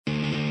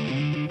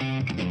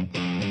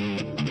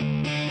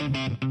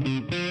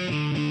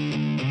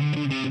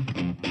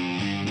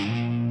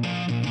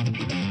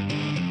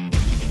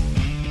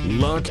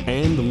lock,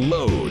 and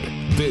load.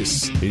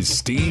 This is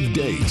Steve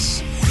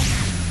Deace.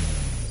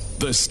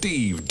 The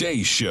Steve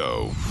Deace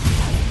Show.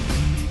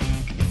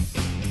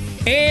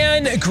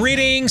 And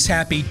greetings.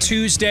 Happy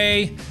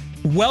Tuesday.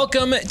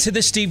 Welcome to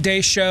the Steve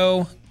Deace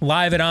Show,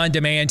 live and on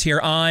demand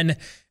here on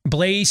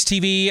Blaze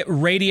TV,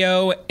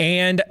 radio,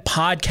 and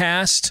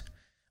podcast.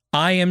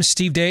 I am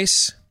Steve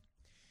Deace.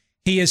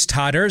 He is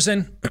Todd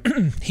Erzin.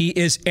 He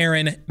is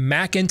Aaron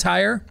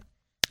McIntyre.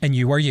 And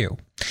you are you.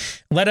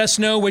 Let us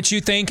know what you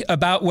think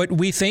about what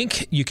we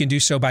think. You can do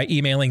so by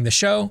emailing the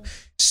show,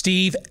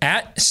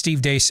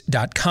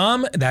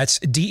 steve@stevedeace.com. That's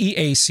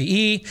DEACE.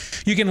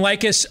 You can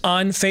like us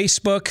on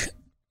Facebook,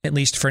 at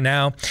least for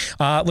now.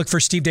 Look for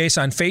Steve Deace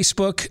on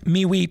Facebook,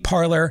 MeWe,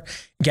 Parler,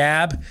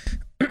 Gab.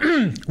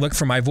 Look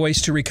for my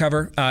voice to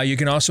recover. You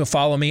can also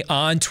follow me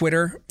on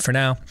Twitter for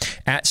now,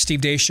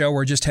 @Steve Deace Show,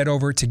 or just head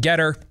over to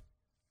Getter.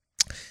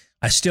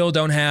 I still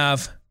don't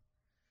have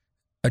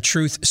a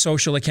Truth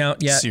social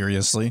account yet.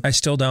 Seriously? I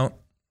still don't.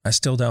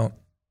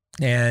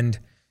 And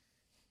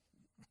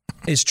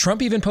is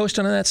Trump even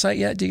posted on that site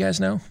yet? Do you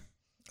guys know?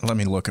 Let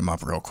me look him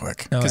up real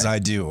quick, because I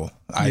do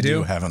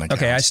have an account.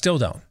 Okay, I still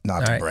don't.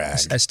 Not to brag.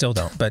 I still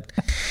don't, but...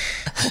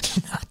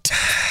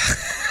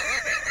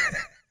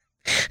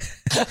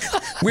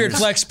 Weird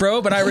flex,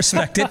 bro, but I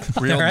respect it.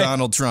 Real right?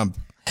 Donald Trump.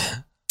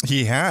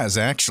 He has,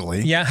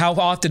 actually. Yeah, how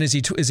often is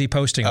he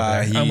posting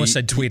over there? I almost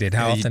said tweeted.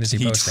 How often is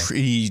he posting?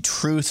 He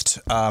truthed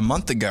a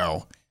month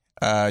ago.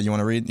 You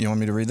want to read? You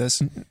want me to read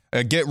this?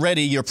 Get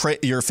ready.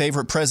 Your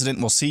favorite president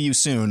will see you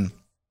soon.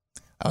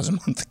 That was a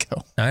month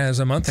ago. That was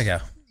a month ago.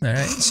 All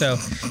right. So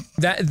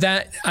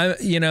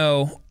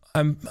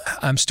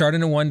I'm starting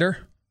to wonder.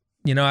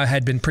 You know, I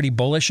had been pretty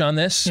bullish on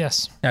this.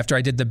 Yes. After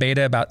I did the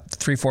beta about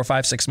 3, 4,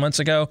 5, 6 months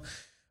ago.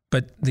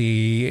 But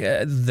the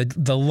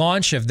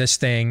launch of this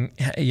thing,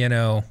 you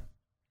know,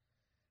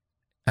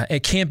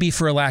 it can't be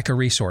for a lack of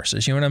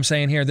resources. You know what I'm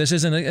saying here? This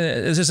isn't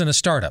a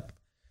startup.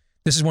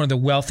 This is one of the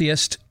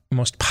wealthiest,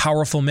 most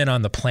powerful men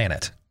on the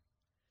planet.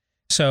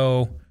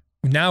 So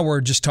now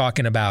we're just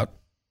talking about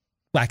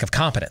lack of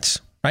competence,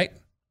 right?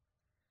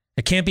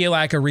 It can't be a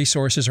lack of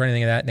resources or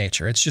anything of that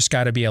nature. It's just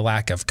got to be a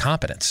lack of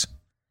competence.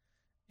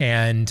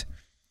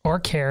 Or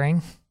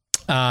caring.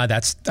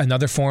 That's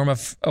another form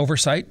of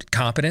oversight,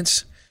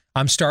 competence.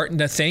 I'm starting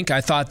to think,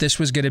 I thought this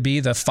was going to be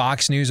the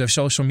Fox News of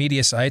social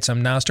media sites.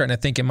 I'm now starting to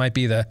think it might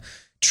be the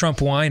Trump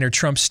wine or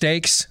Trump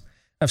steaks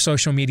of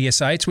social media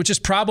sites, which is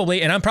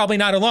probably, and I'm probably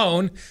not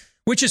alone,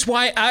 which is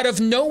why out of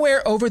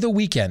nowhere over the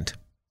weekend,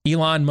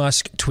 Elon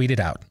Musk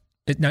tweeted out.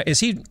 Now, is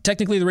he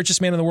technically the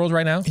richest man in the world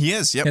right now? He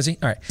is, yep. Is he?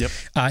 All right. Yep.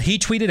 He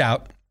tweeted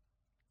out,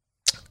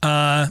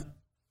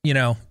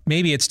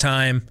 maybe it's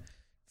time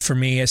for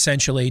me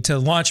essentially to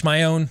launch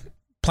my own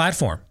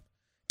platform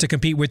to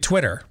compete with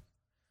Twitter.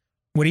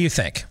 What do you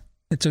think?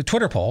 It's a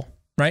Twitter poll,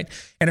 right?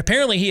 And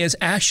apparently he has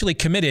actually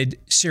committed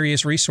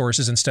serious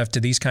resources and stuff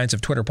to these kinds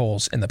of Twitter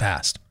polls in the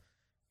past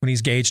when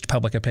he's gauged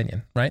public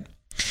opinion, right?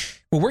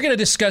 Well, we're going to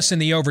discuss in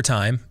the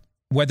overtime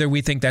whether we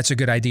think that's a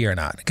good idea or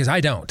not, because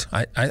I don't.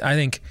 I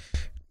think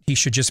he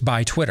should just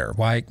buy Twitter.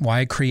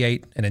 Why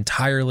create an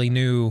entirely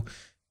new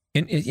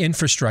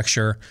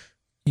infrastructure?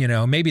 You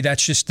know, maybe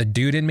that's just the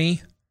dude in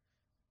me,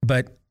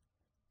 but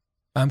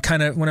I'm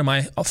kind of one of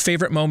my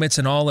favorite moments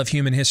in all of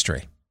human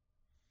history.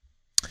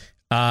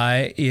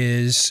 I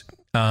think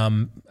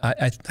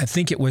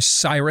it was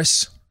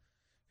Cyrus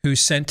who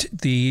sent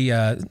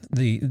the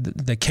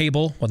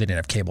cable. Well, they didn't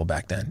have cable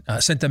back then.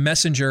 Sent the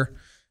messenger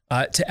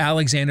to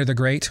Alexander the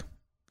Great. I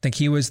think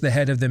he was the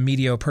head of the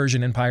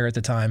Medo-Persian Empire at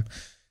the time,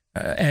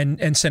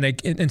 and sent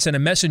a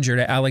messenger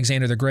to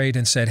Alexander the Great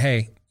and said,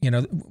 "Hey, you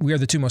know, we are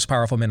the two most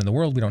powerful men in the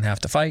world. We don't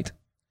have to fight.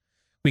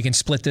 We can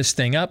split this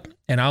thing up,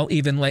 and I'll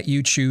even let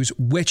you choose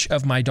which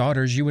of my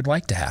daughters you would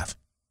like to have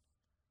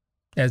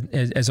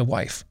as a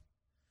wife."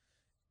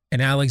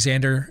 And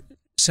Alexander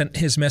sent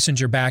his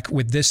messenger back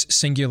with this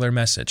singular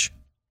message.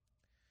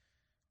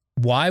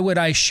 "Why would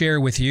I share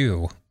with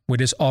you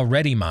what is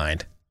already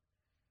mine?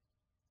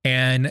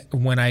 And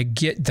when I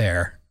get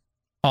there,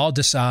 I'll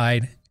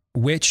decide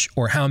which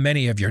or how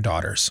many of your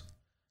daughters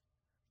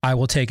I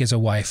will take as a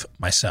wife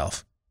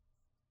myself."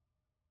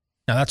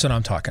 Now that's what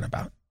I'm talking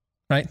about,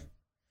 right?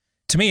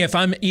 To me, if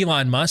I'm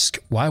Elon Musk,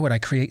 why would I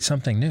create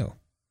something new?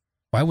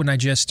 Why wouldn't I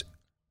just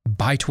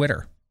buy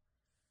Twitter?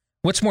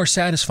 What's more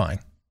satisfying?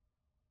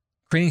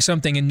 Creating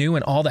something new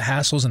and all the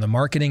hassles and the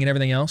marketing and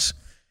everything else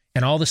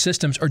and all the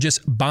systems, or just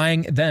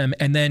buying them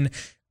and then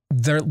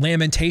their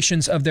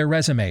lamentations of their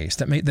resumes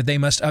that they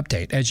must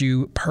update as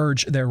you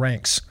purge their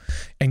ranks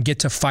and get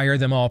to fire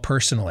them all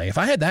personally. If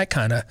I had that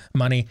kind of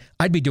money,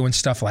 I'd be doing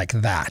stuff like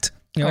that.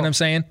 You know what I'm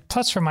saying?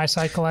 Plus, for my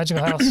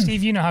psychological health,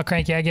 Steve, you know how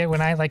cranky I get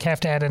when I have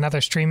to add another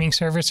streaming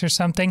service or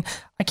something.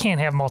 I can't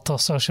have multiple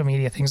social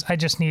media things. I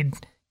just need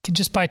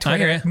just buy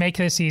Twitter. Make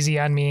this easy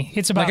on me.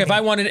 It's about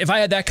like if I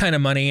had that kind of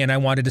money and I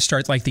wanted to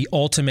start like the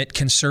ultimate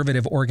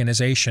conservative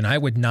organization, I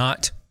would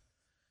not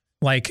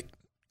like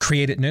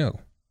create it new.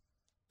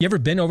 You ever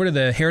been over to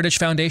the Heritage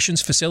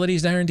Foundation's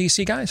facilities down in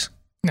DC, guys?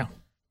 No.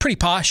 Pretty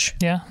posh.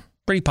 Yeah.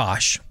 Pretty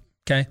posh.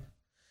 Okay.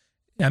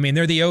 I mean,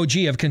 they're the OG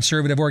of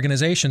conservative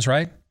organizations,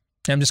 right?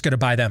 I'm just going to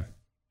buy them.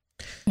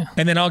 Yeah.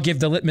 And then I'll give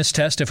the litmus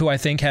test of who I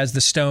think has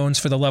the stones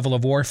for the level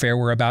of warfare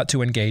we're about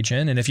to engage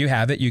in. And if you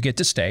have it, you get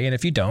to stay. And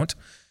if you don't,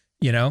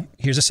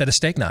 here's a set of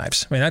steak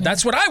knives. I mean,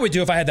 that's what I would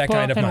do if I had that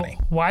kind of money.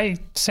 Why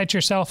set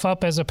yourself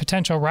up as a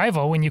potential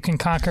rival when you can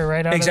conquer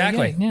right out of the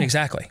gate? Yeah.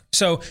 Exactly.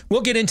 So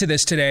we'll get into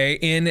this today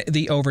in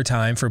the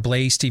overtime for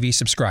Blaze TV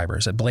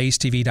subscribers at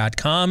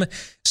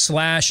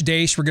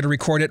blazetv.com/Deace. We're going to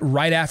record it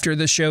right after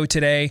the show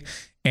today.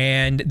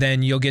 And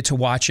then you'll get to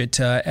watch it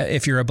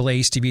if you're a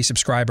Blaze TV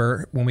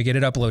subscriber when we get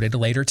it uploaded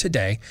later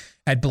today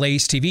at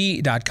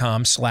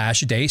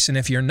blazetv.com/Deace. And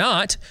if you're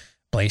not,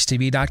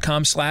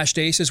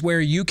 blazetv.com/Deace is where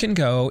you can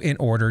go in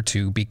order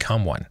to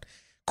become one.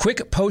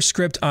 Quick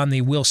postscript on the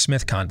Will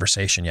Smith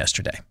conversation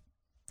yesterday.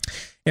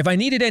 If I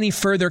needed any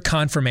further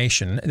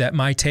confirmation that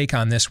my take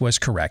on this was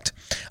correct,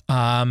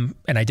 and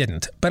I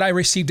didn't, but I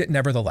received it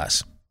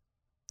nevertheless.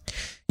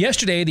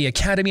 Yesterday, the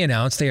Academy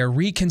announced they are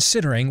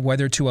reconsidering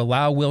whether to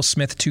allow Will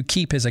Smith to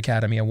keep his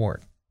Academy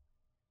Award.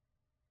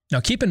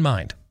 Now, keep in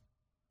mind,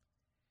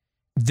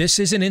 this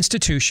is an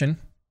institution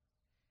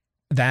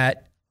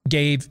that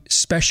gave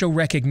special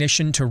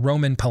recognition to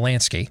Roman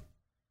Polanski,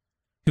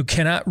 who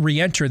cannot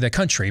re-enter the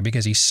country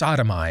because he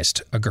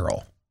sodomized a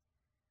girl,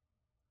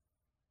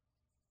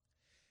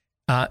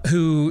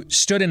 who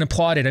stood and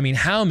applauded. I mean,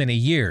 how many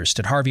years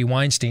did Harvey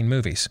Weinstein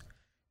movies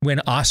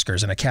win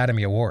Oscars and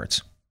Academy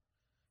Awards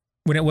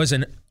when it was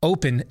an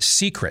open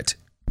secret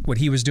what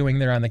he was doing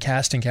there on the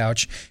casting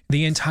couch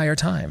the entire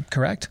time,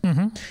 correct?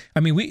 Mm-hmm. I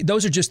mean,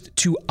 those are just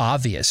two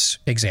obvious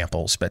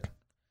examples, but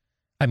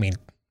I mean,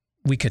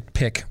 we could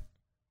pick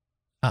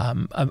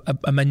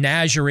a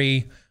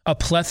menagerie, a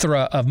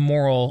plethora of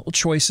moral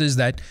choices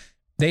that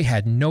they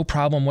had no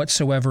problem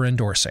whatsoever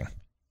endorsing.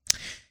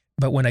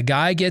 But when a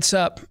guy gets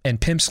up and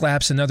pimp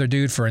slaps another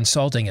dude for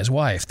insulting his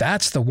wife,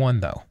 that's the one,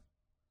 though.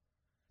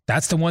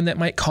 That's the one that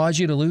might cause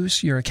you to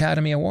lose your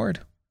Academy Award.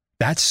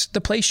 That's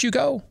the place you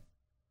go.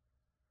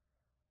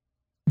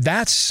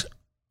 That's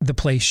the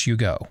place you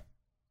go.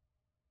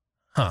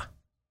 Huh.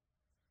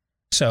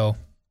 So,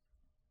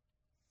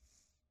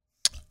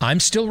 I'm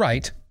still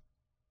right.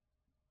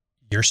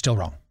 You're still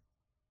wrong.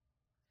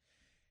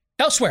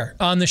 Elsewhere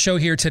on the show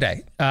here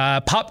today,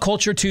 Pop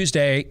Culture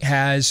Tuesday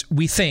has,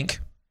 we think,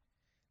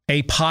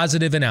 a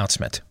positive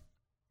announcement.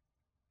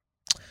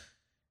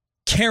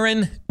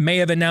 Karen may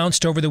have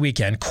announced over the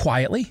weekend,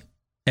 quietly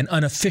and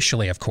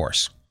unofficially, of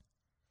course,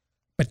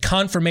 but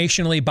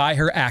confirmationally by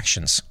her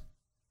actions,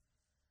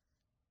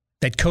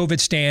 that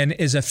COVID-stan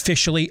is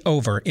officially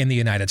over in the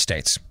United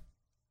States.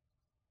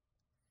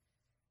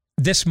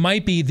 This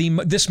might be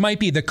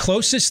the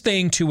closest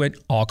thing to an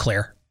all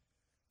clear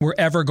we're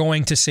ever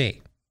going to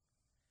see.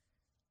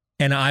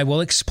 And I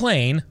will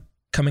explain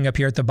coming up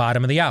here at the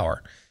bottom of the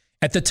hour.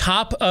 At the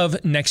top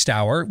of next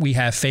hour, we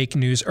have Fake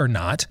News or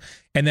Not.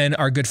 And then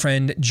our good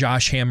friend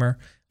Josh Hammer,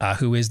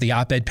 who is the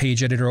op-ed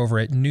page editor over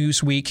at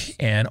Newsweek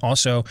and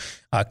also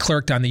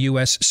clerked on the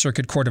U.S.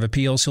 Circuit Court of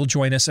Appeals. He'll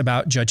join us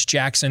about Judge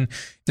Jackson,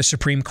 the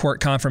Supreme Court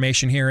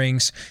confirmation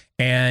hearings,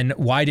 and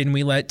why didn't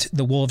we let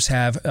the Wolves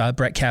have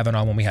Brett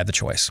Kavanaugh when we had the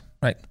choice,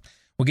 right?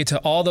 We'll get to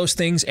all those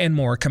things and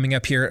more coming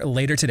up here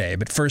later today.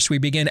 But first, we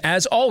begin,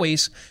 as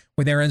always,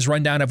 with Aaron's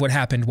rundown of what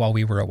happened while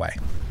we were away.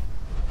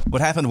 What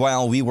happened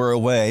while we were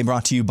away,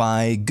 brought to you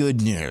by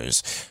Good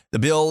News. The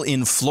bill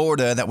in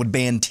Florida that would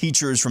ban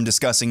teachers from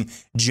discussing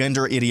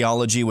gender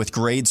ideology with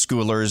grade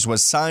schoolers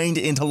was signed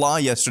into law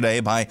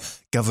yesterday by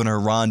Governor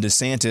Ron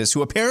DeSantis,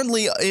 who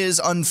apparently is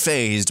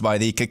unfazed by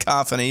the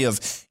cacophony of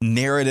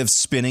narrative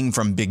spinning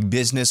from big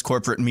business,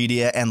 corporate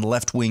media, and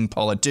left-wing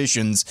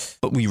politicians.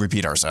 But we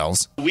repeat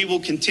ourselves. We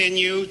will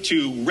continue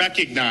to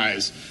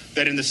recognize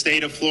that in the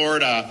state of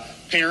Florida,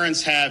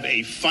 parents have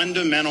a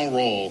fundamental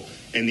role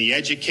in the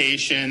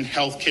education,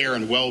 healthcare,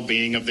 and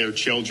well-being of their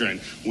children.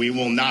 We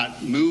will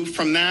not move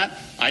from that.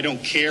 I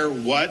don't care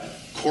what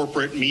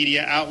corporate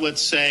media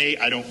outlets say.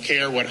 I don't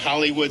care what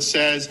Hollywood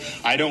says.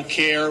 I don't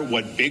care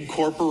what big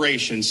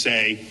corporations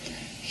say.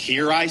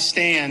 Here I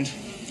stand.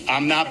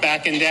 I'm not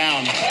backing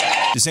down.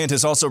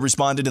 DeSantis also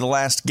responded to the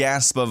last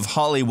gasp of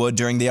Hollywood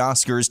during the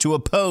Oscars to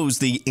oppose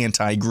the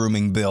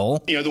anti-grooming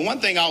bill. You know, the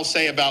one thing I'll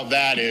say about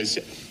that is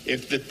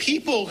if the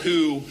people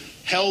who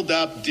held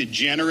up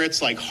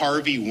degenerates like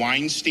Harvey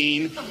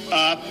Weinstein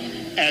up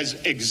as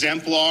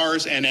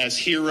exemplars and as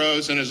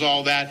heroes and as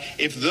all that,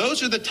 if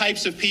those are the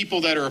types of people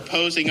that are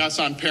opposing us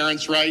on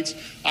parents' rights,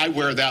 I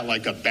wear that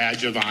like a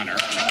badge of honor.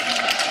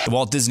 The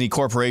Walt Disney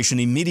Corporation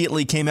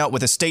immediately came out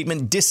with a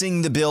statement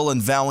dissing the bill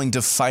and vowing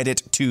to fight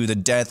it to the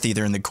death,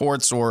 either in the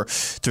courts or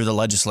through the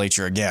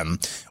legislature again.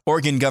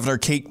 Oregon Governor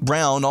Kate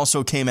Brown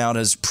also came out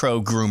as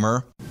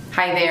pro-groomer.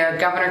 Hi there,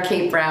 Governor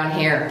Kate Brown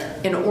here.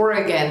 In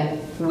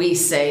Oregon, we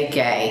say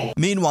gay.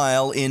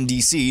 Meanwhile, in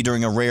D.C.,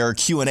 during a rare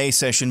Q&A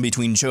session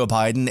between Joe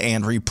Biden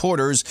and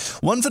reporters,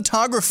 one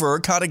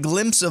photographer caught a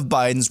glimpse of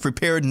Biden's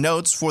prepared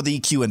notes for the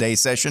Q&A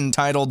session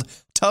titled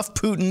Tough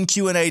Putin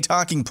Q&A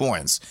Talking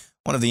Points.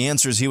 One of the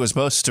answers he was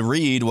supposed to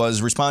read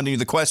was responding to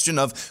the question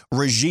of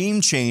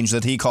regime change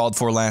that he called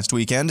for last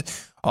weekend.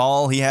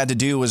 All he had to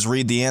do was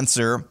read the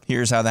answer.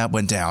 Here's how that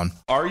went down.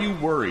 Are you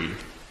worried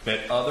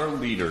that other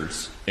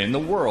leaders in the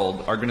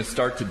world are going to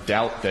start to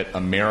doubt that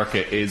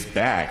America is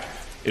back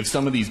if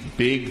some of these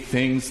big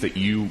things that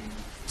you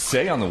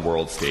say on the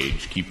world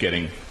stage keep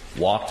getting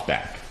walked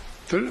back?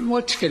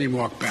 What's getting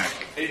walked back?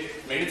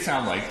 It made it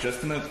sound like,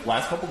 just in the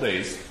last couple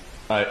days,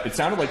 it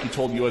sounded like you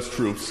told U.S.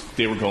 troops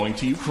they were going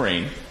to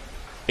Ukraine.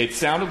 It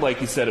sounded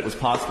like you said it was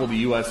possible the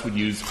U.S. would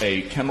use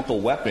a chemical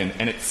weapon,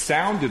 and it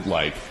sounded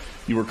like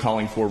you were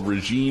calling for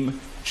regime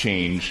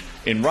change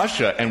in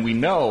Russia, and we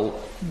know...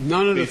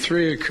 None of the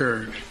three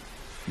occurred.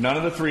 None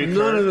of the three occurred?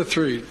 None of the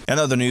three. In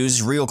other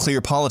news, Real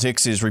Clear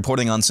Politics is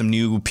reporting on some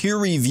new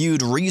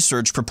peer-reviewed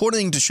research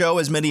purporting to show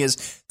as many as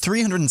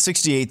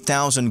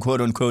 368,000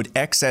 quote-unquote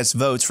excess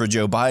votes for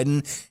Joe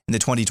Biden in the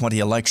 2020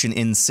 election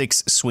in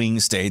 6 swing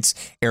states: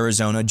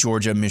 Arizona,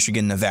 Georgia,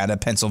 Michigan, Nevada,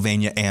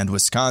 Pennsylvania, and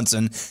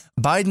Wisconsin.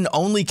 Biden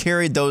only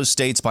carried those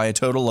states by a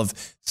total of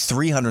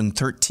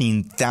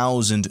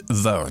 313,000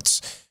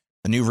 votes.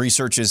 The new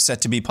research is set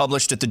to be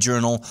published at the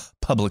journal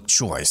Public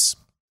Choice.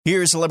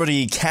 Here's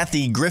celebrity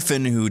Kathy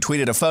Griffin, who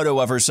tweeted a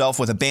photo of herself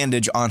with a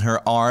bandage on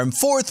her arm.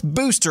 4th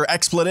booster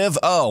expletive.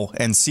 Oh,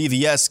 and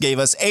CVS gave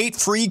us 8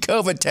 free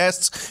COVID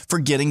tests for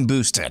getting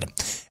boosted.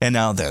 And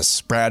now this.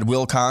 Brad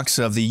Wilcox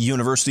of the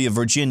University of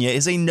Virginia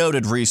is a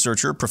noted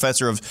researcher,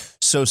 professor of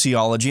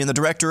sociology, and the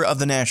director of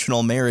the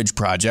National Marriage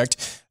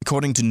Project.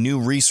 According to new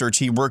research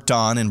he worked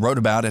on and wrote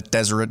about at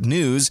Deseret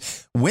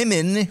News,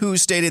 women who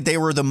stated they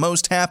were the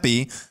most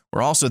happy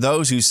were also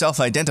those who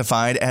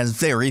self-identified as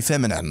very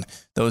feminine.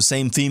 Those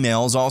same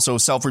females also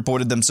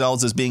self-reported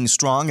themselves as being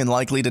strong and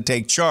likely to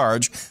take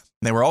charge.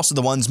 They were also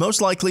the ones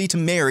most likely to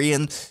marry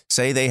and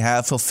say they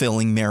have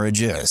fulfilling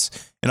marriages.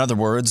 In other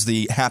words,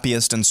 the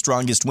happiest and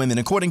strongest women,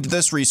 according to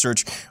this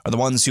research, are the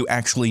ones who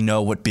actually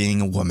know what being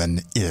a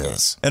woman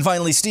is. And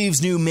finally,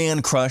 Steve's new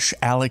man crush,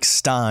 Alex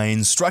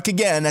Stein, struck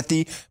again at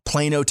the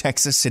Plano,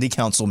 Texas City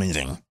Council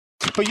meeting.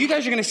 But you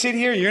guys are going to sit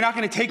here and you're not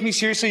going to take me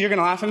seriously. You're going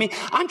to laugh at me.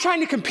 I'm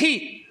trying to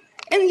compete.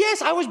 And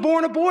yes, I was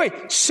born a boy.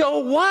 So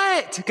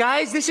what,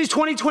 guys? This is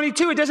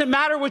 2022. It doesn't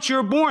matter what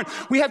you're born.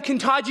 We have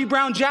Ketanji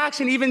Brown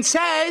Jackson even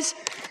says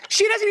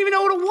she doesn't even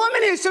know what a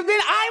woman is. So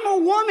then I'm a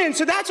woman.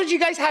 So that's what you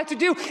guys have to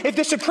do. If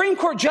the Supreme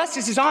Court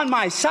justice is on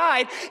my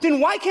side, then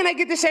why can't I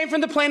get the same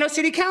from the Plano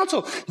City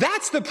Council?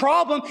 That's the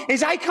problem,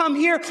 is I come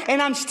here and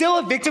I'm still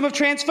a victim of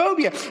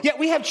transphobia. Yet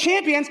we have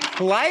champions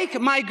like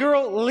my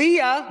girl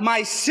Leah,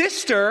 my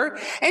sister,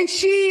 and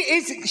she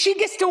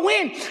gets to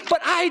win,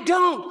 but I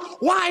don't.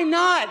 Why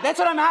not?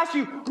 That's what I'm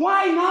asking you.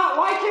 Why not?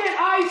 Why can't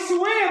I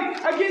swim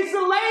against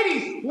the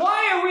ladies? Why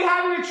are we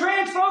having a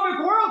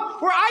transphobic world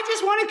where I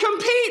just want to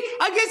compete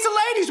against the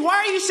ladies? Why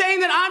are you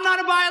saying that I'm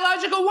not a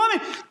biological woman?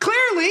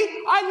 Clearly,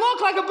 I look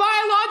like a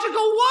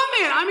biological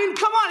woman. I mean,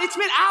 come on. It's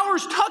been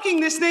hours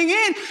tucking this thing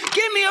in.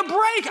 Give me a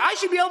break. I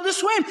should be able to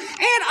swim.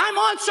 And I'm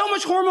on so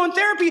much hormone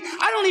therapy,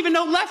 I don't even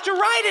know left or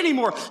right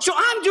anymore. So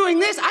I'm doing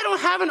this. I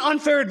don't have an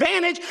unfair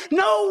advantage.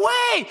 No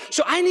way.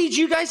 So I need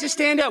you guys to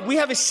stand up. We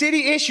have a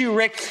city issue,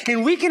 Rick,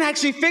 and we can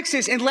actually fix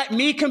this and let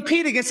me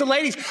compete against the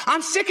ladies.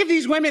 I'm sick of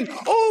these women.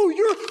 Oh,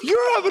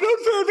 you're having an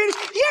unfair advantage.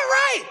 Yeah,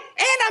 right.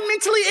 And I'm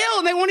mentally ill,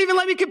 and they won't even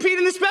let me compete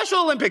in the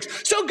Special Olympics.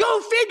 So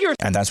go figure.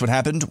 And that's what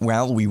happened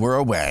while we were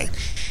away.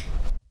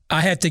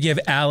 I have to give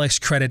Alex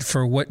credit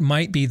for what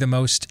might be the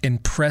most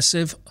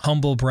impressive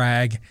humble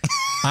brag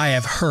I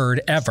have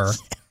heard ever.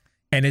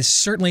 And it's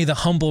certainly the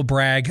humble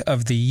brag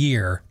of the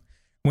year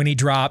when he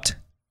dropped,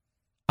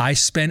 "I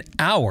spent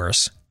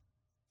hours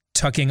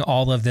tucking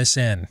all of this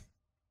in."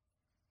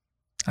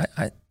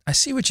 I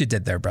see what you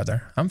did there,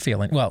 brother. I'm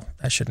feeling, well,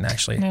 I shouldn't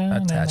actually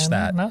attach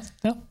that. No.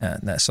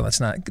 So let's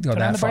not go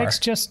that far. Brakes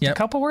just a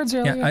couple words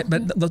earlier. Yeah,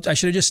 but I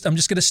should have I'm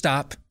just going to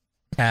stop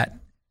at,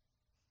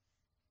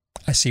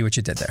 I see what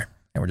you did there.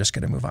 And we're just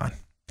going to move on.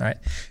 All right.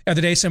 The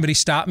other day, somebody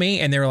stopped me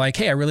and they were like,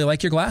 "Hey, I really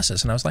like your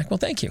glasses." And I was like, "Well,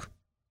 thank you."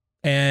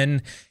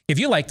 And if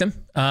you like them,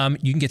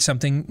 you can get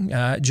something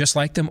just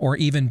like them or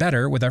even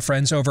better with our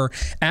friends over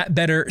at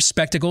Better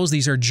Spectacles.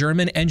 These are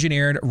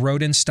German-engineered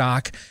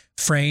Rodenstock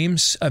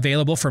frames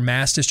available for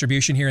mass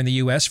distribution here in the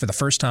U.S. for the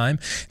first time.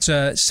 It's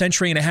a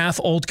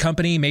century-and-a-half-old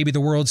company, maybe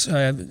the world's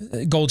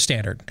gold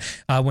standard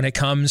when it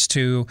comes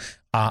to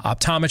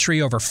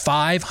optometry, over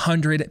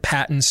 500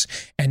 patents,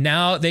 and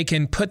now they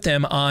can put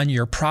them on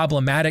your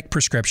problematic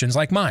prescriptions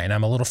like mine.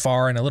 I'm a little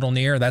far and a little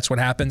near. That's what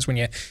happens when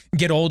you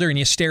get older and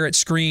you stare at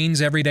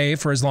screens every day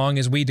for as long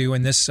as we do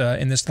in this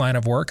line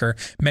of work, or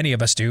many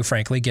of us do,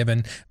 frankly,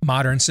 given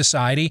modern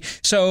society.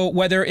 So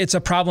whether it's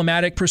a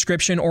problematic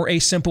prescription or a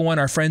simple one,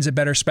 our friends at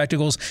Better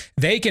Spectacles,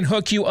 they can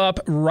hook you up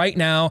right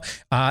now.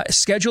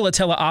 Schedule a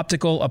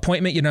teleoptical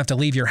appointment. You don't have to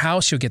leave your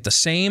house. You'll get the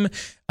same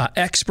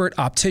expert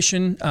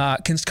optician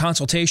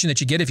consultation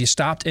that you get if you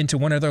stopped into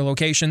one of their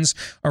locations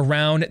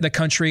around the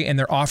country, and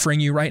they're offering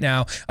you right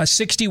now a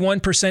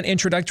 61%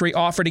 introductory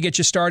offer to get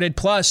you started.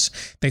 Plus,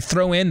 they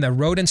throw in the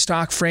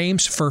Rodenstock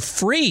frames for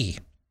free.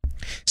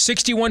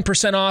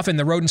 61% off in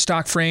the rodent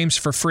stock frames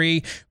for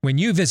free when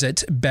you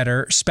visit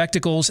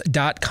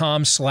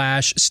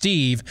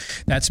betterspectacles.com/Steve.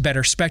 That's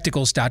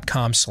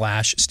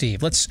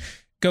betterspectacles.com/Steve. Let's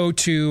go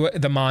to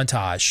the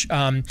montage.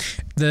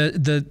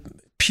 The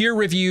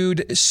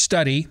peer-reviewed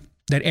study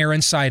that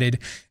Aaron cited,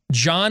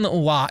 John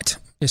Lott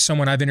is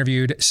someone I've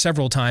interviewed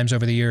several times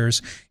over the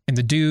years. And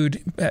the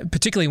dude,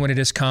 particularly when it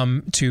has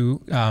come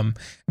to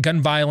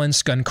gun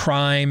violence, gun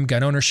crime,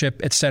 gun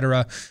ownership,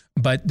 etc.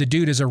 But the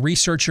dude is a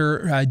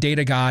researcher,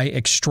 data guy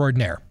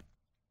extraordinaire.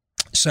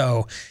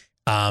 So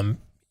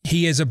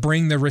he is a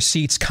bring the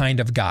receipts kind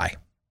of guy.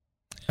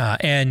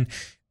 And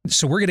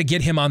so we're going to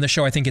get him on the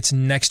show. I think it's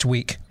next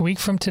week. A week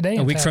from today.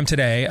 A week from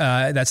today.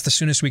 That's the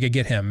soonest we could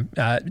get him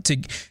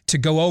to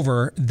go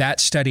over that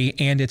study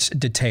and its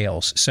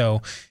details.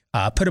 So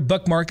put a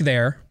bookmark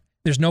there.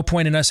 There's no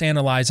point in us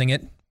analyzing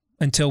it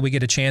until we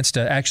get a chance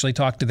to actually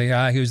talk to the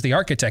guy who's the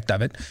architect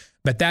of it.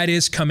 But that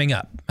is coming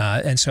up.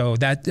 And so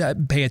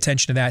that pay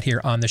attention to that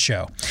here on the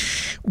show.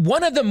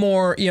 One of the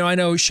more, I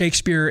know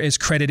Shakespeare is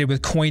credited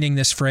with coining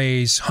this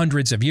phrase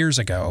hundreds of years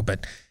ago,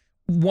 but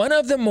one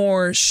of the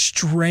more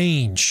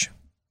strange,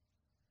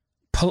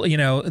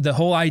 the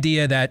whole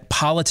idea that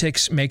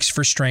politics makes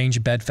for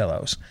strange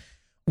bedfellows.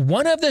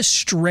 One of the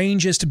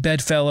strangest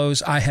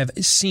bedfellows I have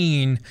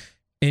seen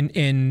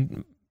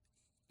in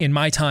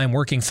my time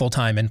working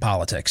full-time in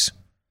politics.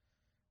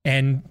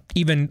 And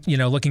even,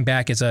 looking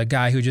back as a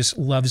guy who just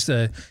loves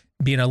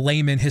being a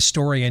layman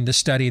historian to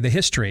study the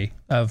history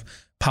of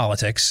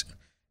politics.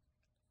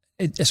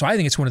 So I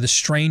think it's one of the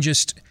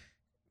strangest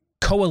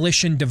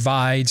coalition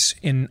divides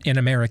in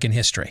American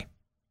history.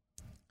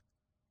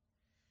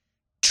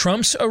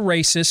 Trump's a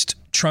racist,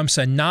 Trump's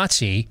a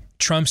Nazi,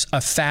 Trump's a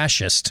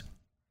fascist.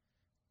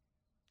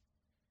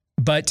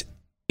 But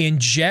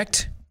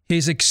inject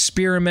his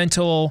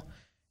experimental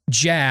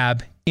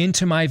jab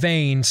into my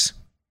veins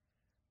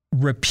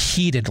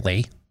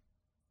repeatedly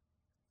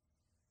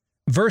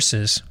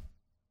versus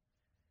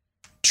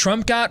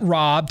Trump got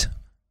robbed.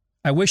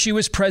 I wish he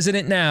was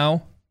president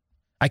now.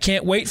 I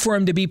can't wait for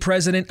him to be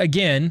president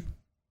again.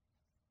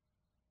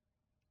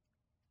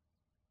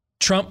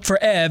 Trump for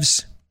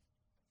Evs.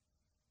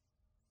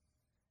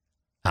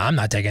 I'm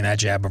not taking that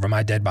jab over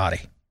my dead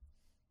body.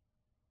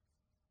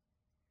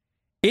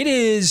 It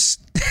is...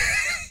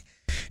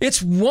 It's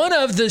one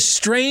of the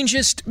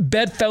strangest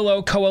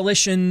bedfellow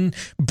coalition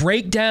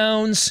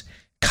breakdowns,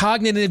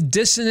 cognitive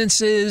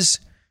dissonances.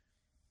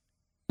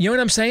 You know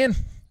what I'm saying?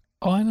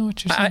 Oh, I know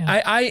what you're saying.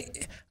 I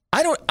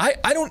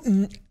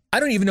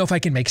don't even know if I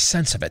can make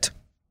sense of it.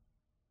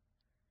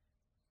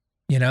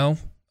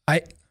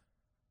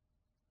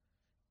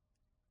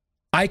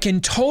 I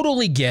can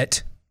totally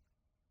get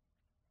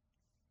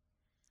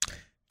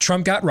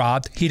Trump got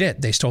robbed. He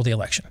did. They stole the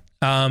election.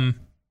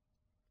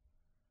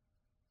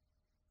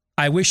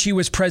 I wish he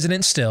was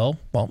president still.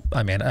 Well,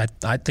 I mean,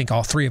 I think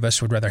all three of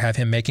us would rather have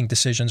him making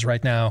decisions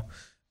right now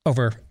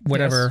over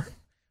whatever,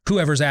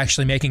 whoever's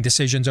actually making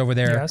decisions over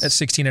there at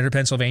 1600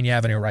 Pennsylvania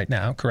Avenue right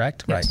now.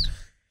 Correct? Yes. Right.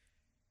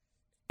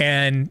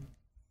 And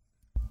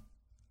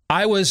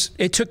I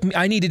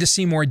needed to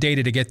see more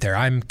data to get there.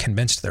 I'm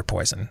convinced they're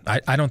poison.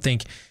 I don't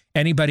think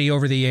anybody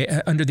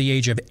under the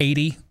age of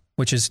 80,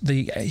 which is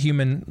the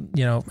human,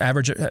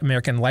 average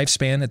American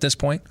lifespan at this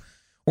point,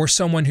 or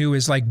someone who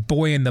is like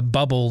boy in the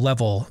bubble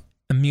level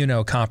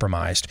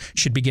immunocompromised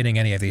should be getting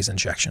any of these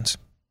injections.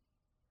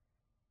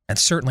 And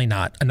certainly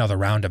not another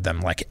round of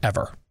them like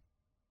ever.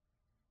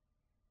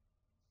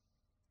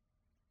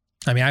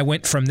 I mean, I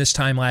went from this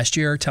time last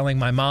year telling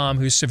my mom,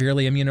 who's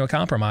severely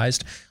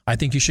immunocompromised, I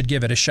think you should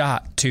give it a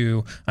shot,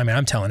 to,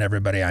 I'm telling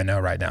everybody I know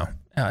right now.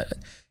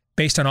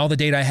 Based on all the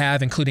data I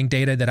have, including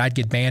data that I'd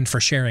get banned for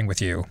sharing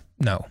with you,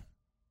 no.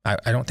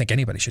 I don't think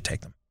anybody should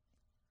take them.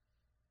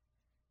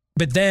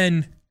 But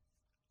then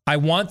I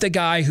want the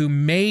guy who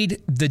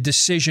made the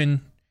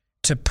decision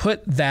to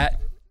put that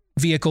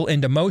vehicle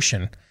into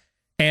motion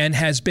and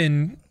has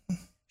been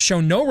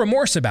shown no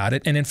remorse about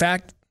it, and in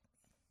fact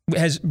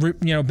has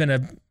been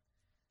a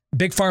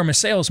big pharma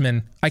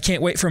salesman. I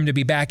can't wait for him to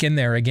be back in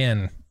there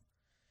again.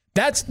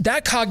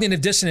 That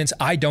cognitive dissonance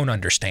I don't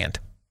understand.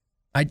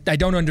 I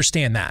don't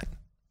understand that.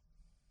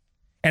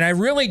 And I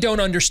really don't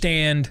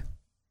understand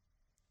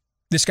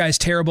this guy's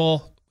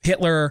terrible,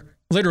 Hitler,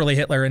 literally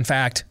Hitler, in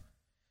fact.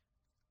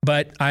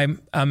 But I'm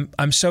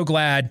so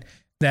glad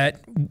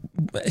that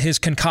his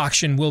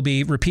concoction will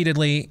be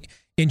repeatedly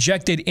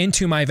injected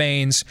into my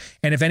veins.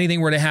 And if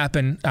anything were to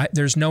happen,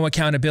 there's no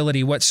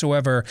accountability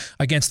whatsoever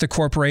against the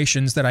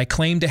corporations that I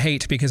claim to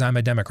hate because I'm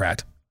a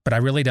Democrat. But I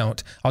really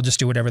don't. I'll just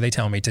do whatever they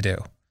tell me to do.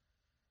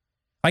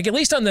 Like, at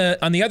least on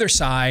the other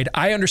side,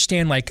 I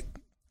understand like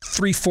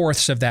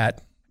 3/4 of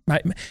that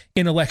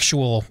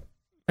intellectual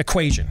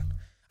equation.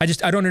 I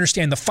don't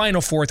understand the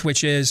final fourth,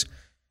 which is,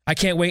 I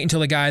can't wait until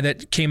the guy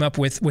that came up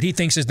with what he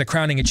thinks is the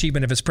crowning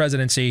achievement of his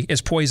presidency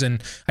is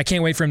poison. I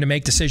can't wait for him to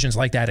make decisions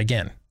like that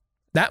again.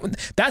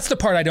 That's the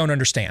part I don't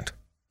understand,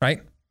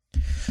 right?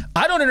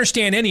 I don't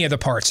understand any of the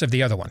parts of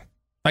the other one.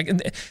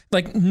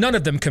 Like none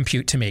of them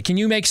compute to me. Can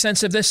you make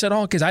sense of this at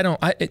all? Because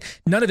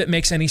none of it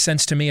makes any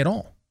sense to me at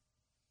all.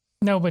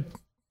 No, but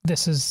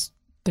this is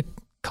the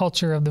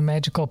culture of the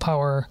magical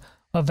power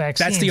of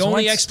vaccines. That's the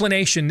only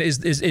explanation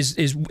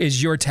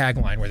is your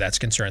tagline where that's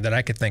concerned that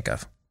I could think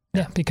of.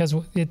 Yeah, because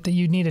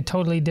you need a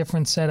totally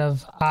different set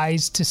of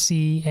eyes to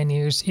see and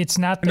ears. It's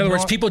not. In other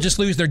words, people just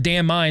lose their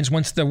damn minds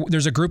once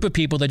there's a group of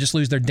people that just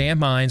lose their damn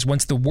minds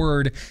once the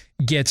word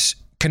gets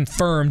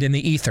confirmed in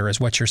the ether, is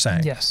what you're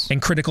saying. Yes.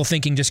 And critical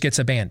thinking just gets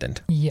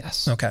abandoned.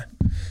 Yes. Okay.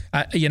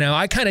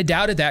 I kind of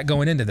doubted that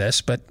going into this,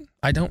 but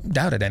I don't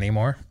doubt it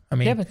anymore. I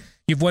mean,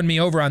 you've won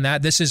me over on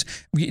that. This is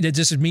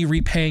me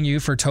repaying you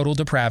for total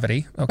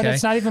depravity. Okay. But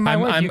it's not even my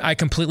word. I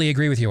completely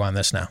agree with you on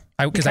this now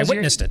because I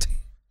witnessed it.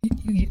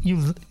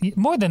 You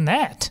more than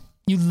that,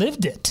 you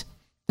lived it.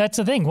 That's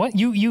the thing. What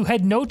you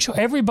had no choice.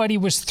 Everybody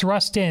was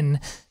thrust in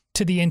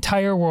to the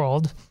entire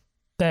world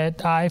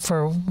that I,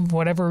 for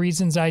whatever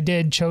reasons I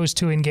did, chose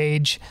to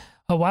engage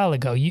a while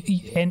ago.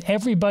 And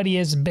everybody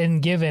has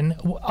been given,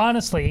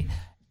 honestly,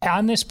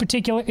 on this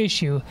particular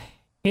issue,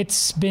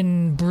 it's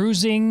been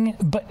bruising,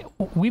 but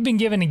we've been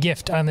given a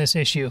gift on this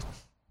issue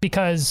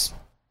because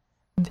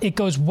it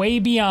goes way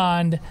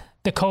beyond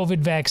the COVID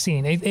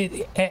vaccine.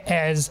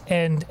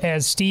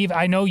 As Steve,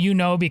 I know you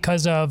know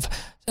because of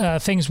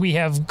things we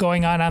have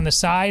going on the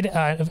side,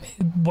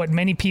 what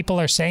many people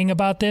are saying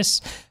about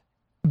this,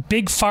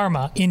 Big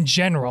Pharma in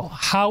general,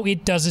 how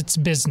it does its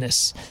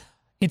business,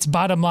 its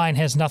bottom line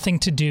has nothing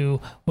to do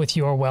with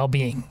your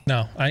well-being.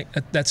 No,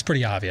 that's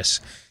pretty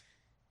obvious.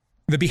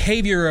 The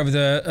behavior of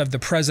the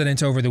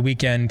president over the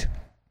weekend,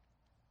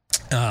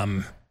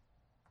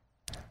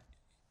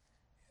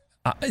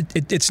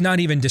 it's not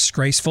even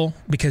disgraceful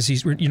because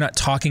you're not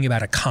talking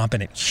about a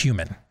competent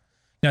human.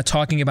 You're not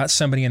talking about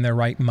somebody in their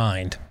right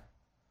mind.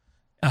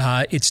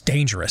 It's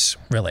dangerous,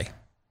 really.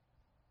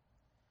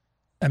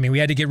 I mean, we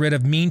had to get rid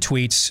of mean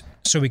tweets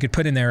so we could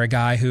put in there a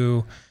guy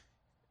who,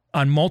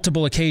 on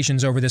multiple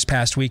occasions over this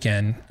past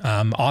weekend,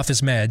 off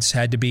his meds,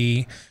 had to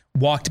be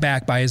walked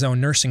back by his own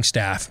nursing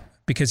staff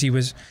because he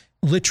was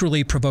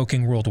literally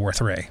provoking World War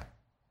III.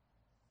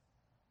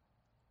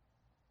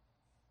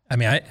 I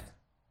mean,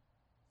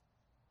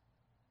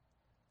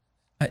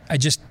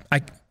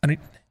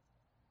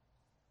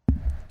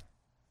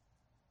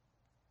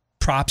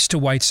 props to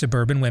white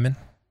suburban women.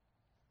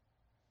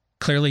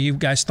 Clearly, you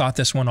guys thought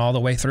this one all the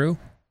way through.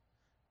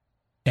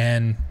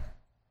 And,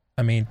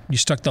 I mean, you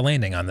stuck the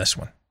landing on this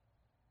one.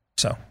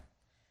 So,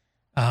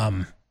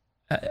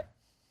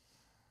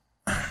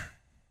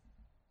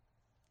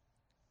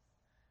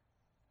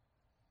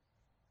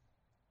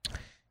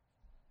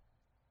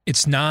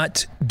 it's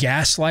not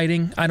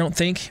gaslighting, I don't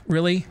think,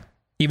 really.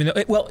 Even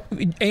though,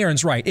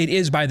 Aaron's right. It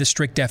is by the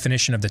strict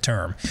definition of the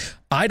term.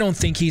 I don't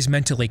think he's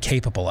mentally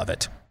capable of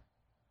it.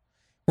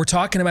 We're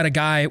talking about a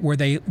guy where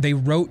they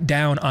wrote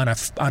down on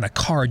a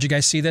card. Did you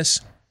guys see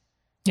this?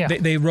 Yeah.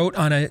 They wrote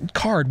on a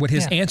card what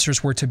his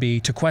answers were to be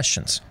to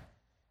questions.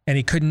 And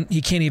he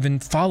can't even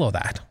follow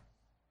that.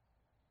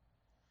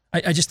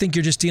 I just think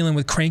you're just dealing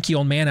with cranky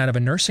old man out of a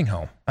nursing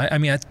home.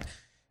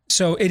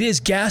 So it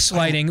is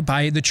gaslighting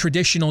by the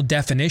traditional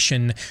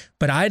definition,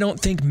 but I don't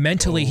think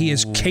mentally he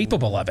is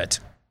capable of it.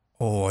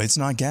 Oh, it's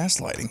not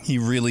gaslighting. He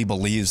really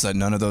believes that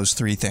none of those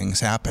three things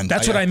happened.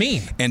 That's what I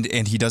mean.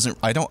 And he doesn't.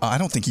 I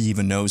don't think he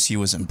even knows he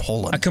was in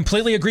Poland. I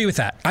completely agree with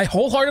that. I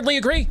wholeheartedly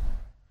agree.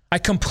 I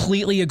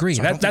completely agree.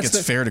 So I don't think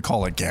it's fair to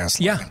call it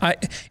gaslighting. Yeah,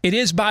 it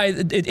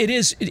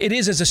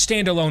is as a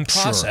standalone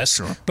process.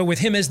 Sure. But with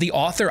him as the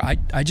author,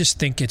 I just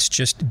think it's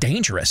just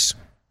dangerous.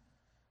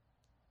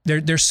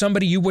 There's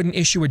somebody you wouldn't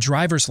issue a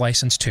driver's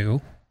license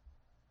to,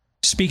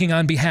 speaking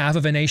on behalf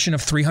of a nation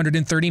of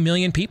 330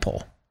 million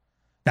people.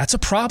 That's a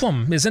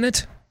problem, isn't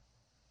it?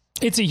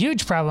 It's a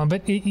huge problem,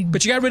 but you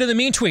got rid of the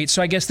mean tweets,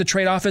 so I guess the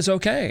trade-off is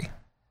okay.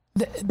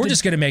 We're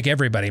just going to make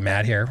everybody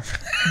mad here.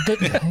 But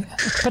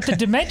the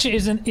dementia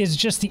is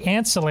just the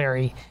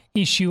ancillary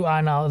issue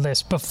on all of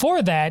this.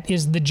 Before that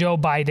is the Joe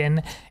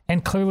Biden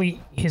and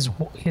clearly his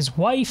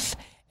wife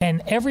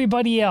and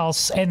everybody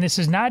else, and this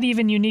is not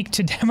even unique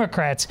to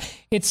Democrats.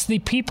 It's the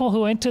people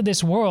who enter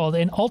this world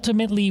and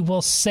ultimately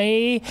will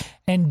say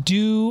and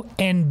do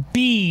and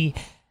be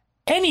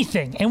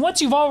anything. And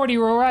once you've already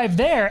arrived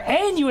there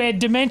and you add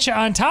dementia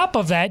on top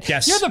of that,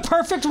 you're the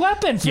perfect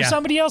weapon for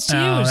somebody else to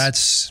use.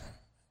 That's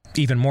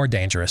even more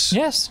dangerous.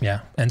 Yes.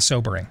 Yeah, and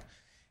sobering.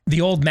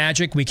 The old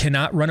magic, we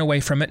cannot run away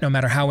from it no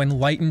matter how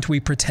enlightened we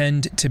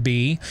pretend to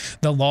be.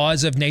 The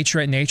laws of nature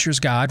and nature's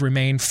God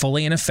remain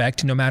fully in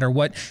effect no matter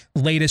what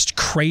latest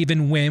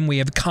craven whim we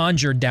have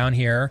conjured down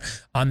here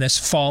on this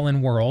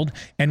fallen world.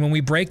 And when we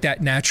break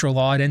that natural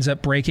law, it ends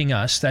up breaking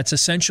us. That's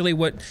essentially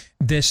what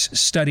this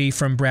study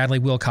from Bradley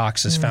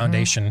Wilcox's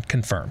foundation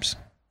confirms.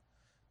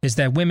 Is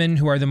that women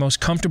who are the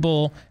most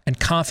comfortable and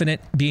confident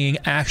being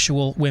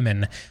actual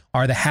women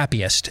are the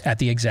happiest at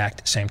the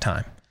exact same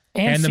time.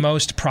 and the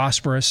most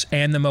prosperous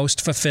and the most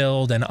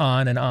fulfilled, and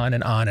on and on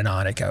and on and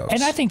on it goes.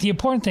 And I think the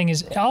important thing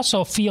is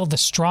also feel the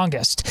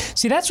strongest.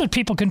 See, that's what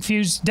people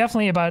confuse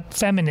definitely about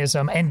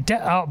feminism and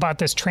about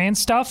this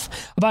trans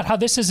stuff, about how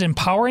this is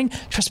empowering.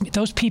 Trust me,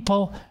 those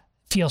people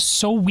feel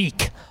so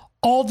weak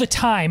all the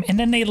time, and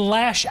then they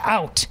lash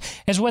out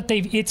as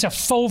it's a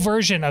faux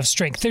version of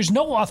strength. There's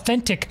no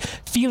authentic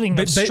feeling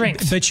of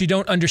strength. But you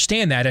don't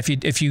understand that if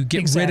you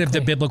get rid of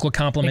the biblical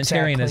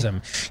complementarianism.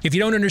 Exactly. If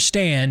you don't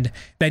understand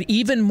that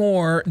even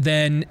more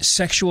than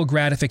sexual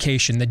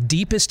gratification, the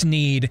deepest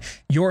need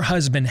your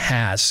husband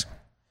has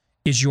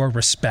is your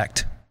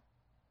respect.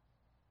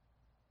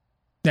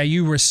 That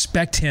you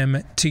respect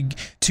him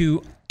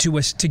to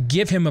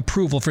give him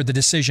approval for the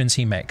decisions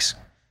he makes,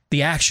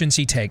 the actions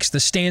he takes,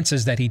 the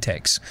stances that he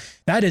takes.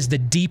 That is the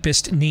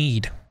deepest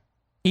need,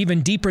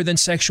 even deeper than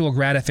sexual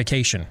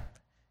gratification,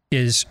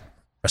 is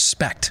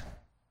respect.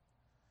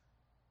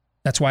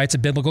 That's why it's a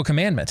biblical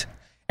commandment.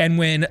 And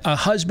when a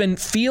husband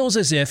feels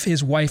as if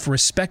his wife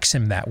respects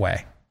him that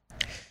way,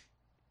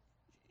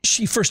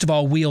 she, first of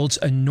all, wields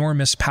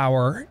enormous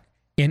power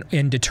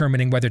in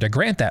determining whether to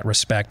grant that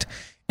respect.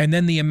 And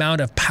then the amount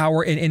of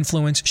power and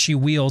influence she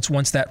wields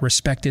once that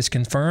respect is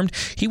confirmed,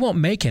 he won't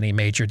make any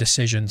major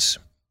decisions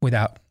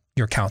without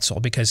your counsel,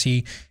 because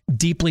he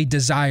deeply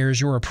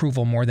desires your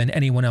approval more than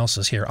anyone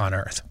else's here on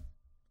earth.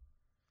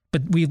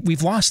 But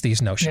we've lost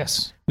these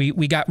notions. Yes.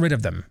 We got rid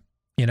of them,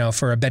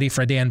 for a Betty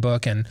Friedan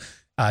book, and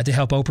to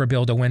help Oprah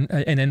build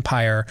an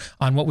empire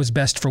on what was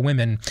best for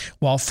women,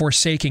 while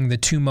forsaking the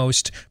two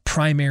most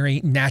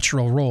primary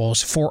natural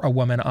roles for a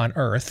woman on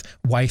earth,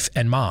 wife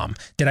and mom.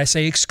 Did I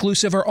say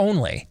exclusive or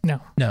only? No.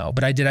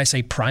 But did I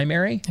say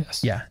primary?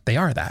 Yes. Yeah, they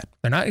are that.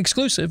 They're not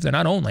exclusive, they're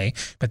not only,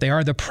 but they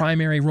are the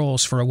primary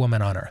roles for a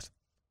woman on earth.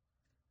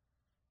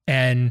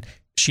 And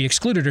she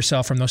excluded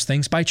herself from those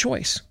things by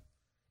choice,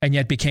 and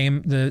yet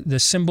became the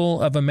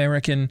symbol of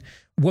American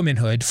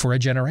womanhood for a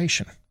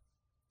generation.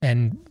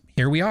 And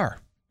here we are,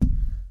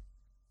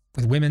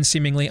 with women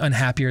seemingly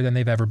unhappier than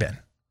they've ever been.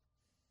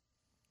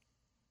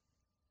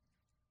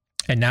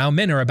 And now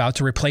men are about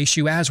to replace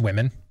you as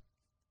women.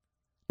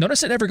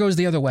 Notice it never goes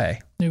the other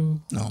way. No.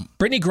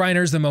 Brittany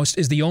Griner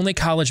is the only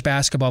college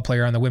basketball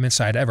player on the women's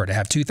side ever to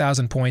have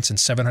 2,000 points and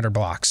 700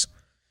 blocks.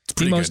 It's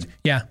pretty good.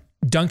 Yeah.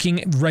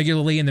 Dunking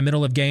regularly in the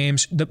middle of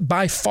games,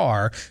 by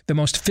far the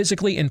most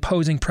physically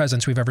imposing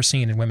presence we've ever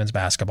seen in women's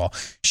basketball.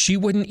 She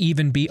wouldn't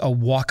even be a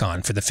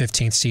walk-on for the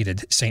 15th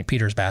seeded St.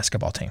 Peter's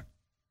basketball team.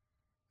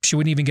 She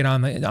wouldn't even get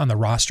on the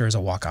roster as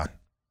a walk-on.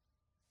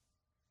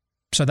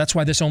 So that's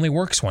why this only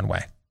works one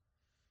way.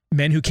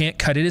 Men who can't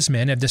cut it as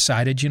men have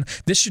decided,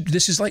 this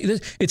is like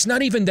this. It's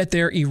not even that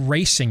they're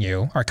erasing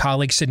you. Our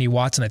colleague Sydney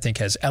Watson, I think,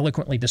 has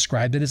eloquently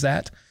described it as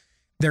that.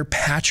 They're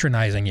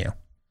patronizing you.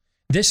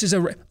 This is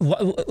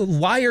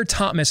Liar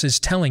Thomas is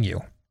telling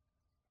you,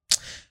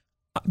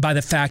 by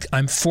the fact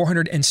I'm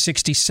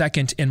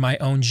 462nd in my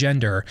own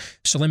gender,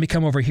 so let me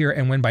come over here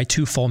and win by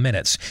 2 full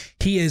minutes.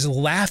 He is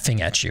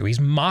laughing at you. He's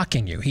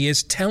mocking you. He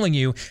is telling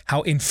you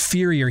how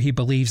inferior he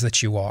believes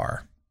that you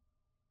are.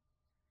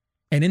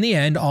 And in the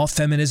end, all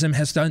feminism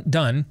has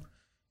done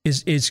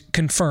is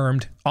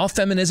confirmed. All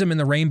feminism in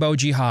the rainbow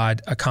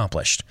jihad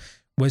accomplished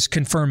was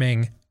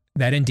confirming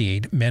that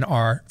indeed men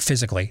are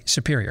physically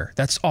superior.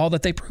 That's all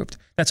that they proved.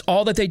 That's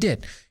all that they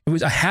did. It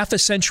was a half a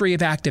century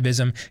of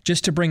activism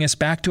just to bring us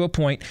back to a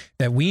point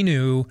that we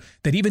knew,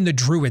 that even the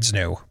Druids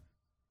knew.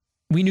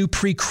 We knew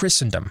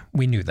pre-Christendom.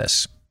 We knew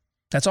this.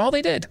 That's all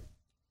they did.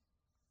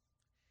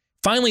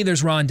 Finally,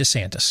 there's Ron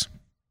DeSantis.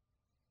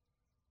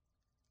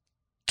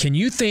 Can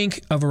you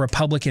think of a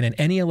Republican in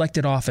any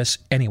elected office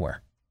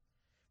anywhere?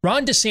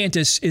 Ron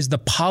DeSantis is the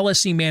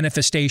policy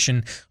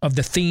manifestation of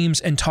the themes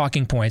and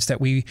talking points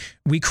that we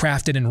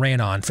crafted and ran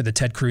on for the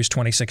Ted Cruz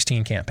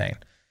 2016 campaign.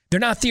 They're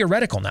not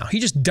theoretical now. He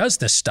just does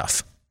this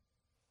stuff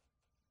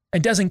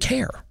and doesn't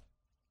care.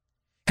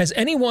 Has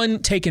anyone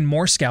taken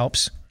more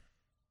scalps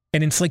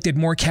and inflicted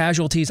more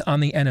casualties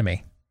on the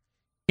enemy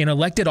in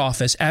elected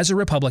office as a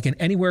Republican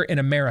anywhere in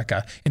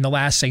America in the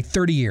last, say,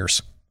 30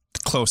 years?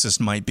 The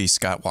closest might be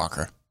Scott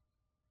Walker,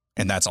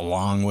 and that's a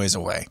long ways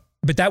away.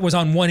 But that was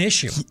on one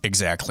issue.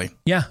 Exactly.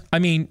 Yeah. I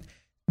mean,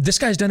 this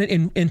guy's done it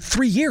in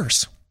 3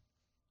 years.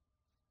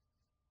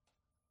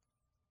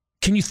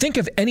 Can you think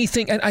of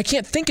anything? And I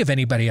can't think of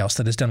anybody else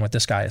that has done what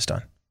this guy has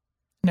done.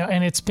 No,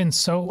 and it's been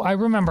I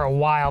remember a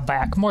while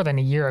back, more than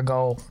a year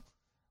ago,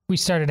 we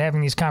started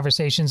having these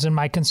conversations, and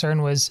my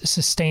concern was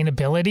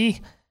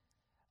sustainability.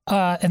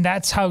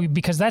 And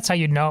because that's how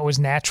you know it was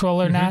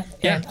natural or not.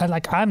 Yeah.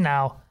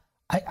 And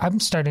I'm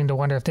starting to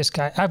wonder if this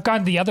guy, I've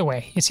gone the other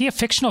way. Is he a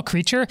fictional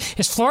creature?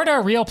 Is Florida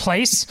a real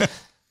place?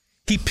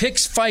 He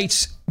picks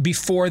fights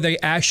before they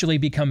actually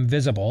become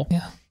visible.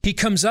 Yeah. He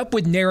comes up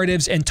with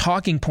narratives and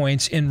talking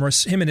points, him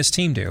and his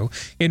team do,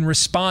 in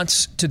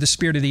response to the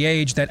spirit of the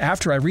age, that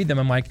after I read them,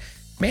 I'm like,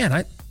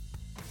 man,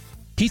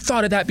 he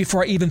thought of that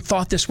before I even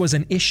thought this was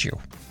an issue.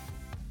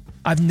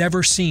 I've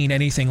never seen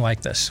anything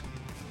like this.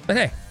 But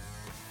hey,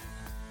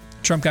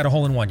 Trump got a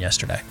hole-in-one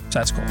yesterday, so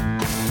that's cool.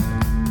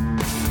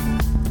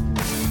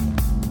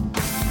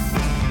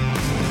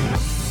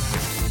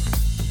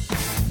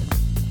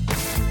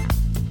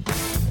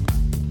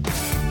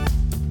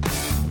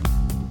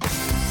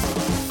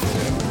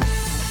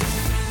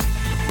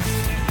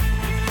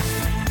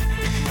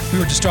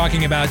 were just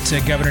talking about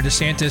Governor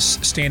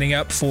DeSantis standing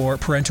up for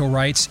parental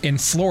rights in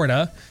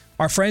Florida.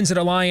 Our friends at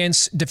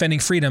Alliance Defending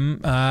Freedom,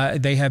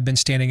 they have been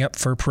standing up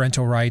for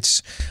parental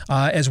rights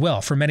as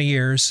well for many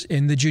years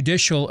in the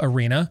judicial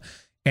arena.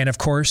 And of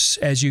course,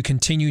 as you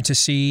continue to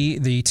see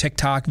the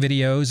TikTok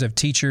videos of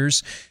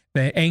teachers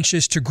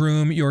anxious to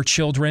groom your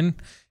children,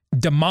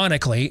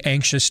 demonically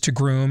anxious to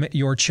groom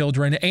your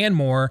children and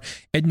more,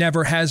 it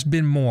never has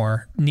been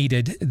more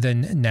needed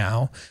than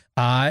now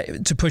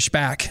to push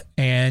back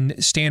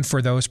and stand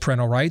for those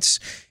parental rights.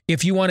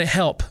 If you want to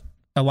help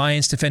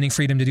Alliance Defending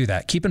Freedom to do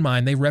that, keep in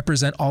mind they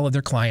represent all of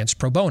their clients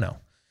pro bono,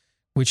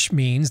 which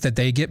means that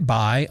they get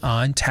by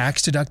on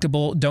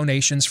tax-deductible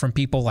donations from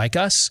people like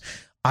us.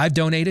 I've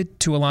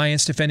donated to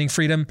Alliance Defending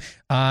Freedom,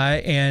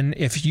 and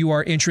if you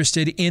are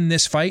interested in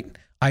this fight,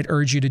 I'd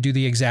urge you to do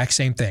the exact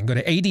same thing. Go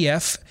to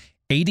ADF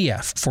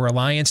for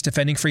Alliance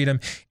Defending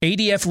Freedom,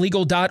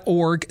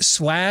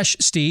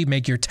 adflegal.org/Steve.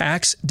 Make your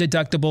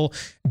tax-deductible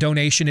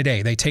donation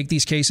today. They take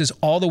these cases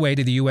all the way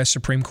to the U.S.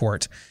 Supreme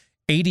Court.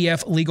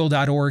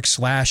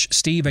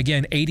 adflegal.org/Steve.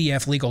 Again,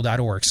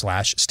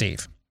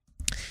 adflegal.org/Steve.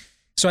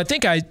 So I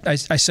think I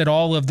said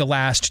all of the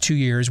last 2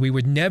 years we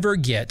would never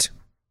get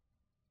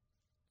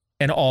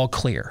an all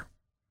clear.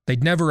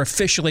 They'd never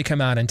officially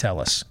come out and tell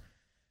us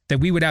that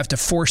we would have to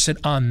force it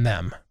on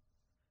them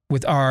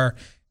with our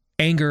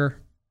anger,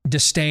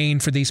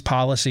 disdain for these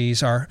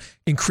policies, our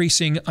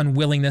increasing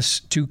unwillingness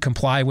to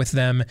comply with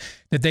them,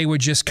 that they would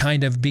just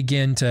kind of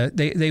begin to,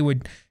 they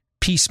would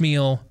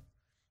piecemeal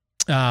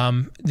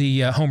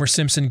the Homer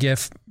Simpson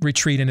gif,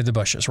 retreat into the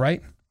bushes,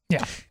 right?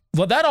 Yeah.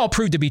 Well, that all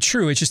proved to be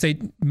true. It's just they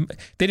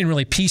didn't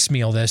really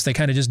piecemeal this. They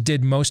kind of just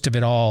did most of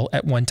it all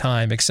at one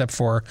time, except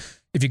for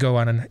if you go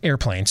on an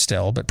airplane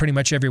still. But pretty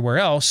much everywhere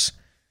else,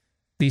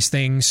 these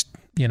things,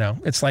 you know,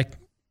 it's like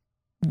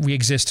we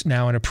exist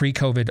now in a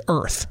pre-COVID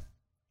Earth.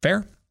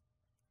 Fair?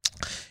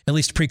 At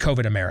least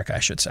pre-COVID America, I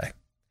should say.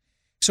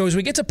 So as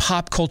we get to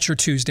Pop Culture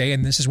Tuesday,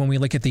 and this is when we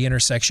look at the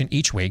intersection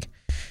each week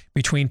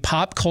between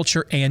pop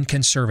culture and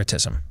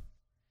conservatism,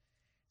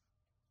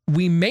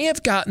 we may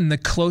have gotten the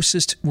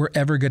closest we're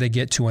ever going to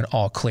get to an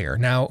all clear.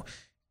 Now,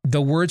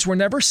 the words were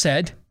never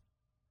said,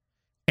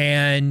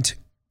 and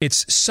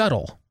it's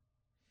subtle,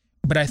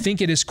 but I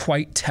think it is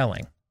quite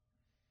telling.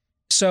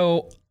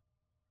 So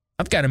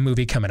I've got a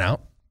movie coming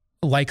out,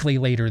 likely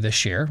later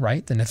this year,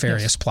 right? The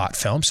Nefarious Plot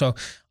film. So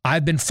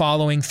I've been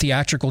following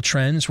theatrical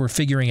trends. We're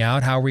figuring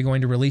out how are we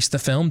going to release the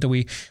film.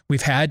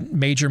 We've had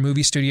major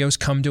movie studios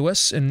come to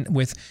us and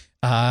with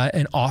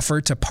an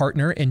offer to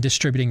partner in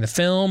distributing the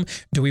film.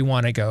 Do we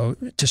want to go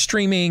to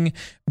streaming?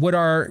 What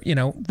are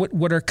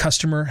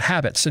customer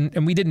habits?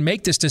 And we didn't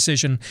make this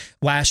decision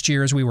last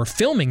year as we were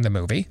filming the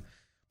movie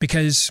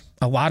because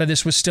a lot of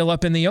this was still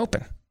up in the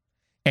open.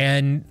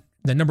 And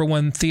the number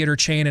one theater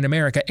chain in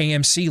America,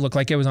 AMC, looked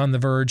like it was on the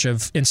verge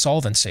of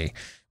insolvency,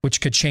 which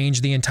could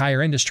change the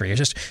entire industry.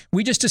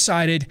 We just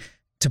decided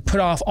to put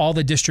off all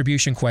the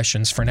distribution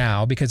questions for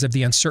now because of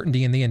the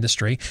uncertainty in the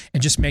industry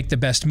and just make the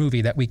best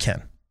movie that we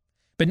can.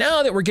 But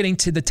now that we're getting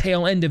to the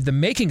tail end of the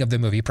making of the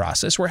movie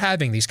process, we're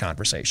having these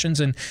conversations.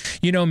 And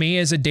you know me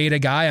as a data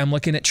guy, I'm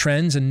looking at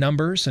trends and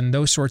numbers and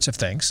those sorts of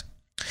things.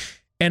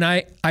 And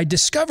I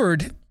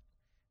discovered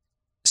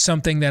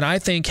something that I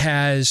think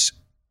has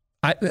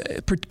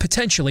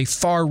potentially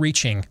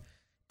far-reaching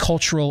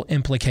cultural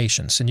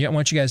implications. And I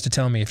want you guys to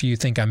tell me if you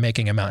think I'm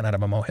making a mountain out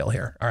of a molehill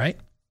here, all right?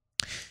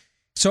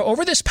 So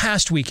over this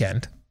past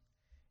weekend,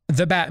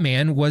 The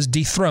Batman was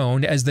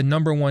dethroned as the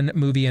number one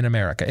movie in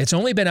America. It's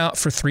only been out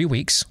for 3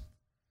 weeks,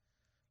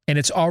 and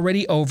it's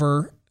already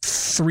over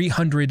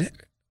 300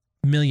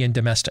 million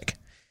domestic.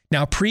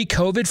 Now,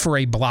 pre-COVID, for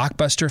a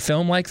blockbuster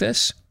film like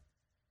this,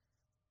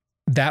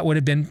 that would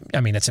have been, I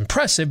mean, it's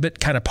impressive,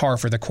 but kind of par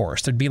for the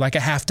course. There'd be like a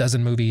half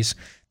dozen movies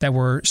that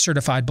were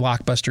certified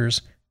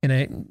blockbusters in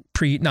a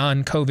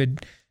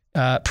pre-COVID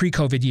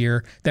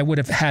year that would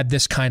have had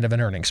this kind of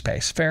an earnings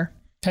pace. Fair?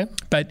 Okay.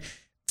 But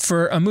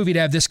for a movie to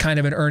have this kind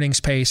of an earnings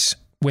pace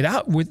in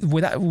a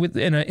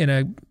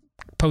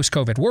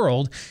post-COVID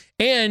world,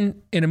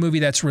 and in a movie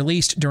that's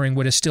released during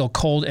what is still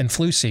cold and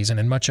flu season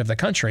in much of the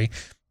country,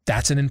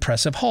 that's an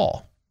impressive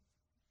haul.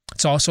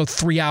 It's also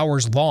 3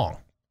 hours long.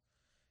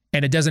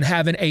 And it doesn't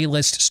have an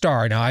A-list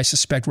star. Now, I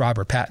suspect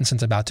Robert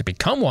Pattinson's about to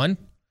become one,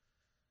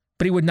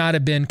 but he would not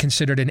have been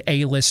considered an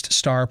A-list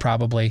star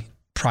probably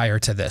prior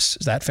to this.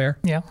 Is that fair?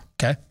 Yeah.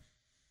 Okay.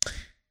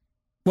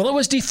 Well, it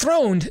was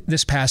dethroned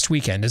this past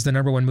weekend as the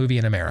number one movie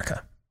in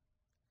America.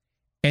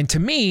 And to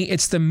me,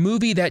 it's the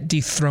movie that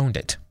dethroned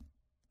it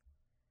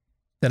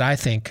that I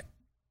think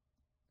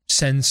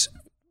sends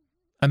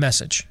a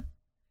message.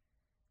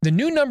 The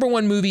new number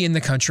one movie in the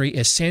country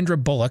is Sandra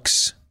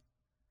Bullock's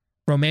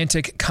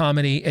romantic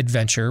comedy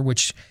adventure,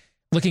 which,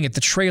 looking at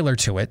the trailer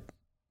to it,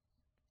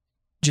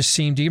 just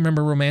seemed, do you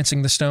remember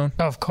Romancing the Stone?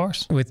 Oh, of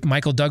course. With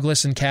Michael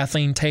Douglas and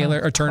Kathleen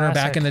Taylor or Turner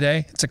back in the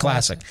day? It's a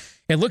classic.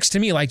 It looks to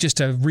me like just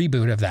a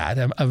reboot of that,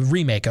 a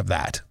remake of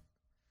that.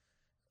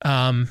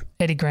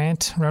 Eddie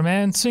Grant,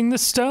 Romancing the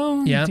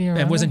Stone. Yeah,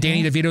 and wasn't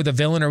Danny DeVito the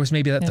villain, or was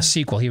maybe that the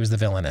sequel he was the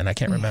villain in? I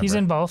can't remember. He's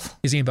in both.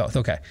 Is he in both?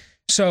 Okay.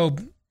 So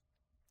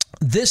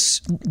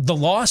The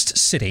Lost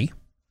City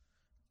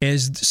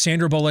is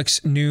Sandra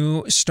Bullock's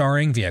new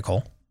starring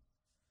vehicle,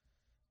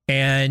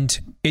 and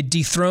it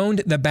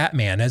dethroned The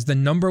Batman as the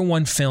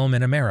 #1 film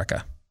in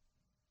America.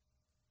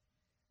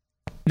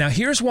 Now,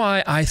 here's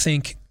why I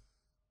think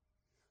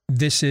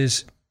this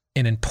is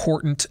an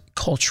important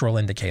cultural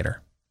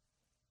indicator.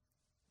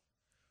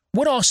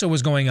 What also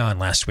was going on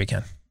last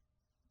weekend?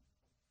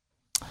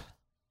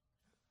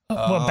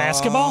 What,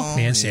 basketball?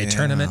 The NCAA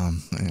tournament.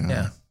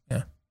 Yeah.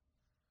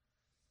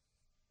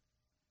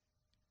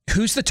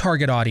 Who's the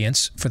target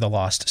audience for The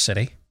Lost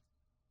City?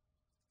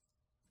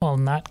 Well,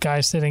 not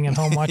guys sitting at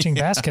home watching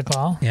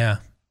basketball. Yeah.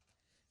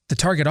 The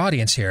target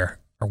audience here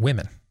are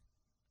women.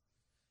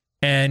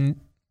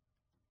 And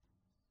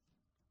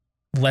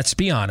let's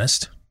be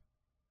honest,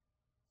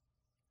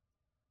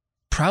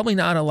 probably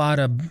not a lot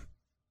of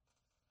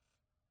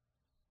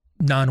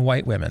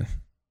non-white women.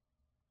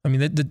 I mean,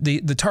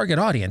 the target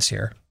audience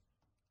here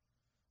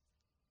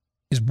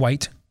is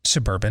white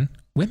suburban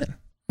women.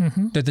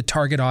 Mm-hmm. They're the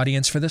target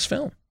audience for this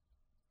film.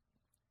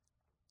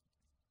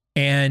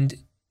 And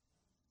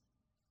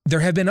there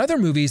have been other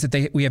movies that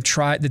they have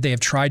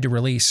tried to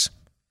release.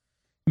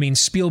 I mean,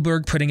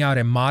 Spielberg putting out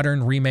a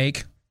modern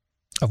remake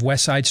of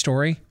West Side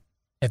Story.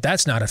 If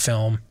that's not a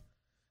film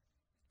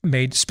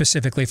made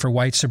specifically for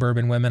white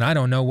suburban women, I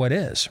don't know what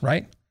is,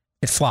 right?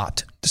 It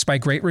flopped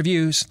despite great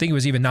reviews. I think it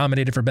was even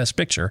nominated for Best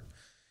Picture.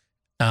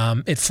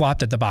 It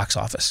flopped at the box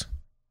office.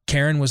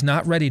 Karen was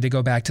not ready to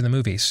go back to the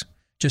movies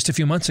just a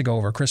few months ago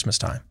over Christmas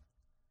time.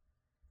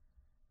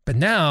 But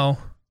now,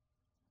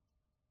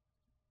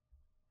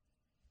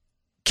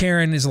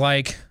 Karen is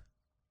like,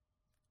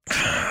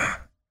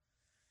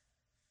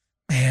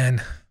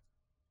 man,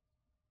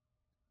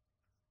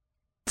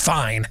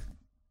 fine.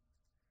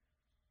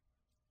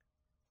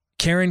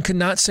 Karen could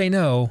not say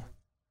no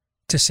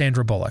to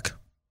Sandra Bullock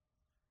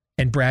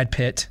and Brad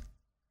Pitt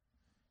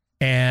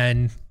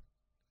and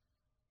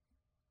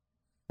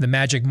the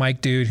Magic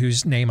Mike dude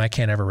whose name I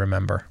can't ever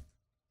remember,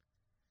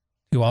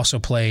 who also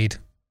played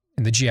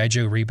in the G.I.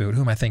 Joe reboot.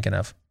 Who am I thinking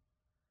of?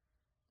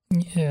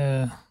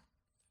 Yeah,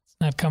 it's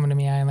not coming to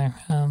me either.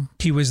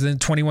 He was in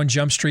 21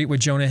 Jump Street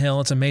with Jonah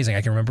Hill. It's amazing.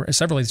 I can remember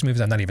several of these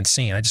movies I've not even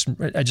seen. I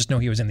just know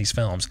he was in these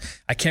films.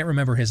 I can't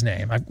remember his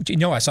name.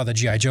 I saw the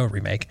G.I. Joe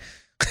remake.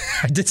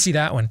 I did see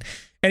that one.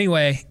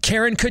 Anyway,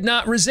 Karen could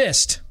not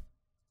resist.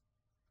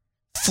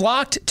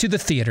 Flocked to the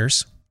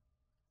theaters.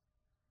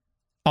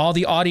 All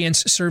the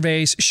audience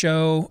surveys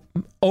show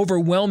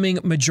overwhelming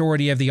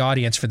majority of the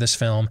audience for this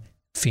film,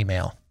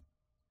 female.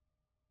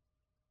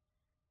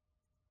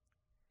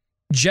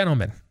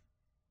 Gentlemen,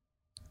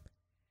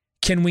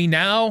 can we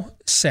now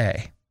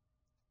say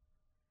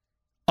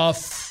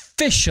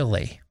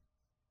officially,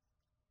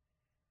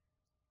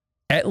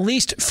 at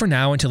least for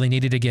now until he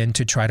needed again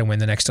to try to win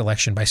the next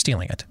election by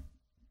stealing it,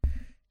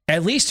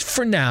 at least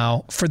for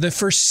now, for the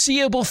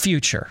foreseeable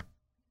future,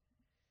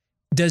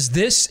 does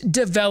this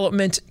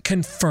development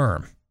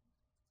confirm?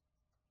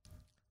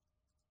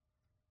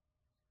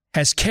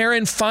 Has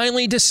Karen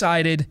finally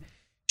decided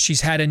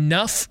she's had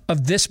enough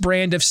of this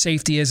brand of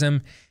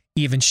safetyism?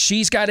 Even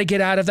she's got to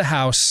get out of the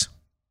house.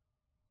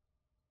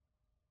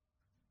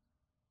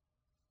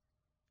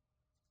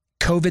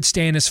 COVID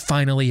stand is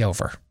finally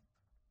over.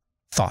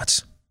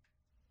 Thoughts?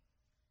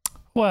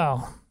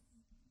 Well,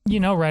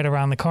 right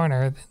around the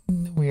corner,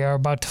 we are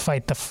about to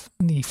fight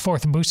the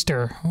fourth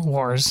booster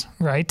wars,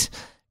 right?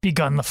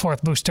 Begun the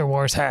fourth booster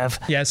wars have.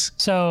 Yes.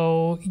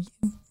 So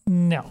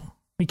no,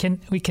 we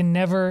can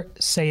never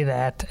say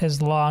that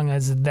as long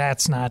as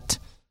that's not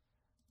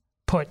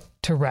put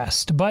to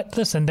rest. But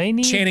listen, they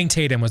need Channing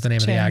Tatum was the name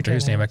of the actor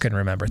whose name I couldn't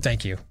remember.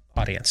 Thank you,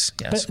 audience.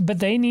 Yes. But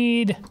they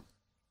need,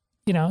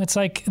 it's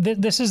like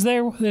this is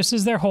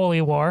their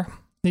holy war.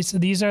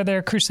 These are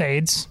their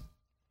crusades.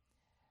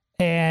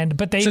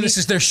 But this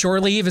is their shore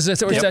leave? Is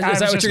that what you're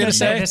going to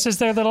say? This is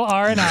their little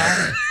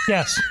R&R.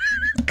 Yes.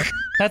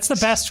 That's the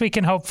best we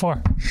can hope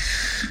for.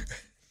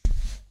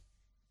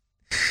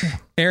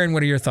 Aaron,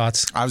 what are your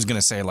thoughts? I was going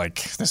to say,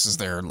 this is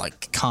their,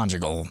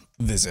 conjugal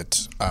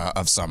visit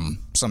of some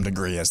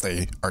degree as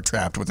they are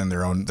trapped within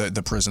their own,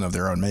 the prison of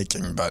their own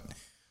making. But,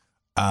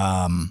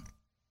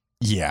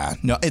 yeah,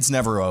 no, it's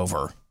never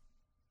over.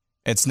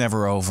 It's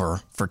never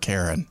over for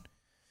Karen.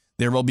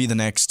 There will be the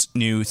next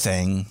new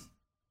thing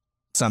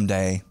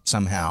someday,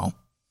 somehow.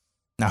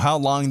 Now, how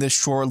long this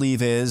shore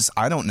leave is,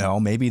 I don't know.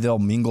 Maybe they'll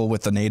mingle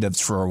with the natives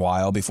for a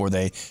while before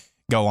they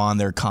go on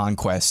their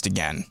conquest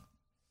again.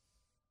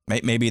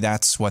 Maybe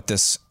that's what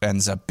this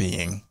ends up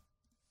being.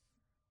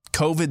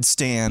 COVID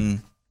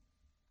stan,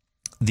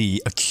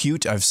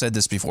 I've said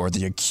this before,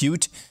 the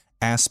acute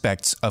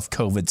aspects of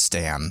COVID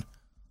stan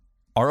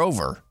are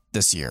over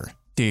this year.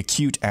 The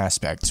acute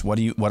aspects. What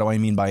do I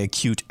mean by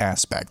acute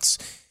aspects?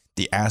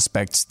 The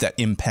aspects that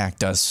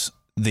impact us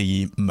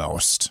the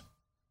most.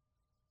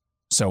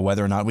 So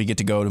whether or not we get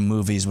to go to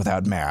movies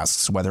without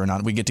masks, whether or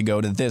not we get to go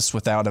to this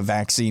without a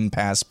vaccine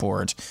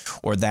passport,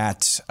 or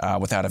that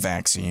without a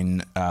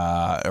vaccine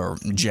or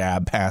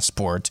jab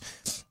passport,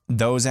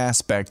 those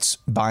aspects,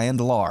 by and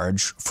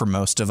large, for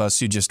most of us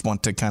who just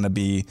want to kind of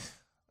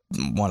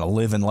want to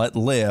live and let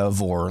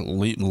live, or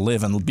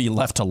live and be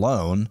left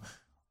alone,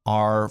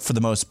 are for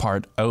the most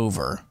part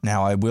over.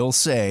 Now, I will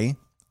say,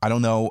 I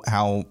don't know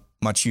how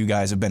much you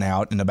guys have been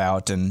out and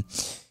about and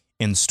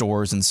in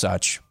stores and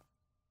such.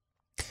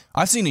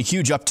 I've seen a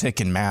huge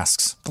uptick in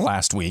masks the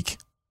last the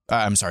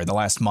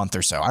last month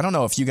or so. I don't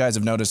know if you guys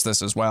have noticed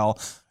this as well.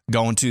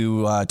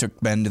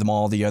 Took Ben to the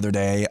mall the other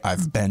day.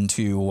 I've been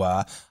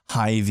to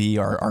Hy-Vee,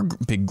 our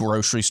big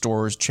grocery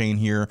stores chain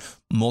here,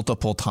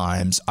 multiple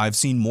times. I've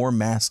seen more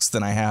masks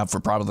than I have for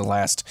probably the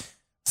last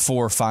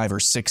 4, 5, or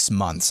 6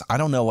 months. I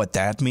don't know what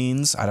that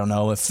means. I don't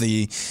know if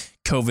the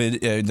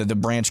the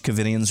branch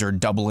Covidians are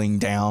doubling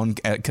down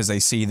because they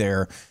see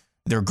their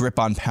grip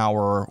on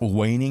power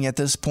waning at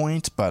this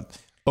point. But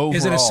overall,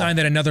 is it a sign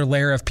that another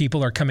layer of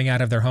people are coming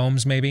out of their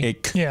homes? Maybe.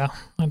 Yeah,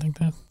 I think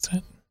that's it.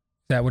 Is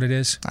that what it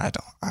is? I'm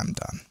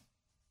done.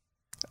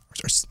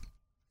 There's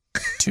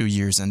 2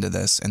 years into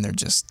this, and they're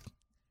just.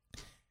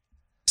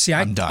 See,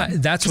 I'm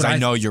done. That's what I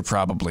know you're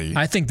probably.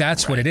 I think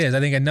that's right. What it is. I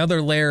think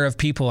another layer of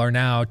people are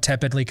now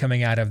tepidly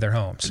coming out of their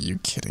homes. Are you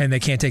kidding? And they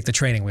can't take the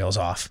training wheels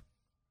off.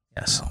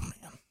 Yes. Oh man.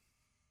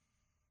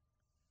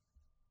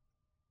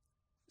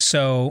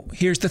 So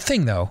here's the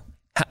thing, though.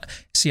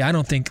 See, I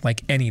don't think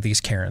like any of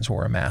these Karens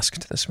wore a mask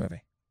to this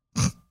movie.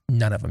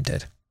 None of them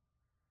did.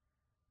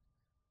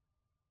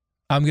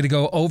 I'm going to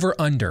go over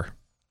under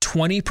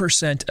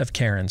 20% of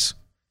Karens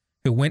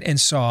who went and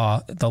saw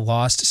The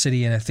Lost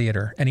City in a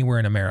theater anywhere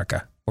in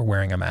America were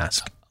wearing a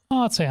mask.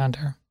 Oh, I'd say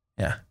under.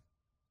 Yeah.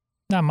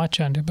 Not much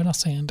under, but I'll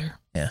say under.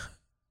 Yeah.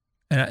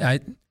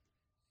 And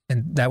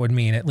and that would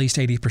mean at least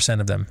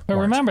 80% of them. But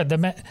weren't. remember,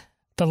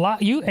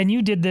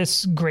 you did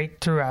this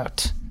great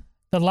throughout.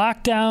 The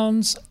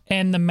lockdowns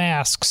and the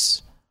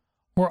masks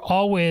were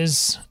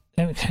always,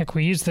 heck,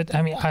 we used it.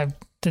 I mean,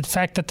 the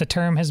fact that the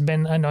term has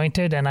been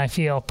anointed, and I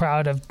feel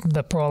proud of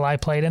the role I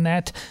played in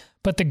that.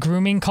 But the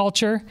grooming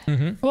culture,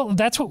 well,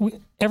 that's what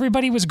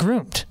everybody was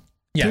groomed.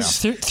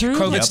 Yes. Through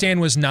COVID stand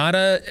was not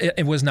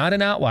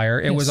an outlier.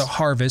 It was a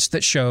harvest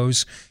that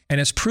shows and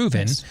has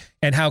proven,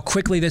 and how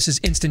quickly this is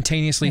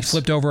instantaneously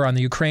flipped over on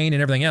the Ukraine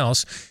and everything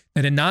else,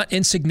 that a not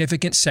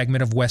insignificant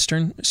segment of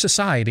Western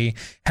society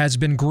has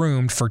been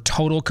groomed for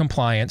total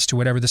compliance to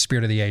whatever the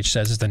spirit of the age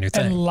says is the new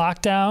thing. And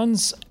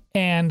lockdowns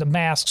and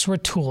masks were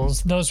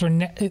tools. Those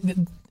were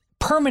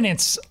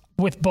permanence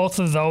with both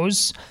of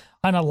those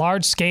on a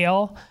large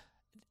scale,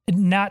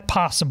 not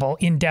possible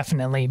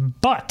indefinitely.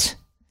 But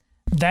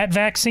that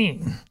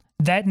vaccine,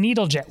 that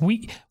needle jet,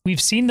 we've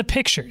seen the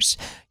pictures.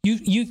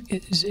 You,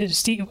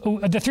 Steve,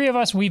 the three of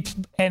us,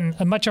 and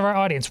much of our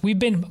audience, we've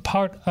been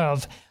part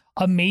of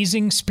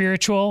amazing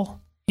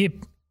spiritual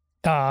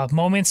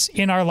moments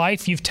in our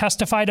life. You've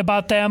testified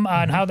about them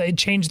on how they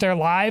changed their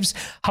lives,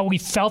 how we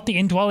felt the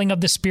indwelling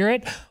of the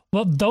Spirit.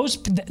 Well,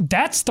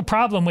 that's the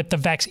problem with the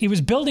vaccine. It was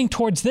building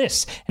towards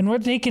this, and we're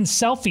taking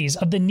selfies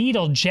of the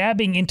needle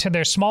jabbing into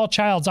their small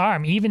child's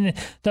arm, even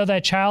though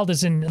that child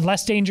is in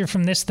less danger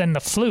from this than the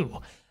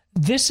flu.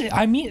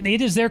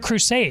 It is their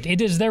crusade.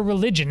 It is their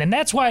religion, and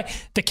that's why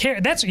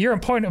that's your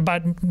point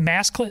about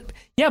maskless.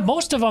 Yeah,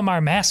 most of them are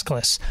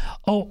maskless.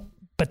 Oh,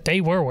 but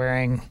they were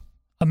wearing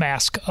a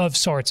mask of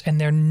sorts,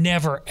 and they're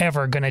never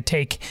ever going to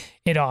take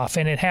it off,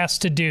 and it has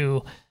to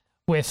do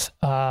with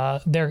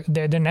they're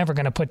never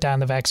going to put down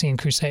the vaccine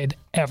crusade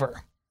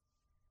ever.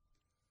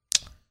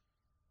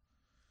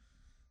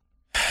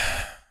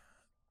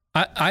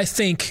 I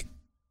think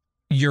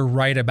you're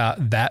right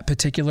about that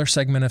particular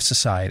segment of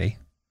society,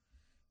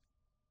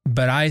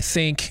 but I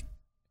think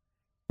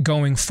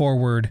going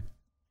forward,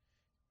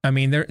 I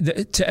mean,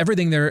 to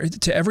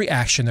every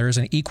action there is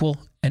an equal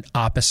and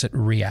opposite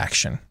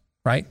reaction,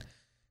 right?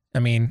 I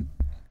mean,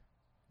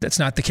 that's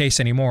not the case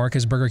anymore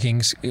because Burger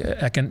King's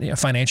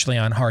financially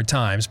on hard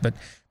times, but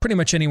pretty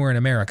much anywhere in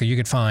America you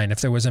could find,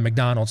 if there was a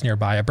McDonald's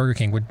nearby, a Burger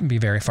King would be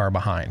very far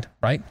behind,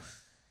 right?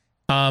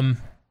 Many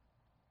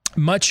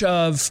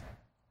of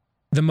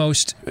the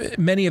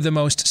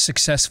most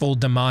successful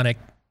demonic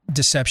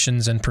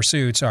deceptions and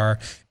pursuits are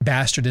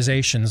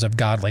bastardizations of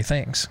godly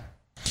things.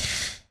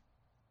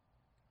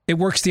 It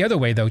works the other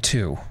way though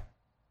too.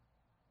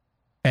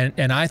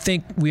 And I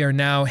think we are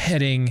now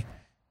heading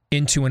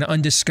into an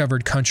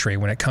undiscovered country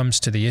when it comes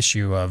to the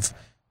issue of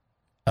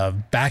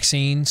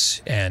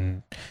vaccines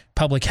and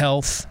public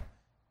health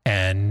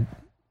and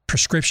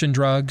prescription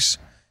drugs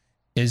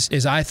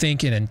is I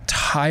think an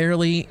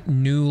entirely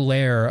new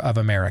layer of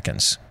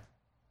Americans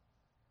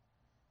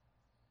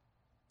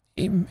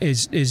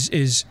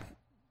is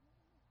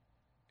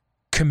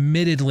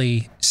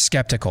committedly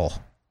skeptical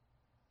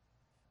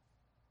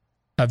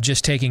of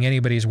just taking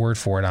anybody's word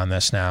for it on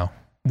this now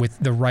with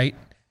the right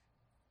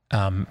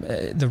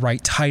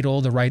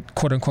title, the right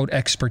quote unquote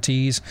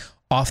expertise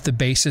off the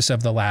basis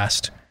of the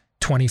last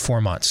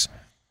 24 months.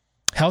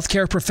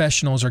 Healthcare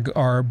professionals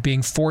are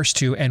being forced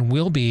to and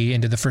will be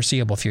into the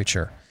foreseeable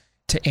future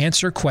to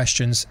answer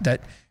questions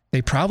that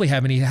they probably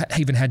haven't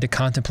even had to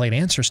contemplate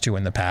answers to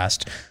in the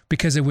past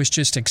because it was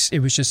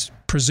just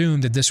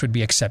presumed that this would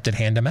be accepted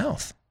hand to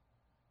mouth.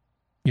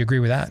 You agree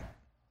with that?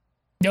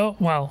 No,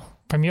 well,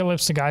 from your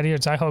lips to God's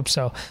ears, I hope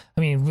so.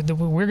 I mean,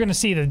 we're going to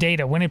see the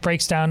data when it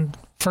breaks down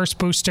first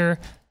booster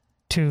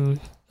to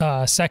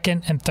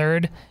second and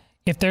third.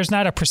 If there's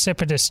not a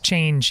precipitous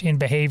change in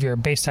behavior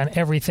based on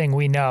everything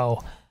we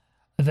know,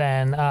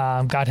 then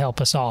God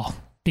help us all,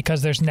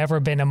 because there's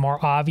never been a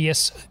more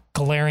obvious,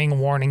 glaring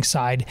warning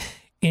sign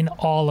in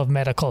all of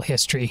medical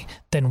history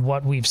than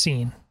what we've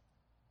seen.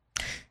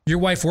 Your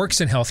wife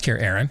works in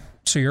healthcare, Aaron,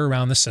 so you're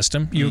around the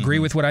system. You agree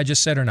with what I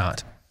just said or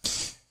not?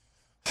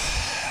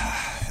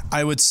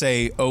 I would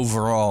say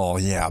overall,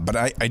 yeah, but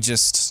I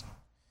just,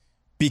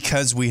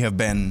 because we have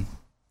been,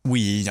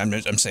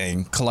 I'm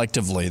saying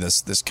collectively,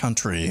 this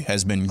country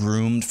has been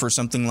groomed for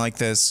something like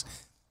this.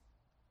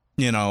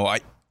 You know, I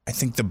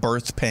think the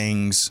birth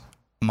pangs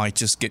might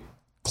just get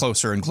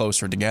closer and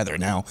closer together.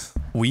 Now,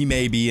 we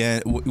may be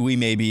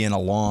in a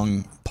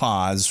long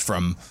pause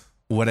from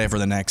whatever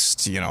the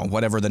next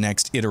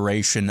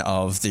iteration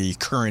of the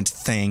current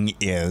thing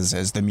is,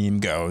 as the meme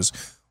goes.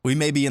 We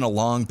may be in a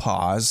long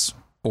pause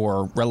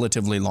or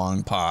relatively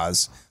long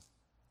pause.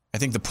 I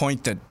think the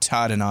point that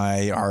Todd and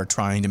I are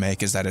trying to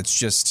make is that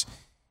it's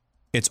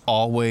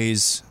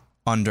always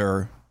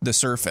under the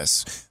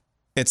surface.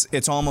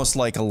 It's almost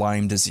like a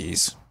Lyme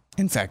disease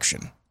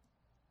infection.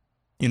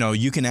 You know,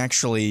 you can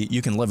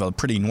live a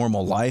pretty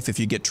normal life if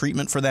you get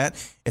treatment for that.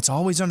 It's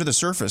always under the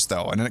surface,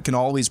 though, and it can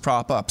always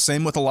prop up.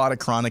 Same with a lot of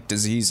chronic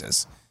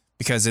diseases,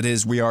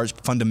 because we are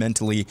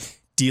fundamentally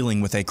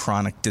dealing with a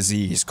chronic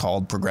disease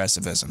called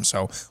progressivism.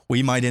 So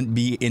we might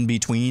be in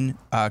between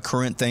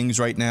current things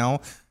right now,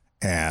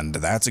 and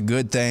that's a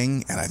good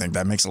thing, and I think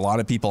that makes a lot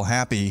of people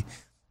happy.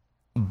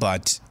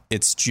 But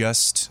it's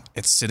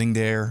sitting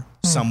there,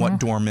 somewhat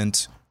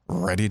dormant,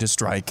 ready to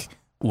strike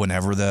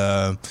whenever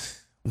the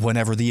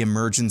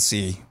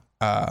emergency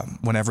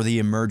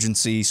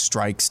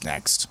strikes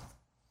next.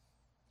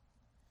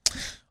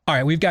 All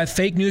right, we've got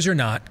Fake News or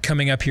Not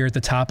coming up here at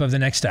the top of the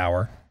next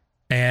hour,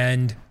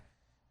 and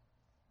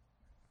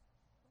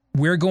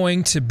we're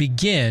going to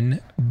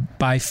begin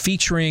by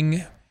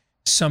featuring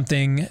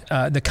something,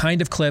 the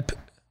kind of clip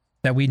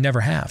that we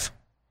never have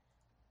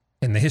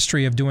in the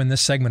history of doing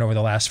this segment over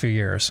the last few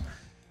years.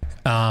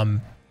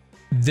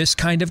 This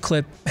kind of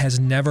clip has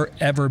never,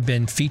 ever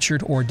been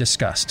featured or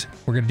discussed.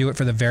 We're going to do it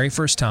for the very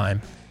first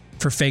time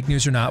for Fake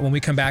News or Not when we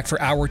come back for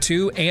hour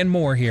 2 and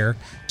more here.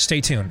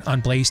 Stay tuned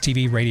on Blaze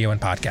TV, radio, and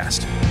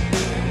podcast.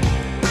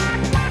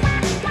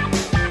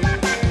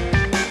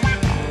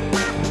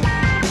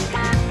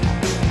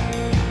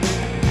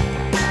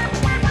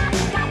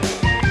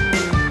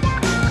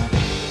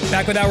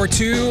 Back with hour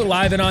 2,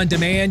 live and on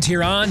demand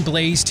here on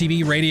Blaze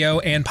TV, radio,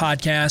 and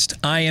podcast.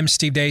 I am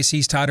Steve Deace.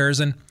 He's Todd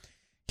Erzin.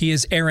 He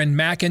is Aaron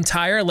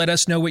McIntyre. Let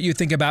us know what you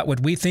think about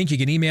what we think. You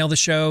can email the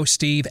show,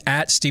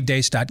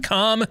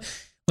 steve@stevedeace.com.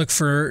 Look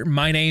for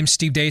my name,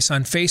 Steve Deace,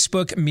 on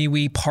Facebook,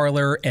 MeWe,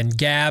 Parler, and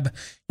Gab.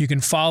 You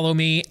can follow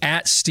me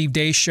at Steve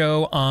Deace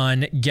Show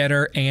on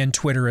Getter and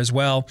Twitter as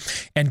well.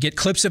 And get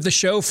clips of the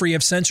show free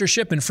of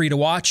censorship and free to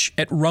watch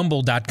at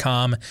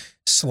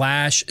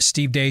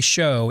rumble.com/Steve Deace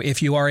Show.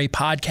 If you are a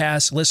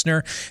podcast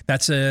listener,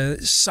 that's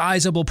a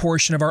sizable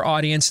portion of our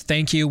audience.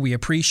 Thank you. We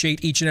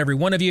appreciate each and every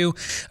one of you,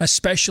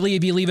 especially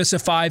if you leave us a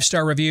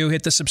 5-star review.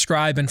 Hit the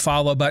subscribe and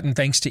follow button.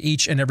 Thanks to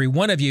each and every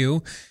one of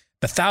you,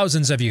 the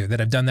thousands of you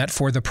that have done that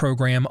for the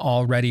program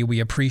already.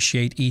 We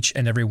appreciate each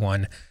and every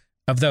one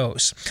of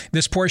those.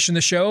 This portion of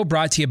the show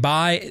brought to you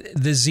by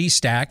the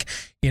Z-Stack.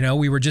 You know,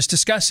 we were just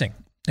discussing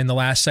in the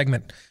last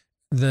segment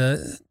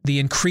the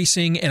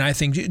increasing and I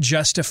think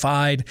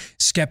justified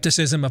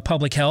skepticism of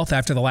public health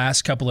after the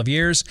last couple of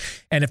years.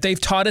 And if they've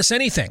taught us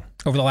anything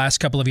over the last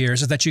couple of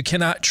years, is that you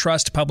cannot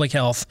trust public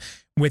health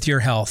with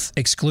your health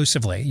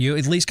exclusively. You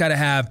at least got to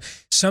have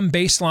some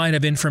baseline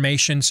of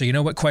information so you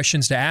know what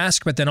questions to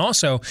ask, but then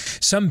also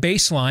some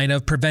baseline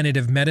of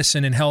preventative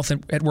medicine and health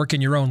at work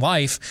in your own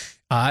life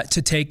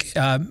to take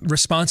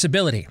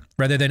responsibility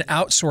rather than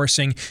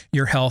outsourcing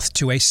your health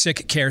to a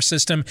sick care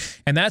system.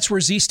 And that's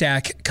where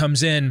Z-Stack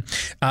comes in.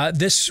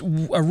 This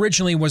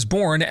originally was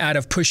born out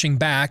of pushing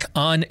back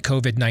on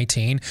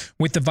COVID-19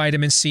 with the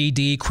vitamin C,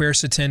 D,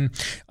 quercetin,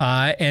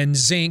 and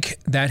zinc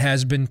that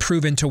has been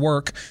proven to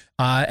work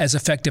as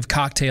effective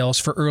cocktails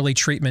for early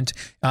treatment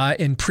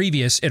in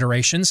previous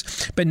iterations.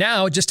 But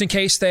now, just in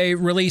case they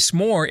release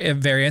more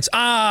variants,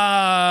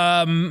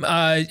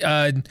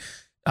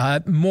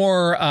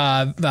 more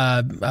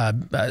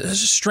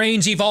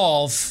strains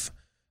evolve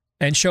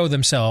and show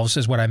themselves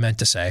is what I meant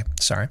to say.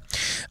 Sorry.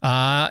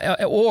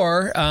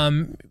 Or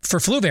for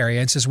flu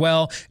variants as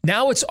well.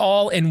 Now it's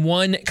all in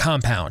one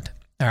compound.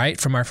 All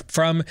right. From our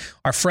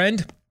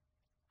friend,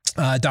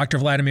 Dr.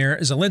 Vladimir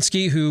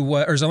Zelensky,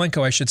 or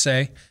Zelenko, I should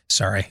say.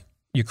 Sorry,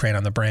 Ukraine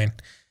on the brain.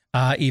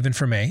 Even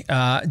for me.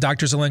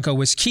 Dr. Zelenko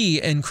was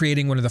key in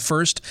creating one of the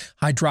first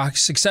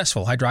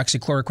successful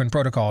hydroxychloroquine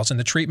protocols in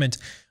the treatment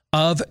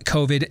of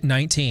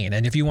COVID-19.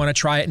 And if you want to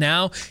try it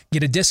now,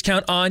 get a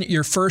discount on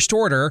your first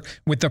order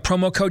with the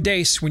promo code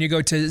DACE when you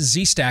go to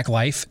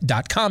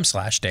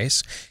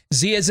zstacklife.com/DACE.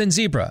 Z as in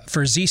zebra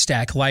for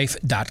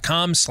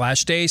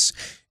zstacklife.com/DACE.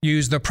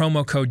 use the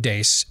promo code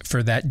DACE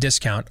for that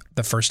discount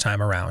the first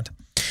time around.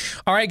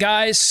 All right,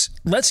 guys,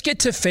 let's get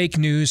to fake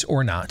news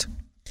or not.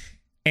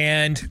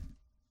 And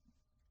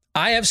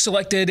I have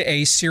selected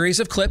a series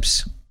of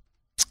clips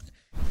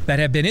that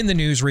have been in the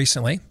news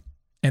recently.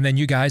 And then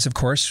you guys, of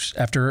course,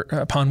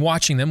 upon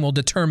watching them, will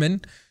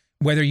determine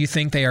whether you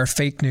think they are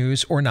fake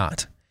news or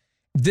not.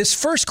 This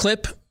first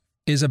clip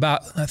is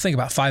about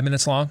 5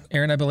 minutes long,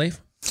 Aaron, I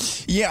believe.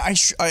 Yeah,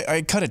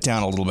 I cut it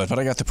down a little bit, but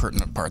I got the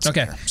pertinent parts in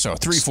there. So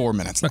 3-4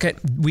 minutes. Okay,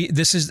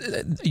 this is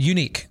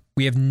unique.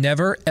 We have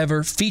never,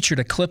 ever featured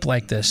a clip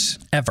like this,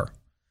 ever,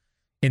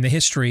 in the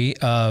history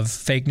of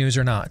fake news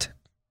or not.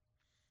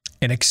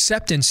 An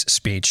acceptance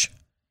speech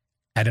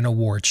at an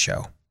award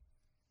show.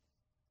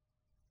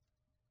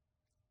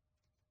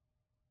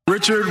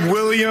 Richard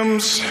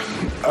Williams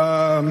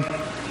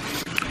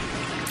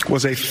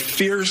was a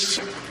fierce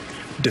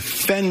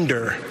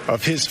defender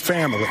of his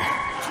family.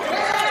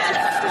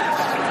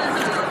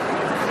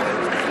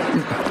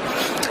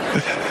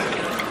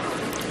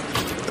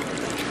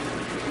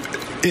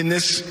 In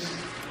this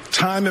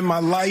time in my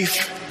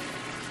life,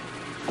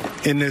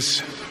 in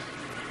this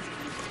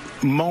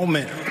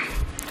moment,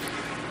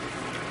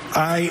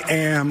 I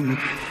am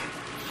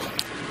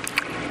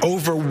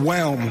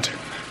overwhelmed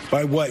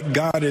by what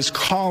God is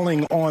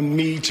calling on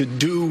me to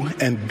do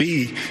and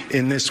be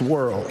in this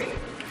world.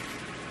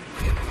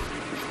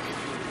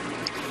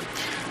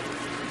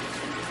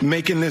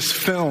 Making this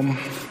film,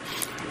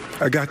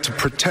 I got to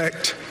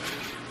protect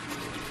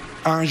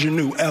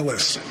Ingenue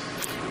Ellis,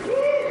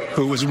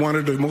 who was one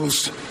of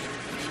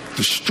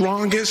the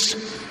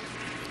strongest,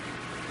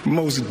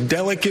 most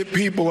delicate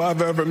people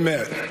I've ever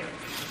met.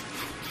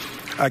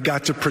 I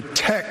got to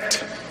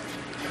protect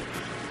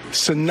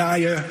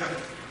Sanaya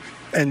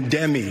and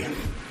Demi,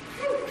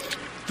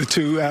 the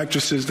two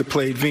actresses that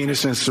played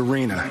Venus and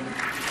Serena.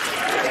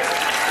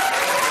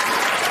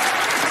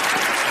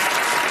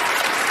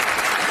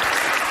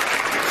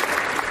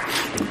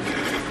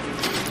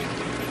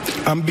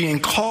 I'm being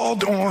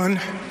called on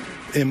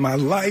in my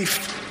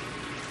life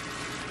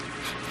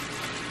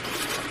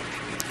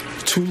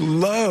to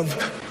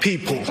love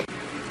people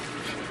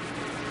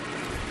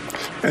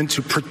and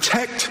to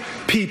protect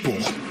people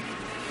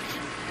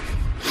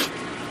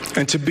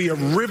and to be a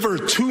river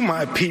to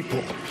my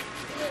people.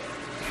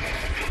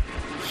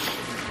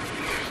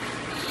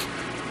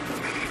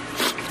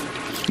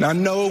 And I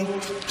know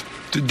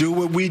to do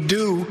what we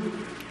do,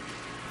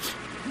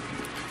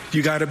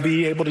 you got to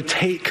be able to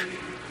take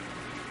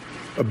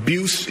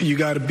abuse. You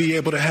got to be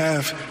able to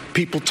have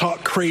people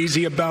talk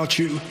crazy about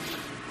you.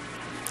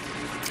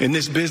 In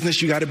this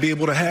business, you got to be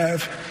able to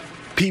have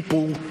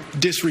people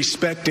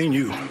disrespecting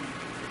you.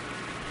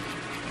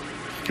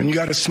 And you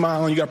got to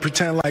smile and you got to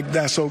pretend like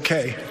that's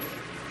okay.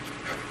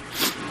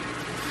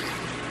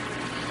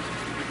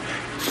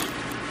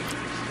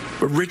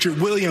 But Richard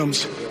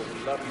Williams,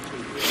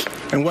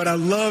 and what I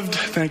loved,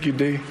 thank you,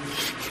 D.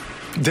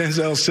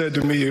 Denzel said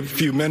to me a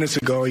few minutes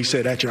ago, he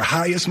said, at your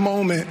highest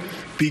moment,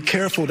 be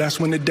careful, that's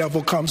when the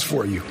devil comes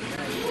for you.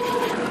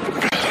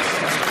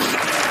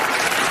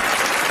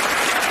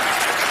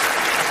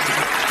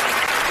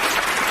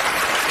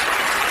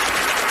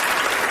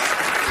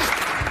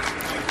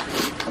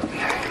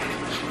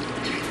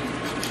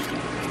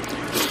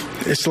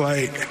 It's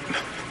like,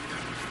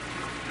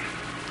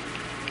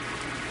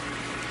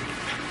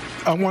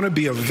 I want to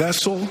be a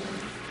vessel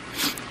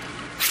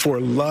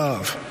for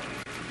love.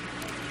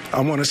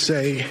 I want to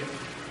say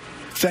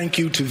thank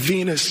you to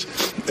Venus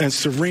and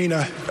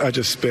Serena. I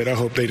just spit. I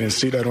hope they didn't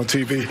see that on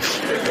TV.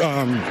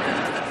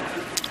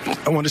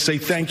 I want to say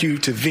thank you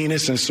to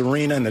Venus and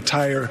Serena and the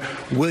entire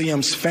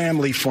Williams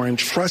family for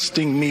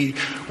entrusting me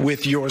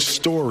with your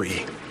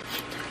story.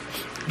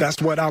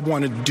 That's what I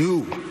want to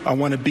do. I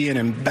want to be an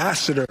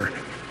ambassador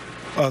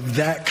of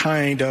that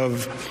kind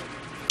of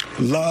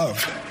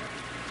love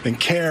and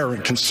care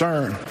and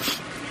concern.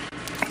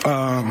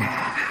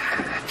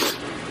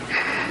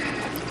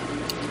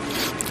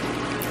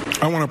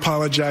 I want to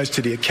apologize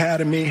to the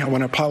Academy. I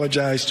want to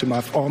apologize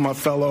to all my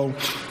fellow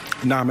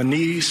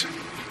nominees.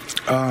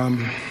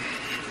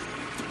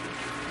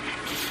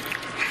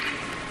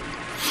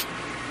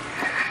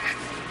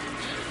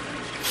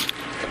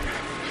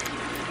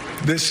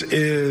 This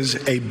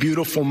is a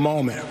beautiful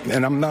moment,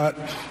 and I'm not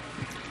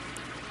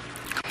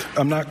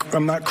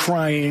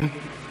crying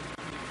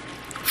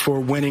for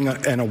winning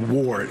an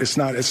award. It's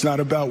not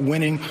about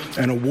winning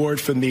an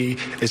award for me.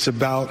 It's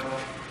about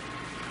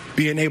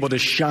being able to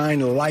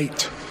shine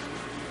light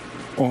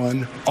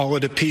on all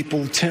of the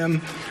people,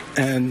 Tim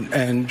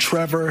and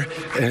Trevor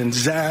and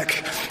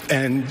Zach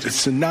and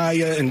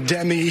Sanaya and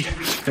Demi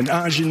and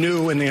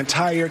Ingenue and the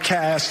entire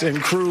cast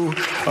and crew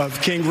of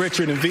King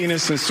Richard and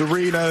Venus and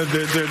Serena,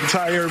 the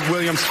entire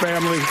Williams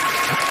family.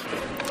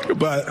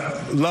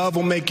 But love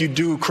will make you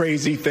do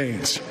crazy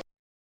things.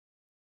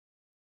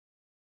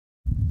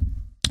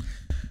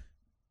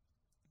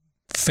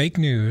 Fake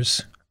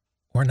news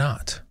or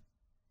not?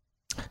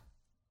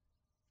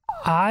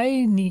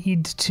 I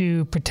need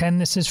to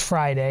pretend this is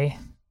Friday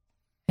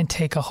and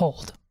take a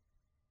hold.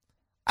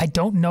 I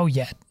don't know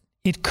yet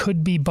it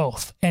could be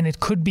both. And it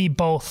could be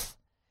both,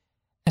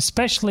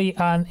 especially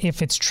on,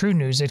 if it's true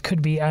news, it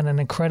could be on an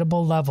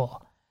incredible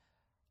level.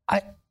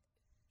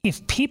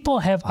 If people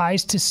have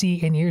eyes to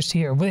see and ears to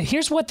hear,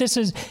 here's what this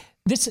is.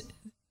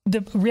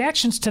 The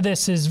reactions to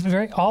this is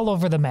very all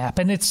over the map,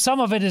 and some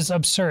of it is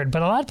absurd,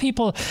 but a lot of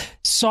people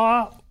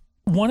saw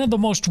one of the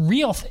most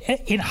real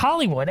in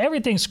Hollywood,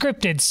 everything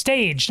scripted,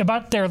 staged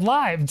about their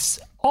lives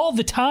all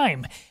the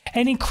time,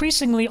 and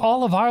increasingly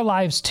all of our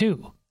lives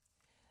too.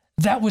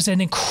 That was an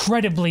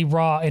incredibly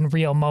raw and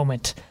real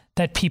moment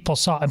that people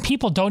saw, and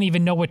people don't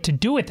even know what to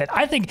do with it.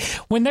 I think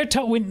when the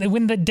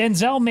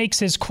Denzel makes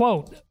his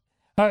quote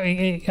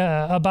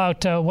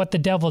about what the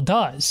devil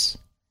does,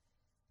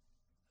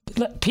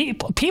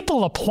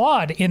 people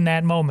applaud in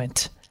that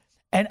moment.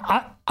 And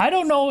I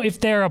don't know if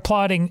they're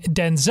applauding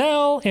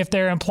Denzel, if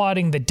they're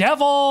applauding the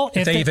devil.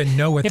 If they even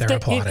know what they're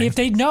applauding. If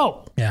they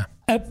know. Yeah.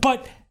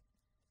 But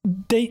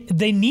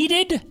they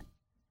needed,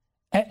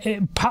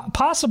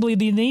 possibly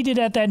they needed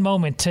at that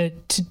moment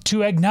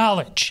to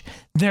acknowledge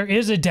there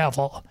is a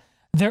devil.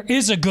 There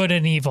is a good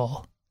and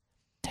evil.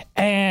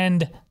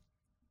 And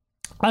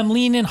I'm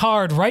leaning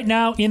hard right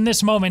now in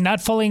this moment,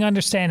 not fully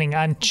understanding,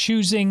 on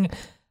choosing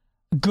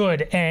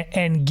good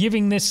and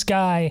giving this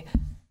guy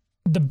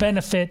the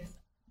benefit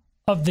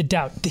of the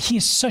doubt. He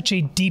is such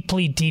a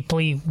deeply,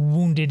 deeply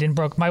wounded and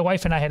broke. My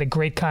wife and I had a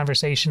great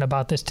conversation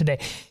about this today.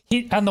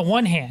 On the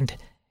one hand,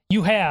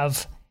 you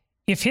have,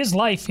 if his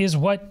life is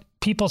what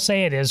people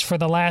say it is for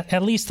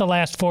at least the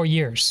last 4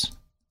 years,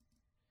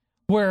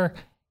 where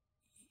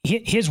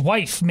his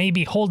wife may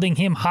be holding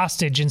him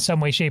hostage in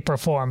some way, shape, or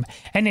form.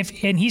 And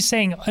he's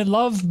saying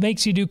love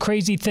makes you do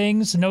crazy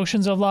things,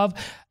 notions of love,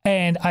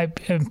 and I'm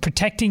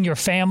protecting your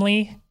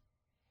family.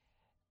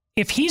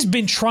 If he's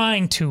been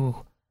trying to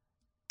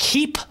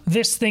keep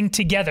this thing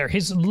together,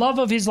 his love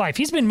of his life,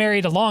 he's been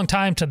married a long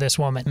time to this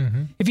woman.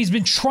 Mm-hmm. If he's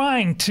been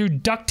trying to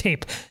duct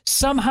tape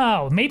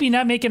somehow, maybe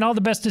not making all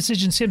the best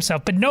decisions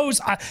himself, but knows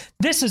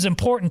this is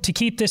important to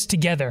keep this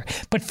together,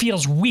 but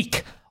feels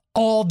weak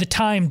all the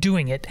time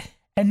doing it.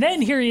 And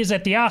then here he is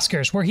at the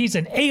Oscars, where he's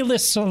an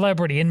A-list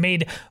celebrity and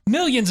made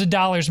millions of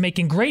dollars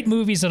making great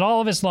movies that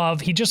all of us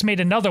love. He just made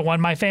another one.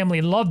 My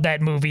family loved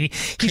that movie.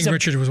 King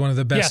Richard was one of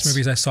the best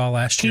movies I saw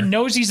last year. He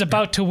knows he's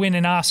about to win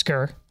an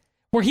Oscar,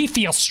 where he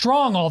feels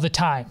strong all the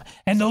time.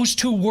 And those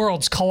two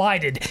worlds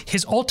collided,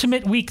 his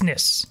ultimate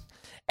weakness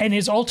and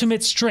his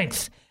ultimate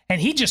strength. And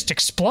he just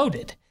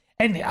exploded.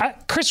 And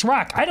Chris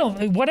Rock,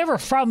 whatever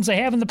problems they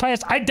have in the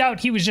past, I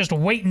doubt he was just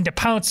waiting to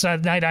pounce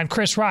that night on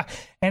Chris Rock.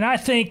 And I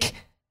think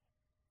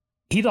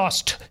he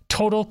lost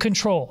total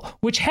control,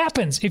 which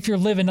happens if you're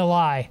living a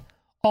lie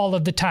all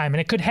of the time. And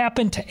it could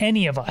happen to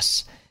any of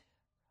us.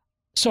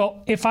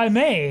 So if I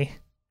may,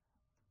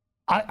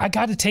 I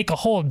got to take a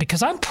hold,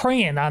 because I'm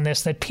praying on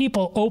this that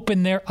people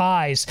open their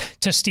eyes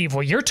to Steve.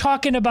 Well, you're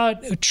talking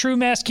about true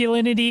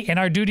masculinity and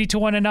our duty to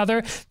one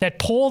another. That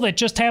poll that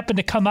just happened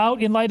to come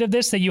out in light of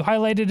this, that you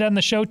highlighted on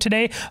the show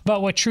today,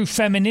 about what true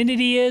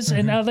femininity is,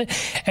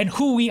 mm-hmm. and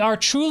who we are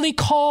truly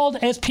called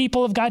as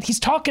people of God. He's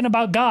talking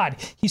about God.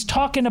 He's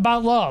talking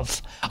about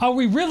love. Are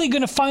we really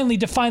going to finally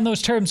define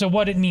those terms of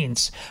what it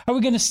means? Are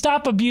we going to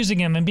stop abusing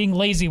them and being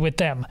lazy with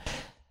them?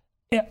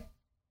 Yeah.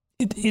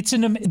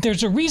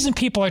 There's a reason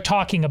people are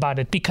talking about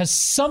it, because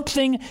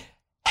something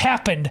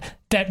happened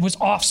that was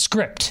off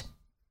script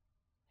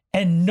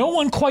and no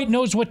one quite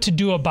knows what to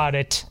do about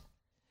it,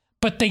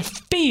 but they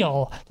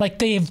feel like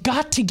they have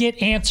got to get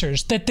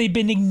answers that they've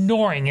been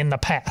ignoring in the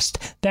past.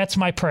 That's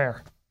my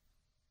prayer.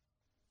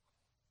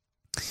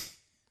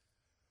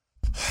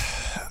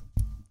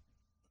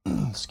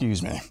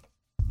 Excuse me.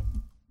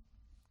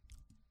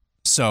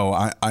 So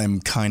I'm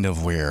kind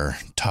of where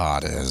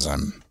Todd is.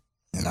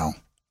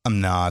 I'm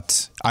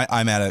not,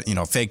 I'm at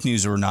a, fake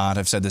news or not.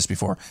 I've said this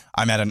before.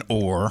 I'm at an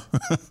or,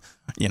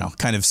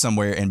 kind of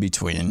somewhere in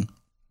between.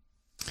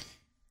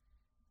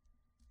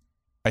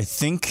 I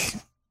think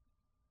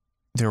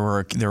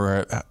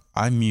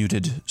I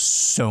muted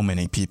so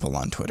many people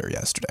on Twitter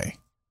yesterday,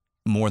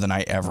 more than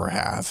I ever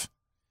have.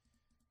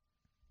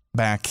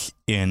 Back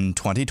in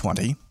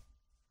 2020,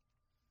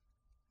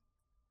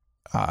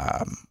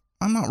 I'm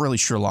not really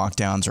sure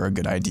lockdowns are a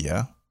good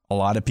idea. A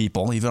lot of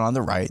people, even on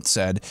the right,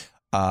 said,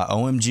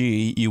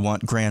 OMG, you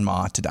want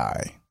grandma to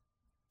die.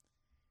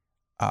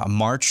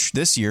 March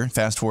this year,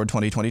 fast forward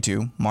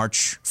 2022,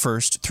 March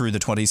 1st through the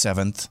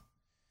 27th.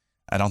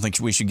 I don't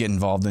think we should get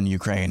involved in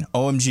Ukraine.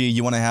 OMG,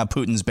 you want to have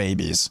Putin's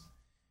babies.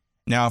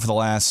 Now, for the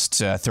last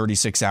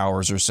 36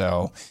 hours or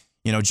so,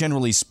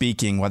 generally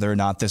speaking, whether or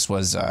not this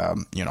was,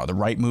 the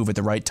right move at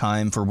the right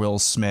time for Will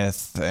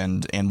Smith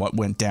and what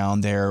went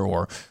down there,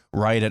 or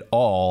right at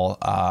all,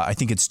 I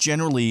think it's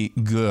generally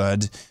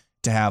good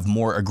to have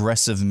more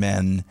aggressive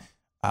men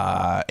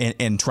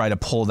and try to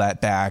pull that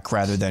back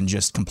rather than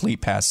just complete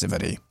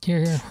passivity.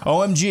 Yeah.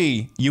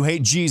 OMG, you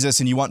hate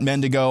Jesus and you want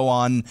men to go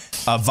on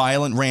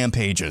violent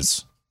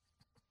rampages.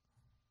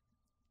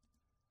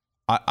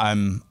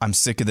 I'm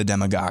sick of the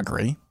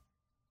demagoguery.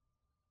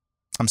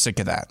 I'm sick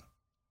of that.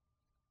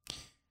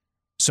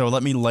 So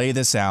let me lay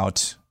this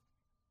out.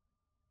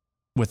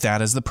 with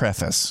that as the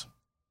preface,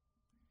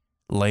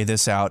 lay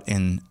this out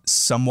in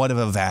somewhat of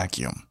a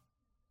vacuum.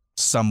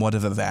 Somewhat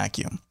of a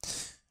vacuum.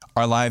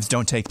 Our lives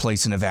don't take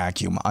place in a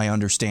vacuum. I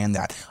understand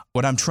that.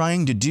 What I'm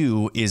trying to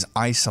do is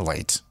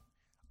isolate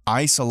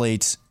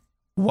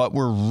what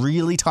we're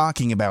really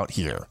talking about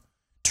here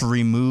to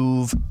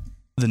remove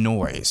the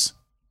noise.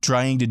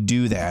 Trying to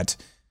do that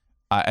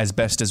as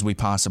best as we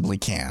possibly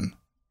can.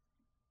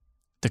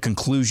 The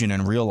conclusion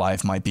in real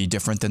life might be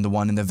different than the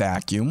one in the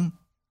vacuum,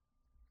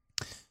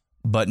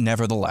 but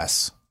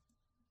nevertheless,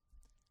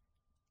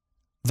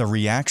 the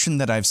reaction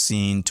that I've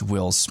seen to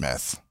Will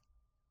Smith,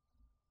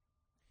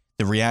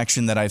 the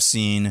reaction that I've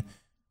seen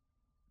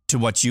to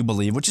what you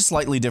believe, which is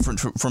slightly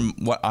different from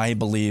what I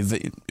believe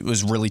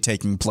was really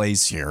taking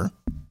place here,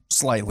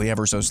 slightly,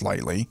 ever so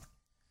slightly.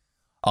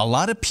 A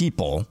lot of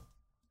people.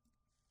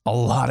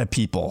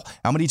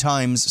 How many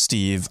times,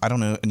 Steve? I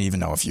don't even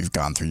know if you've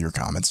gone through your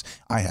comments.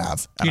 I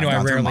have.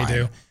 I rarely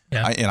do.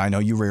 Yeah. And I know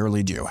you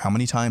rarely do. How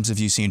many times have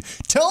you seen,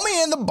 tell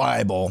me in the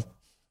Bible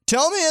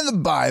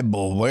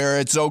where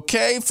it's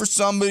okay for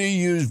somebody to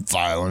use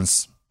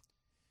violence?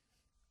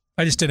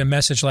 I just did a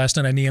message last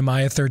night on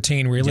Nehemiah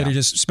 13 where he literally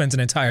just spends an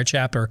entire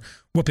chapter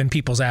whooping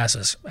people's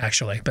asses,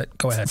 actually. But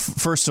go ahead.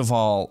 First of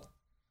all,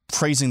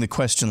 phrasing the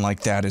question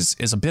like that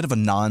is a bit of a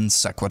non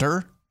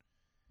sequitur.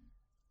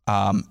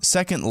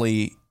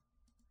 Secondly,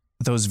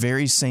 those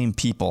very same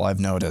people I've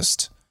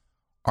noticed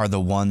are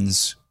the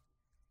ones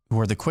who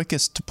are the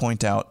quickest to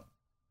point out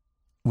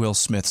Will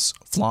Smith's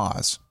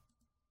flaws.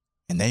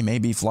 And they may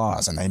be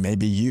flaws, and they may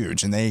be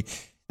huge, and they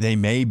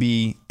may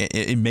be,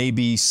 it may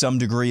be some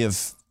degree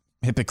of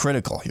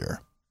hypocritical here.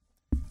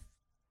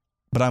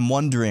 But I'm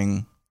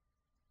wondering,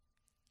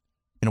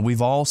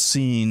 we've all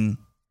seen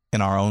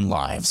in our own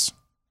lives,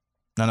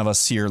 none of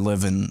us here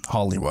live in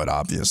Hollywood,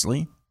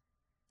 obviously.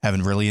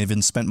 Haven't really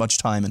even spent much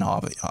time in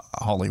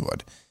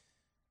Hollywood.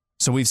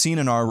 So we've seen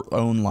in our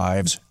own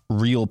lives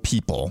real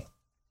people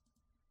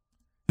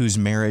whose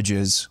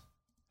marriages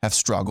have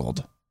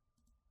struggled.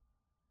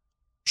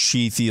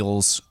 She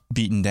feels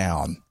beaten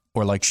down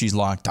or like she's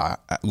locked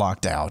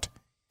out.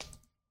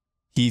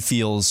 He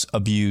feels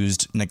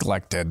abused,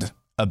 neglected,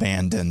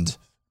 abandoned,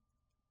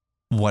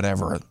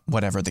 whatever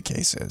the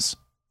case is.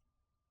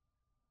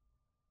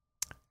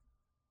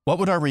 What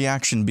would our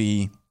reaction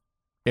be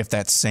if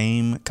that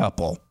same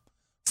couple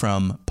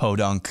from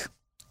Podunk,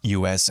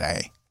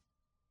 USA,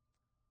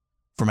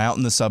 from out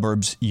in the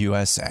suburbs,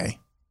 USA,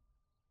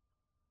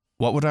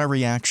 what would our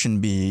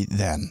reaction be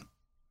then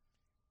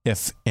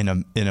if in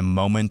a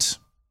moment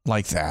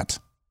like that,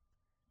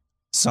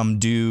 some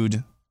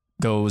dude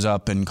goes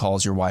up and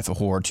calls your wife a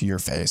whore to your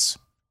face,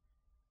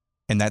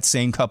 and that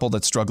same couple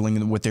that's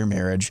struggling with their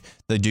marriage,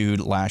 the dude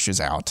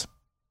lashes out?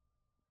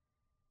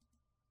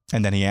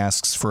 And then he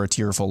asks for a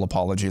tearful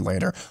apology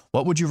later.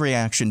 What would your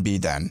reaction be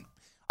then?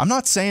 I'm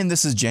not saying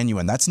this is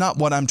genuine. That's not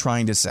what I'm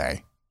trying to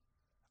say.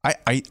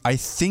 I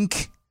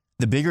think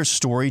the bigger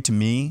story to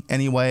me,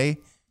 anyway,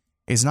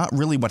 is not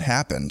really what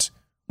happened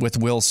with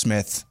Will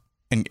Smith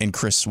and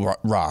Chris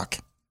Rock.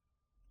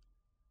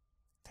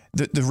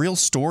 The real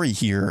story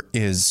here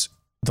is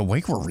the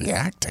way we're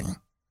reacting.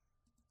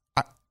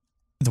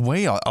 The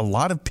way a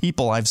lot of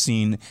people I've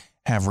seen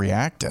have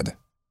reacted.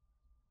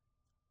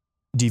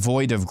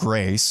 Devoid of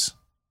grace,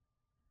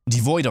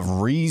 devoid of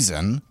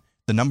reason.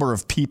 The number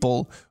of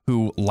people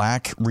who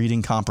lack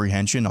reading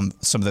comprehension on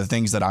some of the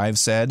things that I've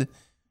said,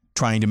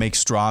 trying to make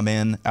straw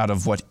men out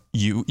of what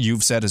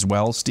you've said as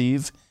well,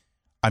 Steve.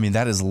 I mean,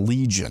 that is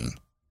legion.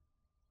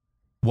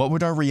 What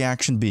would our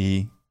reaction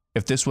be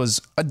if this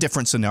was a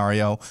different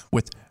scenario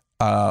with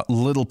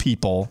little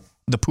people,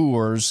 the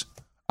poors,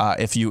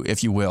 if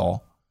you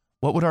will?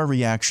 What would our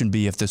reaction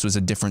be if this was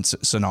a different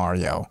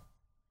scenario?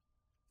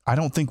 I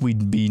don't think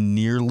we'd be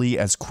nearly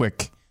as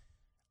quick.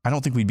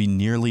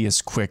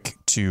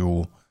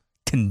 To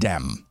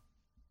condemn.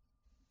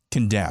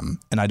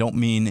 And I don't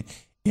mean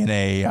in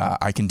a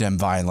I condemn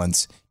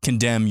violence,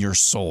 condemn your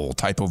soul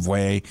type of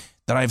way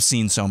that I've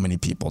seen so many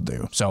people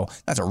do. So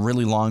that's a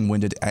really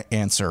long-winded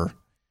answer.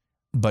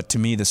 But to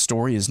me, the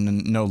story is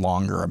no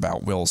longer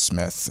about Will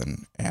Smith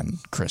and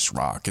Chris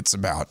Rock. It's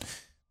about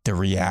the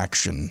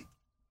reaction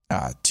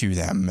to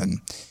them. And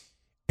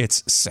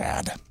it's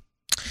sad.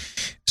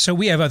 So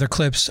we have other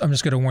clips. I'm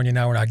just going to warn you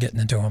now, we're not getting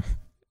into them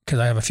because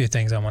I have a few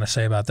things I want to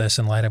say about this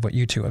in light of what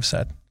you two have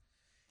said.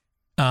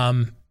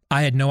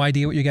 I had no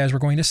idea what you guys were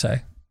going to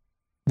say.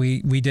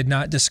 We did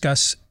not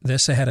discuss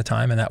this ahead of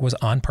time, and that was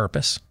on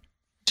purpose.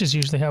 Which is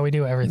usually how we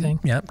do everything.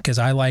 Yeah, because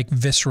I like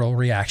visceral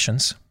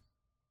reactions.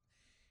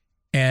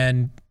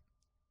 And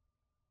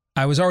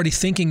I was already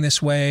thinking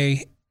this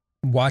way,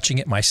 watching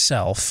it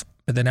myself.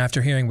 But then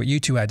after hearing what you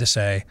two had to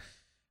say,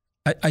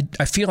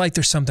 I feel like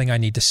there's something I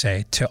need to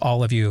say to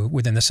all of you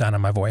within the sound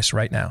of my voice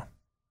right now.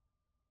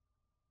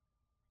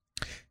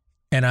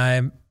 And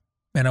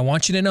I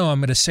want you to know I'm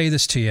going to say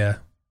this to you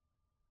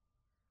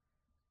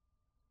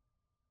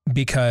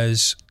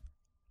because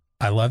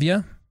I love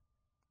you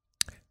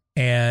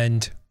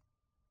and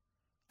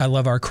I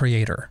love our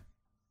Creator.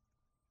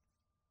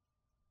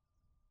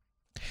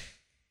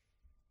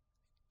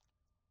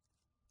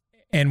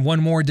 And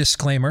one more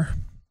disclaimer.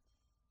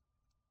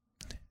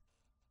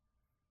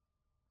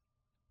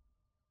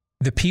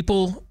 The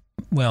people,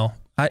 well,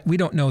 we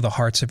don't know the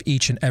hearts of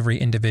each and every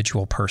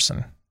individual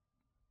person.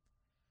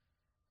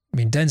 I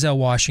mean, Denzel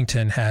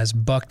Washington has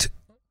bucked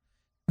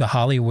the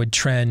Hollywood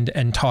trend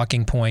and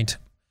talking point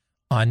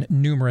on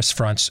numerous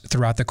fronts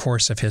throughout the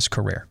course of his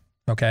career,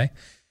 okay?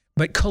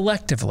 But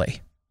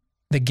collectively,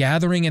 the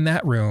gathering in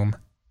that room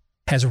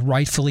has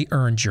rightfully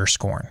earned your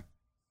scorn.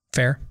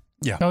 Fair?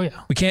 Yeah. Oh,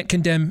 yeah. We can't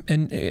condemn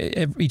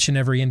each and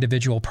every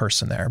individual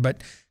person there, but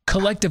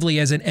collectively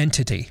as an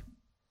entity,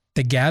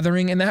 the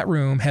gathering in that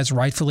room has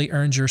rightfully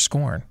earned your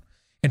scorn.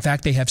 In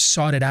fact, they have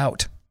sought it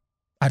out.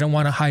 I don't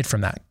want to hide from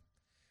that.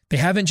 They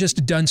haven't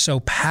just done so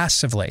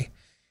passively.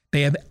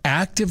 They have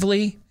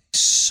actively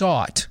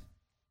sought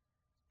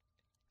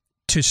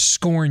to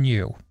scorn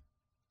you.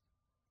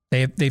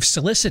 They've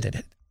solicited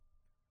it.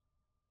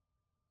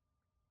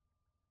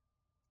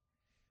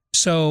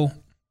 So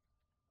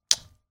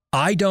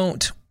I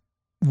don't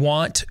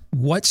want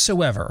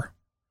whatsoever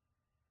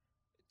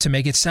to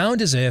make it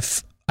sound as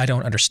if I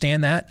don't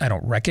understand that. I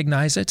don't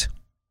recognize it.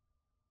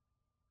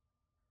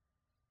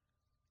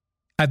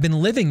 I've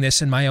been living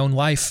this in my own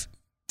life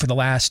for the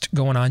last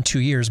going on 2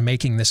 years,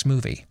 making this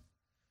movie.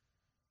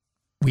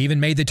 We even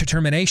made the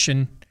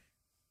determination.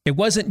 It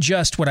wasn't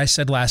just what I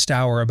said last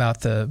hour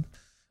about the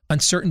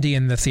uncertainty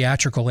in the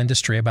theatrical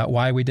industry about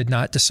why we did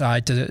not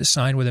decide to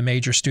sign with a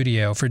major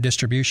studio for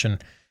distribution.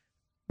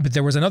 But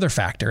there was another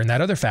factor, and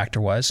that other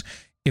factor was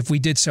if we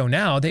did so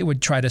now, they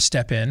would try to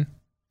step in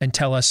and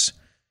tell us,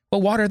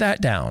 well, water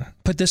that down,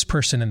 put this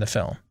person in the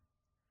film.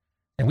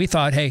 And we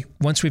thought, hey,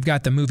 once we've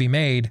got the movie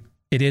made,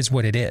 it is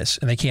what it is,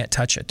 and they can't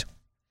touch it.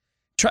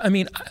 I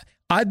mean,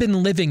 I've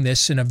been living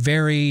this in a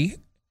very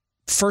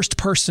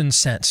first-person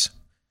sense.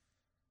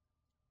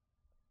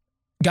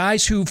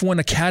 Guys who've won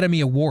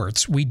Academy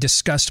Awards, we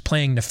discussed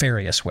playing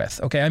nefarious with,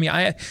 okay? I mean,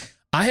 I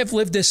have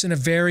lived this in a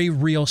very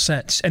real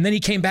sense. And then he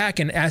came back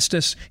and asked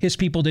us, his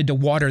people did, to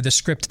water the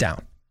script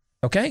down,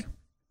 okay?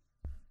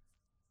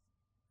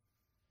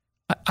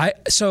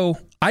 So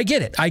I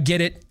get it. I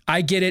get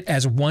it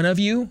as one of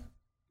you.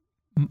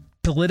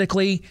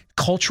 Politically,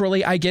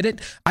 culturally, I get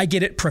it. I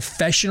get it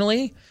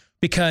professionally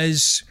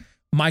because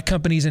my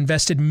company's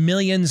invested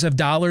millions of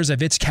dollars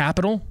of its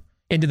capital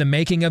into the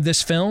making of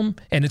this film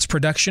and its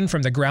production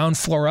from the ground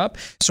floor up.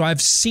 So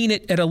I've seen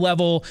it at a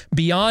level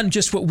beyond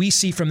just what we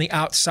see from the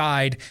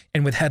outside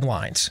and with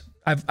headlines.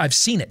 I've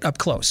seen it up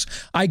close.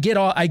 I get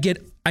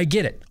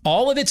it.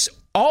 All of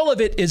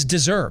it is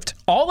deserved.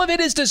 All of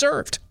it is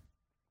deserved.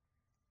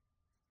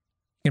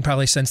 You can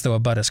probably sense though a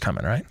butt is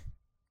coming, right?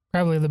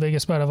 Probably the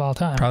biggest butt of all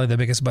time. Probably the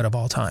biggest butt of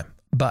all time.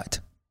 But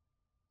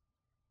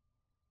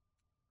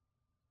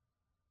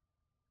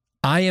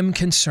I am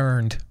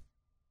concerned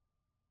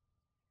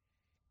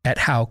at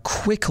how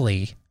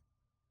quickly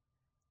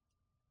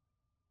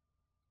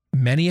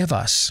many of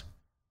us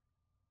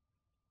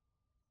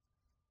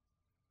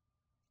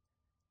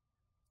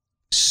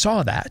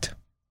saw that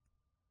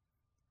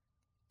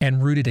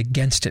and rooted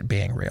against it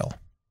being real.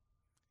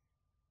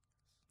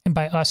 And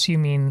by us, you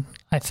mean,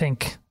 I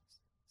think,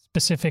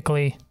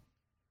 specifically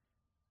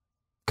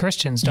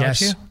Christians, don't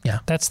yes. you? Yeah.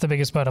 That's the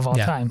biggest butt of all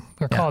time.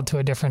 We're called to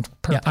a different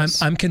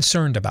purpose. Yeah, I'm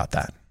concerned about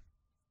that.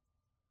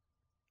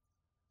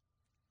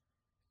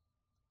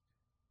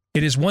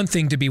 It is one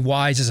thing to be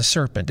wise as a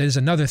serpent. It is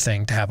another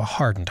thing to have a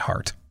hardened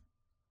heart.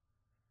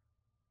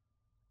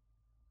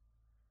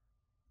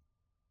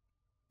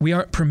 We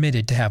aren't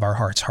permitted to have our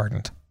hearts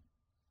hardened.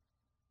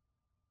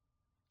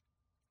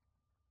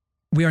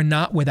 We are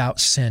not without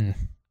sin.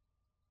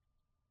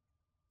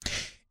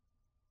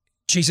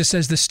 Jesus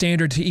says the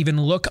standard to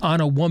even look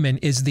on a woman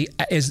is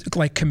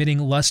like committing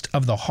lust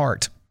of the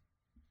heart.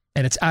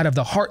 And it's out of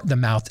the heart the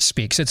mouth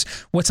speaks. It's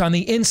what's on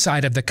the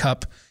inside of the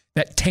cup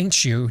that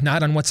taints you,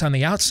 not on what's on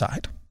the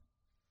outside.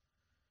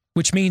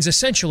 Which means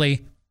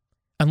essentially,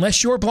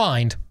 unless you're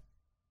blind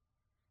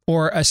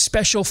or a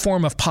special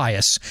form of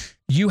pious,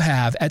 you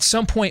have at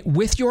some point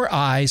with your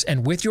eyes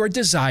and with your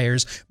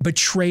desires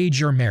betrayed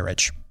your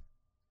marriage.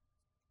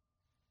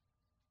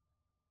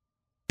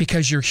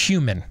 Because you're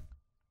human.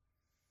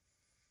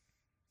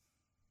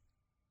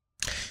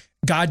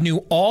 God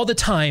knew all the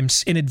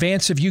times in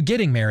advance of you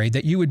getting married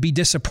that you would be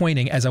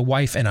disappointing as a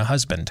wife and a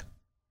husband.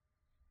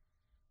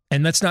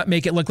 And let's not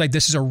make it look like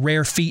this is a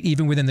rare feat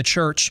even within the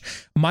church.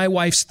 My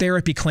wife's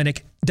therapy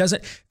clinic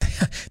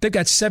they've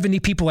got 70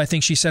 people, I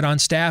think she said, on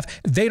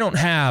staff. They don't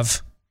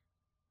have,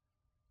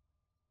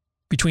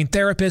 between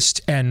therapists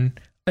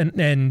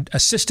and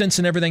assistants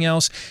and everything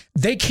else,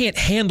 they can't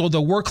handle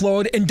the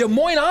workload in Des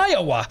Moines,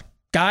 Iowa,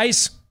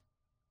 guys.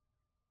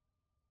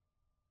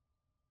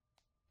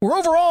 Where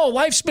overall,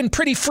 life's been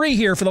pretty free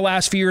here for the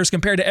last few years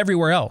compared to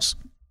everywhere else.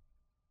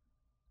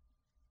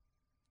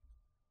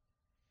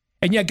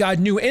 And yet God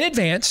knew in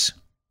advance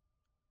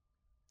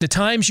the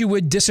times you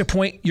would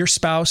disappoint your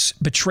spouse,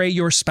 betray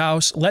your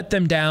spouse, let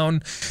them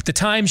down, the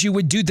times you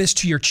would do this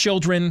to your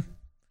children,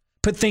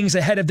 put things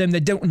ahead of them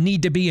that don't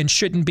need to be and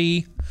shouldn't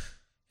be.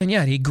 And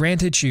yet he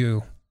granted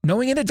you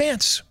knowing in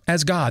advance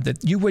as God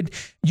that you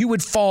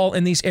would fall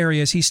in these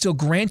areas, he still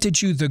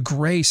granted you the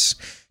grace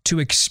to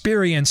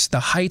experience the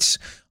heights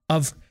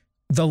of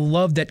the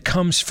love that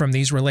comes from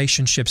these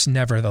relationships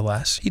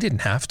nevertheless. He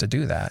didn't have to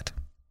do that.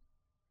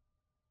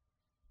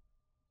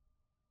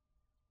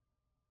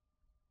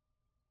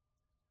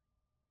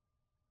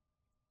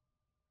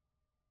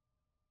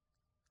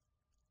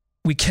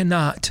 We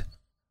cannot,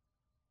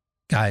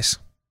 guys,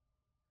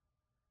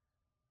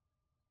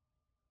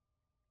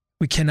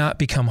 we cannot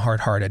become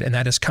hard-hearted. And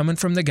that is coming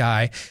from the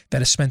guy that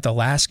has spent the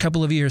last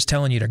couple of years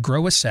telling you to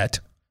grow a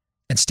set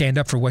and stand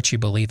up for what you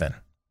believe in.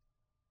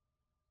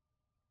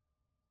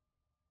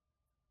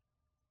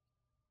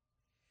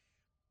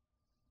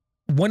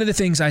 One of the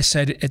things I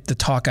said at the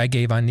talk I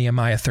gave on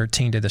Nehemiah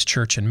 13 to this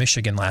church in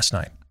Michigan last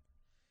night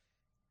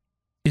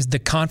is the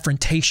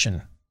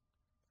confrontation,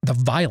 the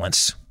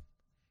violence,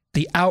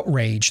 the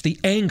outrage, the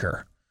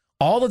anger,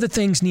 all of the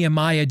things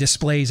Nehemiah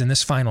displays in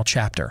this final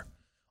chapter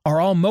are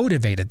all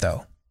motivated,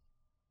 though,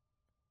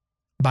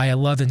 by a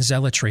love and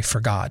zealotry for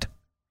God.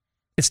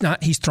 It's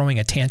not he's throwing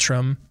a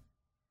tantrum.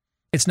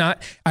 It's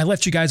not, I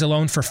left you guys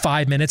alone for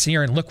 5 minutes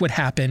here and look what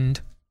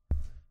happened.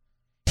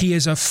 He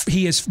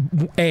is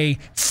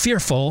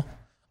fearful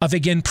of,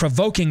 again,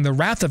 provoking the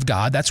wrath of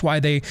God. That's why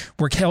they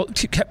were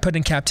kept put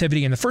in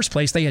captivity in the first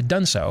place. They had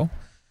done so.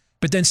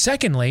 But then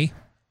secondly,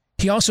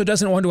 he also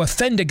doesn't want to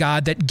offend a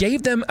God that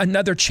gave them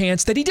another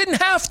chance that he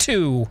didn't have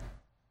to.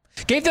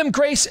 Gave them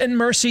grace and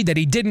mercy that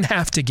he didn't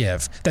have to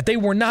give, that they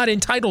were not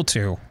entitled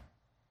to.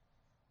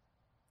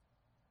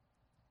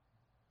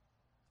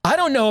 I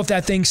don't know if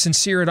that thing's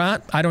sincere or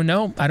not. I don't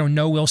know. I don't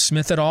know Will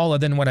Smith at all,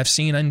 other than what I've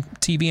seen on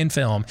TV and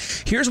film.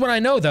 Here's what I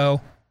know,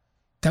 though.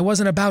 That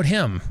wasn't about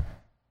him.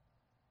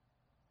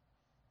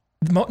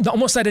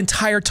 Almost that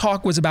entire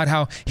talk was about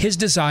how his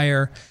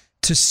desire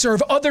to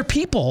serve other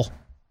people.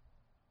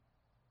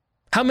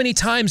 How many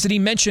times did he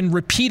mention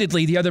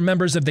repeatedly the other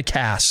members of the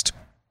cast?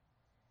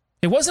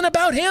 It wasn't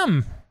about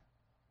him.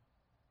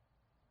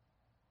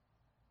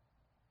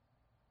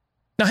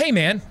 Now, hey,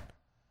 man,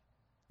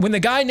 when the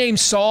guy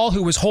named Saul,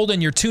 who was holding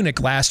your tunic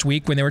last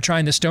week when they were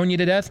trying to stone you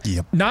to death,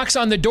 knocks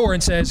on the door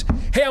and says,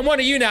 hey, I'm one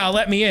of you now,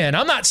 let me in.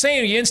 I'm not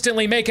saying you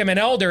instantly make him an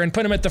elder and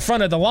put him at the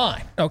front of the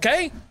line,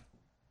 okay?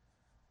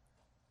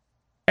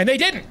 And they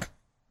didn't.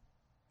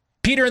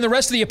 Peter and the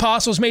rest of the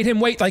apostles made him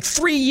wait like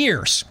 3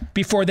 years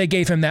before they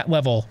gave him that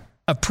level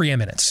of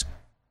preeminence.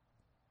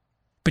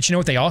 But you know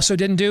what they also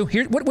didn't do?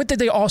 What did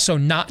they also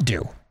not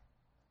do?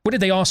 What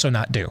did they also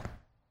not do?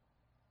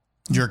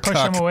 Your push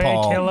cuck, him away,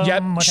 Paul. kill him,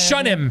 Yep,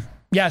 shun him.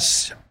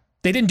 Yes,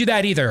 they didn't do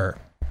that either.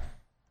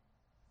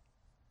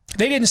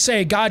 They didn't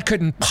say God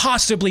couldn't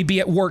possibly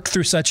be at work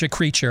through such a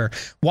creature.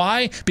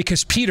 Why?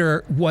 Because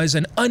Peter was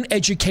an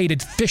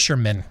uneducated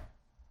fisherman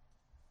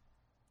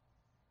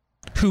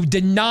who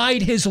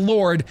denied his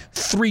Lord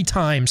 3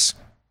 times.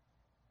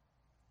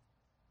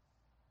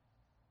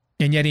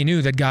 And yet he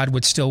knew that God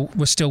was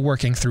still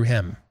working through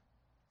him.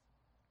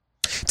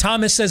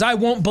 Thomas says, I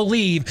won't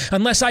believe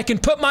unless I can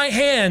put my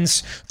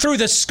hands through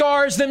the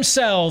scars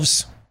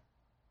themselves.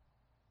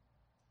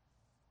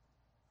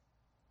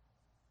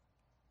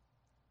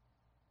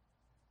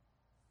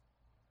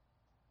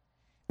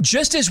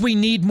 Just as we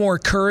need more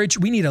courage,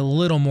 we need a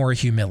little more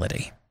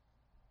humility.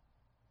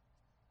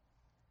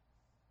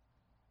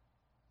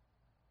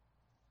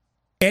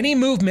 Any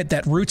movement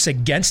that roots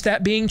against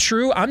that being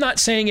true, I'm not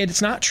saying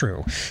it's not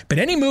true, but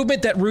any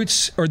movement that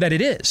roots, or that it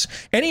is,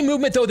 any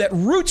movement, though, that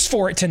roots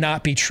for it to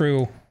not be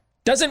true,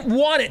 doesn't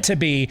want it to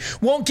be,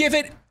 won't give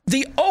it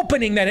the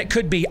opening that it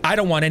could be, I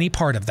don't want any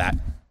part of that.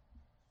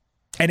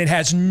 And it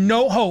has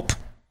no hope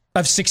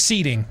of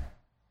succeeding.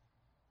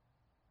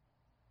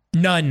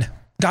 None.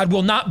 God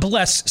will not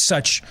bless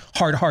such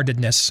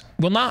hard-heartedness.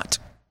 Will not.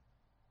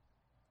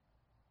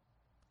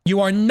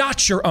 You are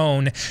not your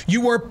own. You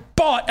were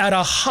bought at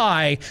a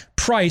high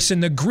price,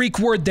 and the Greek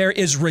word there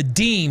is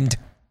redeemed,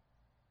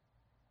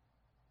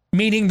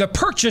 meaning the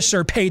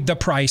purchaser paid the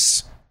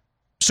price.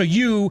 So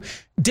you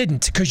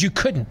didn't, because you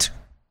couldn't.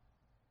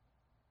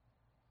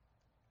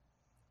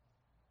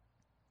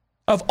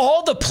 Of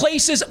all the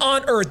places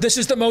on earth, this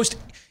is the most,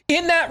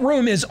 in that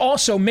room is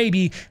also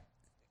maybe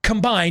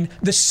combined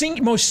the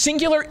most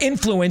singular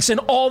influence in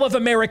all of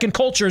American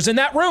cultures in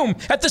that room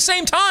at the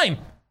same time.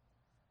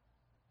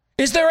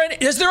 Is there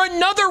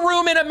another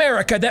room in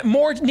America that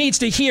more needs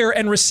to hear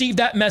and receive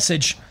that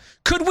message?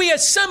 Could we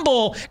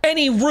assemble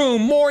any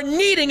room more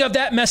needing of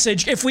that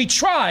message if we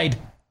tried?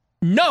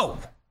 No,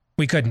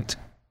 we couldn't.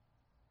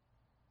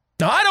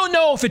 Now, I don't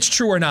know if it's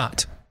true or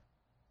not,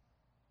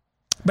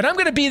 but I'm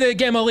going to be the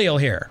Gamaliel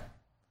here.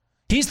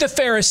 He's the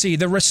Pharisee,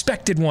 the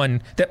respected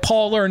one that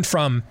Paul learned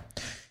from,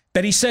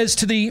 that he says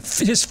to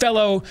his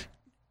fellow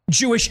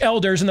Jewish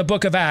elders in the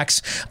book of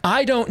Acts,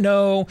 I don't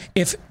know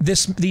if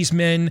these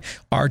men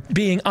are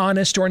being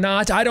honest or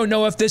not. I don't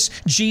know if this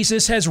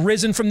Jesus has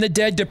risen from the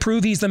dead to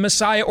prove he's the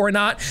Messiah or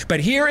not.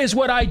 But here is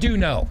what I do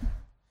know.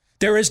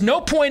 There is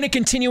no point in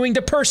continuing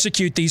to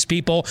persecute these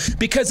people,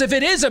 because if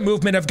it is a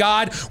movement of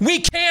God, we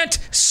can't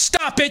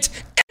stop it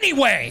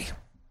anyway.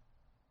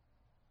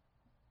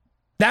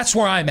 That's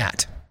where I'm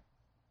at.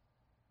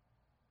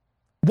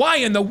 Why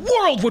in the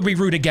world would we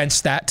root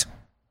against that?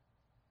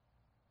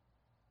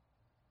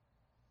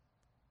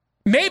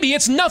 Maybe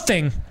it's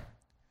nothing.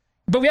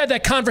 But we had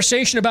that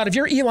conversation about if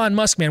you're Elon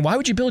Musk, man, why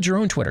would you build your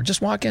own Twitter?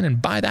 Just walk in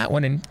and buy that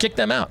one and kick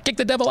them out. Kick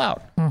the devil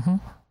out. Mm-hmm.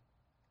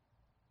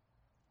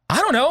 I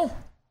don't know.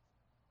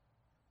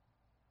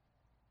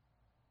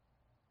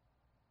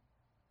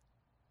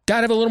 Got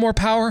to have a little more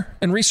power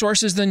and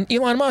resources than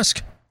Elon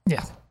Musk.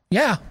 Yeah.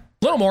 Yeah, a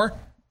little more.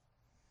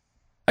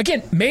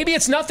 Again, maybe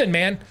it's nothing,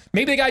 man.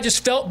 Maybe the guy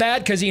just felt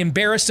bad because he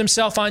embarrassed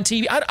himself on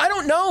TV. I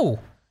don't know.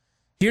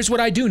 Here's what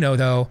I do know,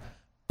 though.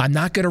 I'm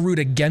not going to root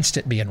against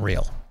it being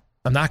real.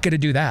 I'm not going to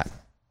do that.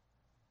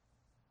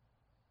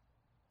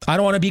 I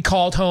don't want to be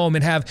called home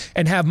and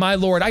have my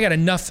Lord, I got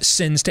enough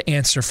sins to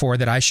answer for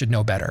that I should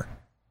know better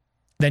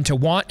than to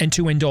want and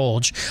to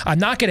indulge. I'm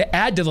not going to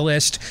add to the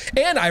list.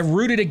 And I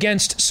rooted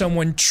against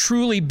someone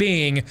truly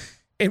being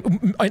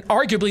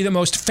arguably the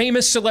most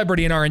famous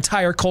celebrity in our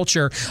entire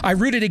culture. I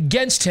rooted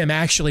against him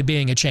actually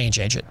being a change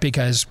agent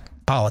because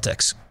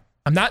politics.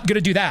 I'm not going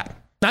to do that.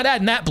 Not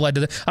adding that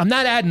I'm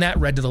not adding that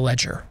red to the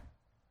ledger.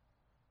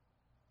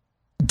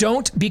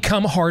 Don't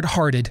become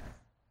hard-hearted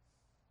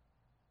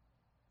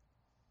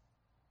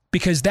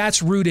because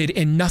that's rooted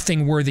in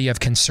nothing worthy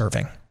of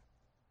conserving.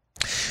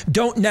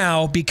 Don't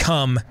now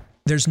become,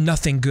 there's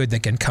nothing good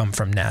that can come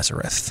from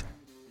Nazareth.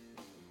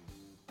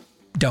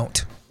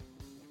 Don't.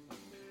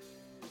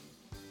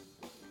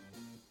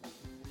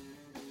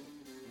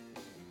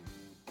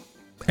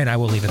 And I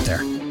will leave it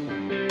there.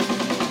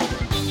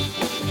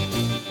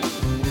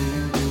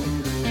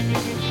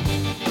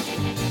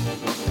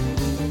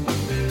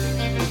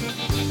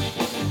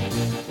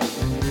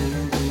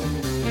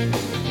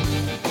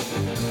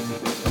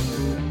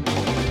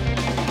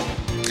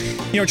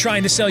 You know,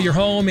 trying to sell your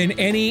home in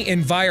any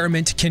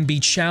environment can be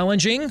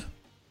challenging,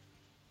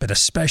 but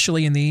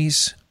especially in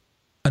these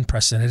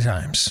unprecedented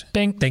times.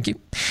 Bing. Thank you.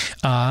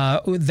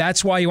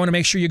 That's why you want to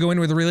make sure you go in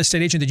with a real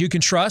estate agent that you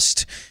can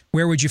trust.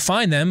 Where would you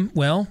find them?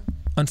 Well,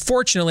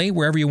 unfortunately,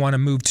 wherever you want to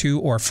move to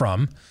or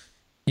from.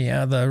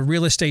 Yeah, the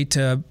real estate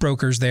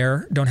brokers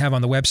there don't have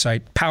on the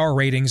website power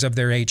ratings of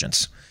their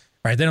agents.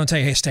 Right? They don't tell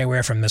you, hey, stay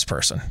away from this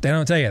person. They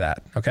don't tell you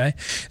that, okay?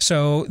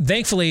 So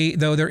thankfully,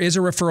 though, there is a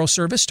referral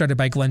service started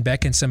by Glenn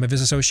Beck and some of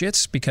his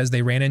associates because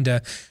they ran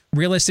into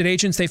real estate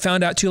agents they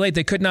found out too late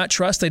they could not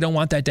trust. They don't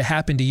want that to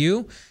happen to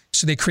you.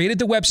 So they created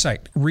the website,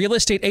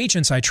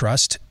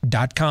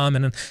 realestateagentsitrust.com.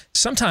 And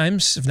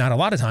sometimes, if not a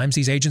lot of times,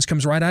 these agents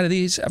comes right out of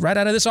this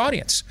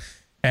audience.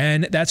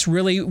 And that's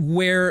really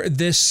where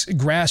this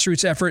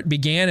grassroots effort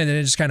began, and then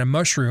it just kind of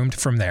mushroomed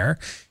from there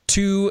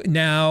to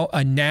now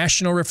a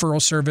national referral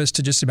service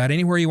to just about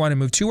anywhere you want to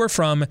move to or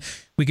from.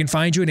 We can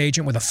find you an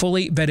agent with a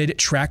fully vetted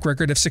track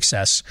record of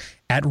success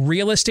at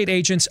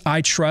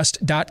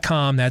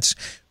realestateagentsitrust.com. That's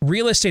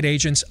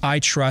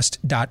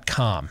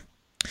realestateagentsitrust.com.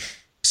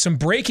 Some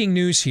breaking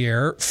news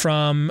here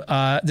from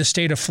the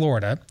state of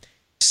Florida.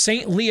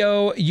 St.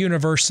 Leo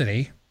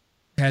University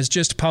has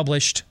just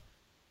published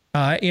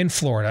in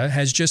Florida,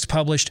 has just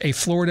published a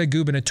Florida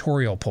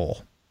gubernatorial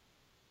poll.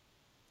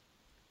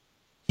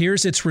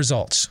 Here's its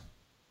results.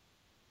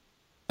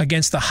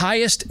 Against the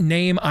highest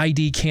name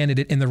ID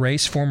candidate in the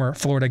race, former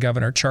Florida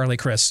Governor Charlie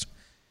Crist,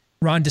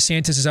 Ron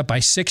DeSantis is up by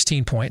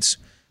 16 points.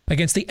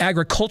 Against the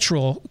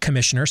agricultural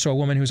commissioner, so a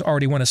woman who's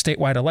already won a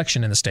statewide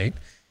election in the state,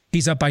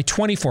 he's up by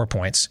 24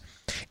 points.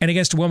 And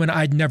against a woman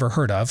I'd never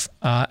heard of,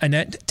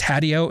 Annette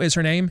Taddeo is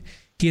her name,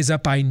 he is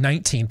up by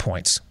 19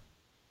 points.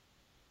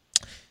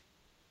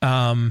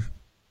 In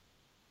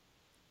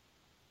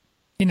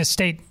a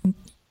state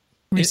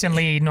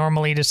recently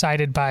normally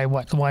decided by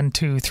 1,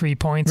 2, 3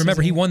 points.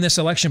 Remember, he won this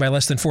election by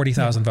less than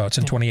 40,000 votes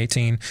in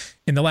 2018.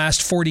 In the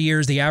last 40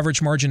 years, the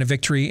average margin of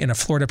victory in a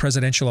Florida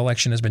presidential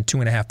election has been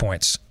 2.5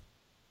 points.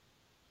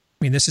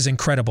 I mean, this is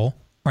incredible.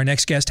 Our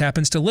next guest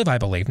happens to live, I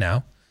believe,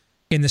 now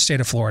in the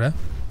state of Florida.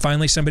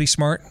 Finally, somebody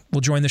smart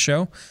will join the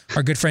show.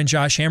 Our good friend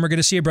Josh Hammer. Good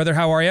to see you, brother.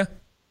 How are you?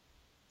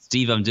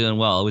 Steve, I'm doing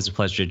well. Always a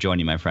pleasure to join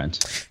you, my friend.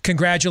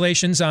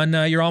 Congratulations on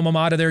your alma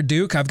mater there,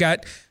 Duke. I've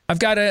got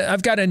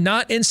a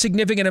not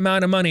insignificant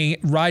amount of money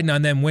riding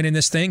on them winning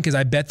this thing because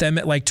I bet them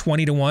at like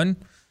 20-1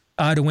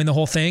 to win the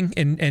whole thing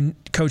in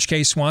Coach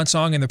K's swan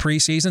song in the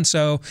preseason.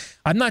 So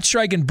I'm not sure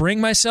I can bring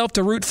myself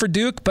to root for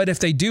Duke, but if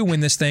they do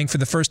win this thing for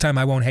the first time,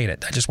 I won't hate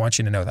it. I just want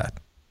you to know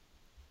that.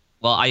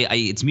 Well,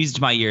 it's music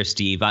to my ears,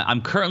 Steve.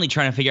 I'm currently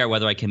trying to figure out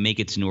whether I can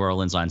make it to New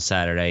Orleans on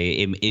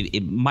Saturday.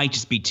 It might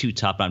just be too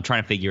tough, but I'm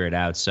trying to figure it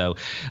out. So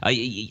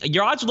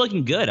your odds are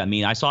looking good. I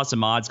mean, I saw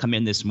some odds come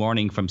in this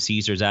morning from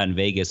Caesars out in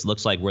Vegas.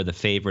 Looks like we're the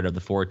favorite of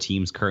the 4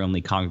 teams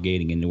currently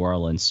congregating in New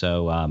Orleans.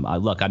 So,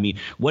 look, I mean,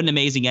 what an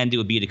amazing end it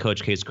would be to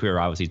Coach K's career,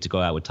 obviously, to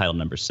go out with title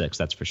number 6.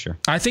 That's for sure.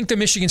 I think the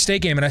Michigan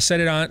State game, and I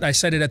said it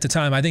at the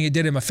time, I think it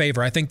did him a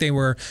favor. I think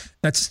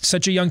that's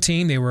such a young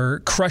team. They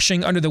were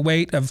crushing under the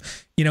weight of,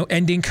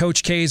 ending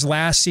Coach K's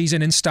last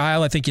season in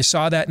style. I think you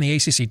saw that in the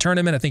ACC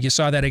tournament. I think you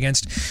saw that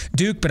against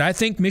Duke. But I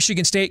think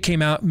Michigan State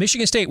came out.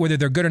 Michigan State, whether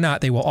they're good or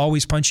not, they will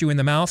always punch you in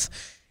the mouth.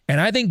 And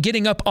I think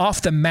getting up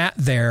off the mat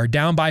there,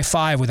 down by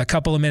 5 with a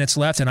couple of minutes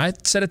left, and I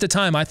said at the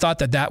time, I thought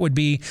that would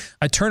be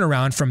a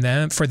turnaround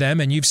for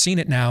them, and you've seen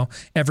it now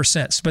ever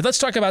since. But let's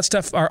talk about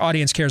stuff our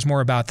audience cares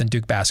more about than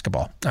Duke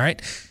basketball, all right?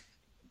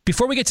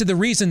 Before we get to the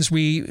reasons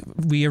we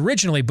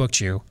originally booked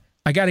you,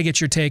 I got to get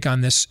your take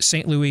on this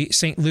St.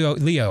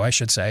 Leo,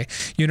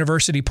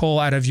 University poll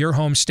out of your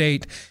home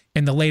state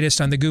and the latest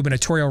on the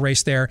gubernatorial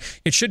race there.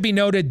 It should be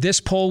noted this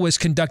poll was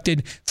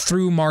conducted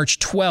through March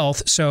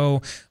 12th,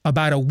 so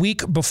about a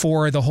week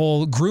before the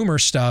whole groomer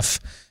stuff,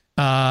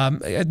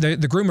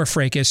 the groomer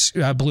fracas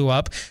blew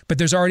up. But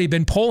there's already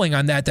been polling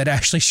on that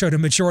actually showed a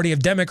majority of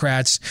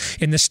Democrats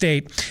in the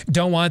state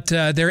don't want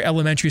their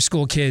elementary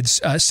school kids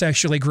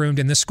sexually groomed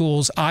in the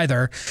schools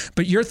either.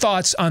 But your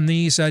thoughts on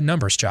these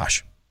numbers,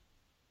 Josh?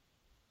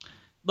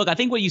 Look, I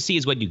think what you see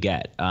is what you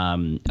get.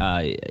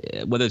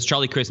 Whether it's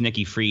Charlie Crist,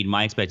 Nikki Fried,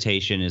 my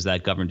expectation is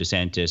that Governor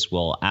DeSantis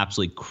will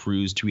absolutely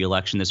cruise to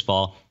re-election this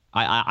fall.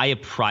 I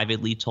have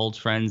privately told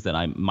friends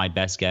that my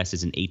best guess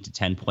is an 8 to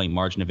 10 point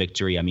margin of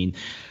victory. I mean,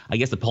 I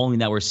guess the polling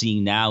that we're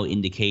seeing now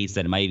indicates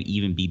that it might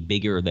even be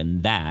bigger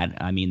than that.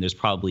 I mean, there's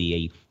probably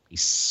a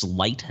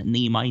slight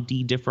name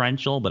ID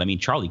differential, but I mean,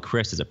 Charlie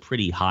Crist is a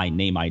pretty high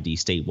name ID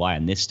statewide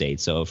in this state.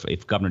 So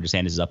if Governor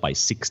DeSantis is up by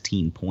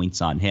 16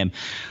 points on him,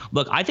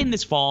 look, I think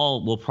this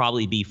fall will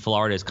probably be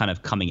Florida's kind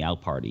of coming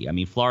out party. I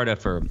mean, Florida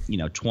for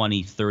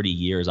 20, 30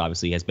 years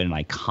obviously has been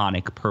an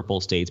iconic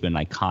purple state. It's been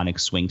an iconic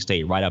swing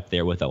state, right up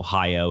there with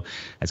Ohio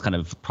as kind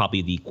of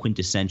probably the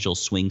quintessential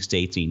swing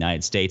states in the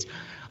United States.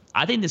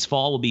 I think this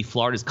fall will be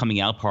Florida's coming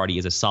out party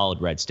as a solid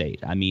red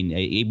state. I mean,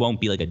 it won't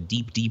be like a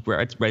deep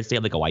red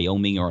state like a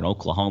Wyoming or an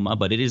Oklahoma,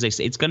 but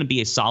it's going to be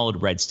a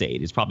solid red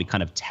state. It's probably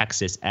kind of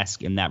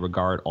Texas-esque in that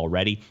regard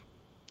already.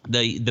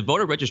 The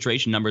voter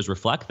registration numbers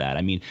reflect that.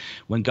 I mean,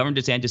 when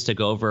Governor DeSantis took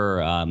over,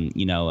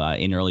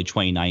 in early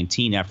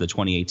 2019 after the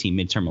 2018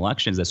 midterm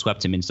elections that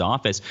swept him into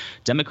office,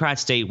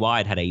 Democrats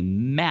statewide had a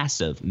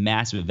massive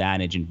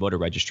advantage in voter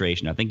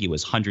registration. I think it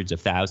was hundreds of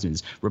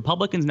thousands.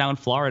 Republicans now in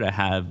Florida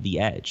have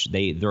the edge.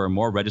 There are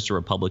more registered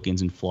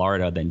Republicans in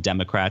Florida than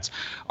Democrats.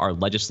 Our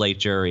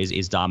legislature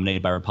is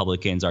dominated by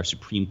Republicans. Our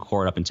Supreme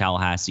Court up in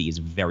Tallahassee is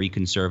very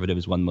conservative.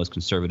 It's one of the most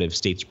conservative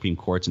state Supreme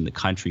Courts in the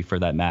country, for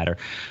that matter.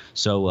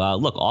 So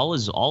look, all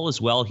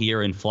is well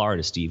here in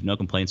Florida, Steve. No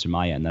complaints from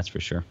my end, that's for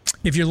sure.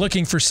 If you're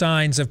looking for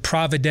signs of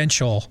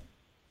providential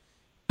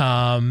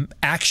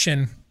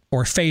action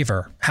or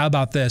favor, how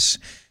about this?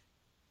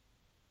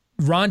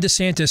 Ron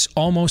DeSantis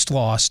almost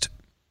lost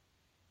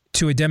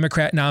to a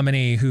Democrat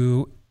nominee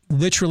who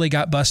literally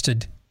got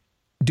busted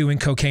doing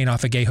cocaine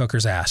off a gay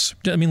hooker's ass.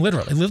 I mean,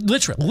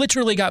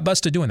 literally got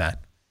busted doing that.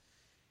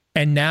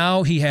 And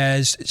now he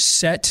has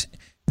set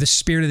the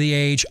spirit of the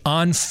age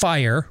on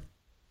fire,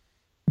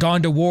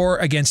 gone to war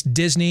against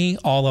Disney,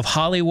 all of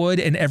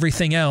Hollywood, and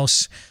everything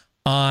else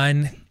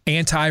on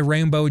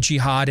anti-rainbow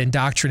jihad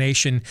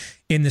indoctrination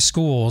in the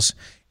schools.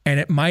 And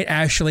it might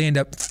actually end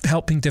up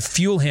helping to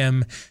fuel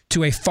him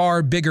to a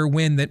far bigger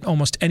win than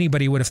almost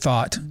anybody would have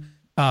thought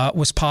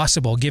was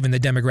possible, given the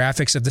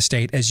demographics of the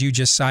state, as you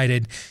just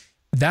cited.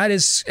 That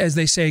is, as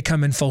they say,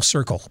 come in full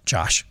circle,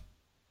 Josh.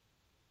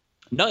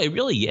 No, it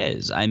really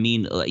is. I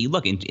mean,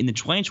 look, in the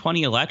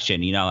 2020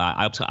 election,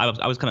 I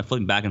was kind of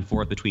flipping back and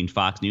forth between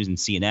Fox News and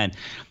CNN,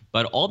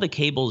 but all the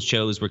cable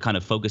shows were kind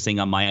of focusing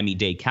on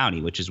Miami-Dade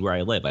County, which is where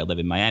I live. I live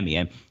in Miami.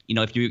 And,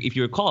 if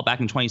you recall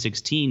back in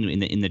 2016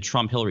 in the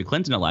Trump-Hillary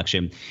Clinton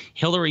election,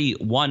 Hillary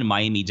won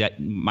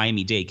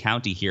Miami-Dade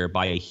County here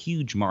by a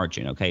huge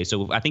margin. Okay,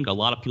 so I think a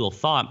lot of people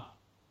thought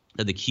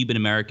that the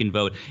Cuban-American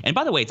vote, and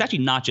by the way, it's actually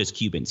not just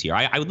Cubans here.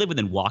 I live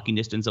within walking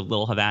distance of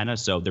Little Havana,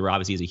 so there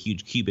obviously is a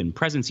huge Cuban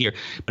presence here,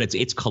 but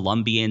it's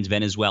Colombians,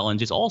 Venezuelans,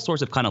 just all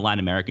sorts of kind of Latin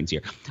Americans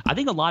here. I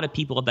think a lot of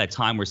people at that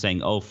time were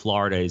saying, oh,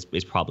 Florida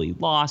is probably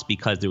lost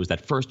because there was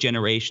that first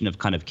generation of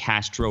kind of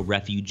Castro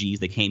refugees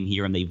that came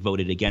here and they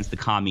voted against the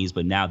commies,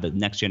 but now the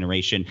next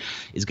generation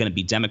is going to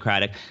be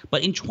Democratic.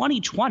 But in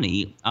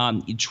 2020,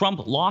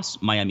 Trump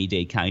lost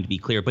Miami-Dade County, to be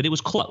clear, but it was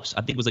close.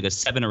 I think it was like a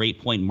 7 or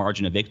 8 point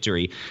margin of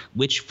victory,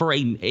 which for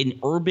an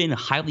urban,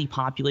 highly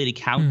populated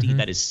county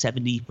that is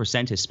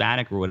 70%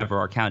 Hispanic or whatever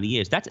our county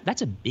is,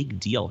 that's a big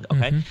deal.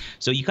 Okay,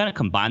 so you kind of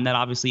combine that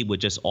obviously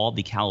with just all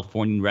the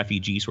Californian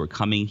refugees who are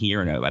coming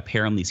here and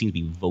apparently seem to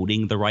be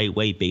voting the right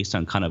way based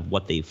on kind of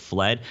what they've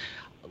fled.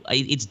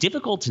 It's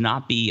difficult to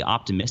not be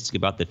optimistic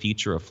about the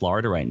future of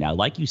Florida right now.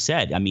 Like you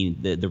said, I mean,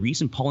 the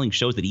recent polling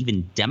shows that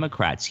even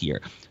Democrats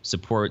here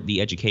support the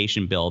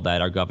education bill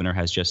that our governor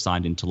has just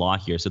signed into law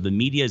here. So the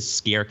media's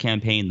scare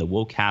campaign, the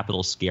woke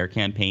capital scare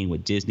campaign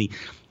with Disney,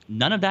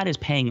 none of that is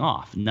paying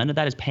off. None of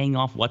that is paying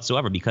off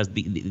whatsoever because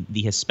the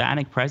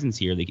Hispanic presence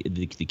here, the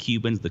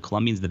Cubans, the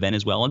Colombians, the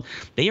Venezuelans,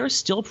 they are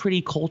still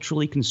pretty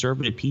culturally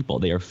conservative people.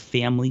 They are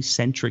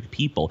family-centric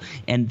people,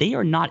 and they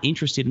are not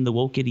interested in the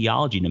woke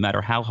ideology, no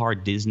matter how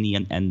hard Disney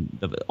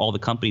and all the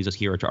companies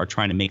here are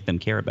trying to make them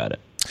care about it.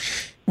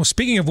 Well,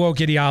 speaking of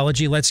woke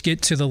ideology, let's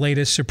get to the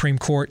latest Supreme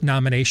Court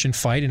nomination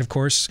fight. And of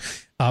course,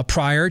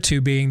 prior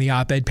to being the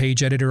op-ed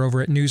page editor over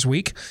at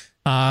Newsweek,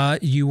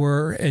 you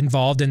were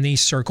involved in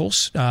these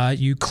circles.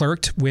 You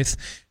clerked with,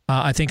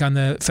 I think, on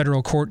the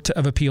Federal Court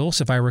of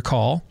Appeals, if I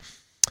recall.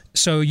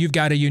 So you've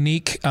got a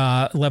unique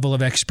level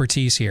of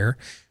expertise here.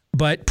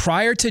 But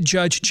prior to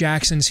Judge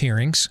Jackson's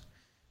hearings,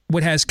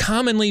 what has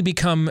commonly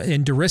become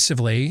and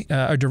derisively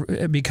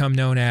become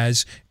known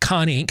as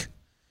Con Inc.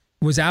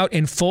 was out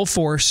in full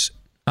force,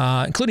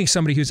 including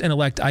somebody whose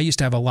intellect I used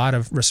to have a lot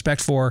of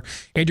respect for.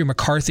 Andrew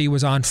McCarthy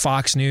was on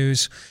Fox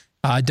News,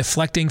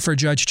 deflecting for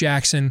Judge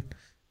Jackson,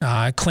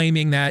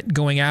 claiming that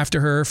going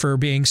after her for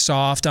being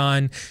soft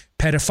on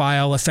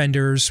pedophile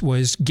offenders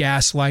was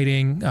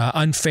gaslighting,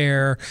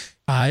 unfair.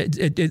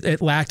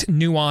 It lacked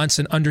nuance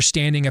and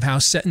understanding of how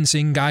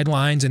sentencing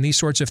guidelines and these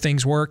sorts of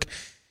things work.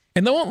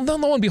 And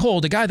lo and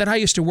behold, a guy that I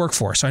used to work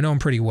for, so I know him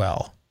pretty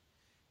well.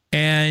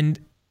 And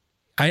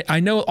I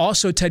know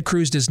also Ted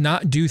Cruz does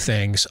not do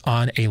things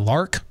on a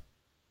lark,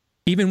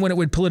 even when it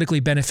would politically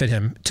benefit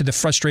him, to the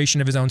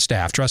frustration of his own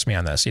staff. Trust me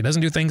on this. He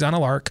doesn't do things on a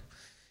lark.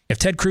 If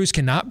Ted Cruz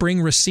cannot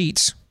bring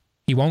receipts,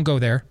 he won't go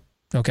there.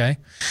 Okay.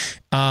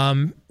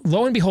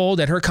 Lo and behold,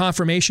 at her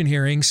confirmation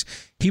hearings,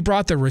 he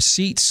brought the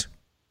receipts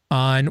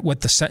on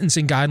what the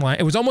sentencing guideline.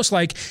 It was almost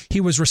like he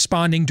was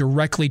responding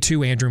directly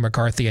to Andrew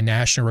McCarthy and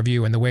National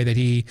Review and the way that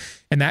he,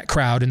 and that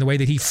crowd, and the way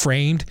that he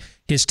framed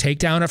his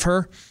takedown of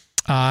her.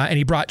 And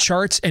he brought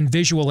charts and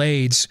visual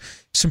aids,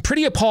 some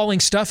pretty appalling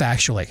stuff,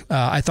 actually,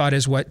 I thought,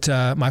 is what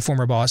my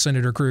former boss,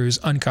 Senator Cruz,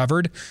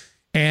 uncovered.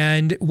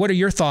 And what are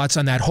your thoughts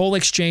on that whole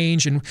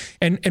exchange?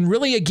 And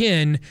really,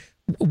 again,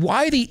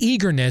 why the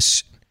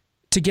eagerness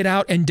to get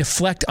out and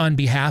deflect on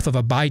behalf of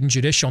a Biden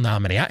judicial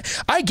nominee?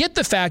 I get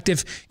the fact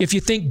if you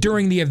think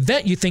during the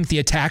event you think the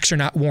attacks are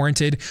not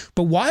warranted,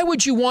 but why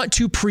would you want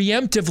to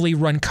preemptively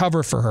run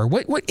cover for her?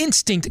 What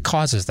instinct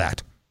causes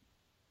that?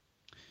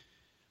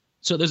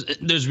 So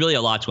there's really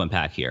a lot to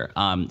unpack here.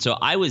 So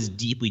I was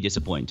deeply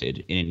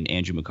disappointed in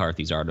Andrew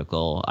McCarthy's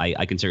article.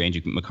 I consider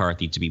Andrew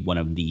McCarthy to be one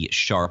of the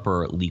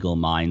sharper legal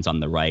minds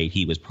on the right.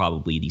 He was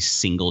probably the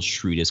single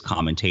shrewdest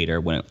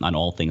commentator on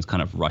all things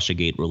kind of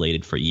Russiagate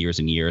related for years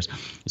and years.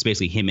 It's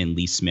basically him and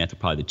Lee Smith are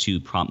probably the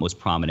two most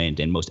prominent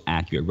and most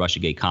accurate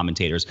Russiagate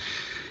commentators.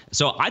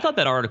 So I thought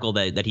that article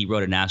that he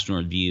wrote at National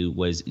Review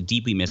was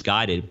deeply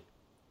misguided.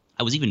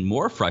 I was even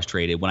more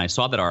frustrated when I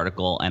saw that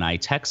article and I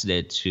texted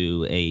it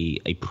to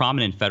a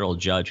prominent federal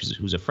judge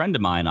who's a friend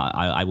of mine.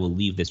 I will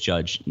leave this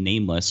judge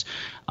nameless.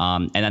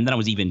 And then I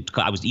was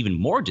even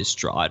more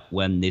distraught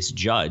when this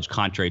judge,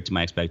 contrary to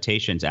my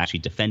expectations, actually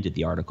defended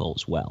the article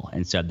as well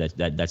and said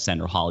that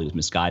Senator Hawley was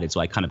misguided.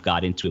 So I kind of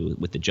got into it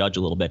with the judge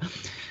a little bit.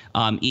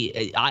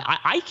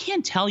 I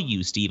can't tell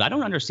you, Steve, I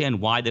don't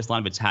understand why this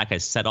line of attack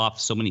has set off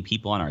so many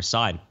people on our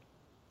side.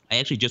 I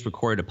actually just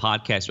recorded a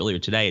podcast earlier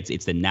today.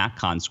 It's the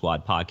NatCon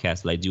Squad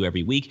podcast that I do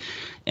every week.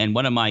 And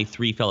one of my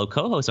three fellow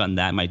co-hosts on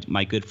that,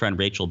 my good friend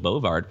Rachel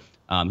Bovard,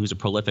 who's a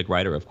prolific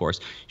writer, of course,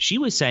 she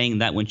was saying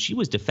that when she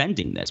was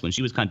defending this, when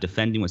she was kind of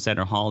defending what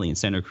Senator Hawley and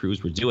Senator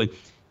Cruz were doing,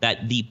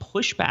 that the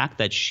pushback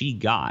that she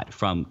got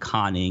from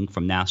Con Inc.,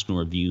 from National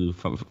Review,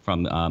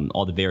 from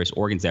all the various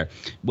organs there,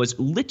 was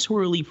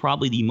literally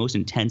probably the most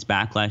intense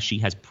backlash she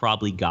has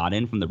probably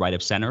gotten from the right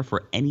of center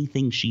for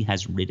anything she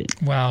has written.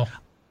 Wow.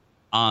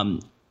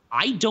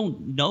 I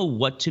don't know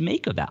what to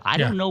make of that. I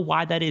don't know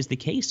why that is the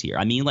case here.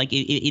 I mean, like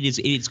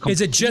it's completely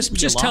Is it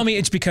just tell me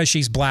it's because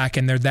she's black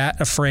and they're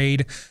that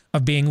afraid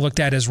of being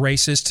looked at as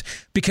racist?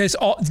 Because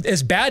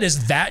as bad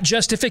as that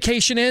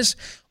justification is,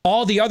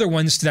 all the other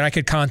ones that I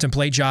could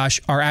contemplate,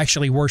 Josh, are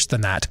actually worse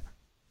than that.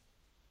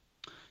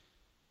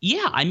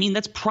 Yeah, I mean,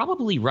 that's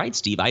probably right,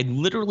 Steve. I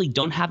literally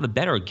don't have a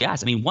better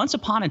guess. I mean, once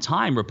upon a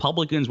time,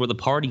 Republicans were the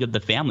party of the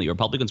family.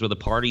 Republicans were the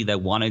party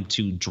that wanted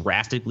to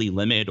drastically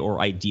limit or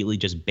ideally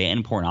just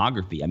ban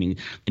pornography. I mean,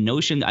 the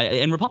notion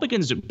and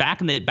Republicans back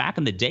in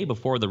the day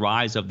before the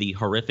rise of the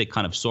horrific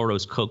kind of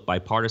Soros-cooked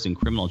bipartisan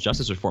criminal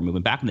justice reform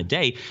movement, back in the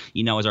day,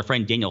 you know, as our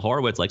friend Daniel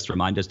Horowitz likes to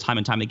remind us time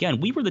and time again,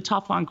 we were the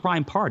tough on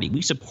crime party.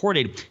 We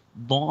supported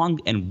long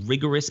and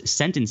rigorous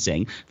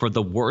sentencing for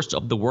the worst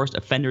of the worst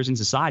offenders in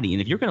society. And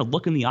if you're going to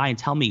look in the eye and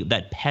tell me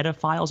that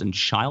pedophiles and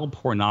child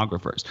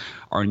pornographers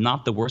are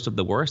not the worst of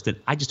the worst, then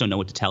I just don't know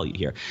what to tell you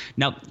here.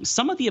 Now,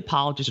 some of the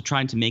apologists are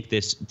trying to make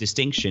this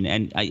distinction,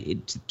 and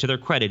to their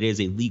credit, it is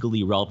a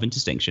legally relevant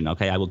distinction.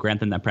 Okay, I will grant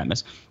them that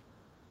premise.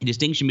 A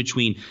distinction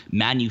between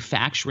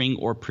manufacturing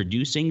or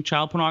producing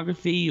child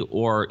pornography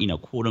or, you know,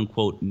 quote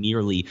unquote,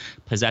 merely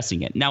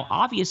possessing it. Now,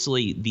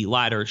 obviously, the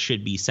latter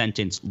should be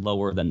sentenced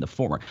lower than the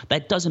former.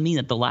 That doesn't mean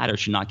that the latter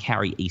should not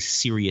carry a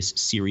serious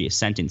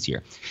sentence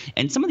here.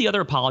 And some of the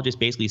other apologists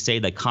basically say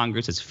that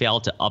Congress has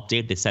failed to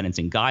update the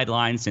sentencing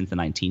guidelines since the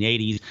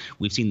 1980s.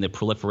 We've seen the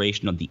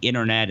proliferation of the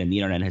internet, and the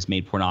internet has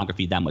made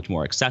pornography that much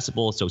more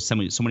accessible. So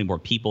many more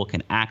people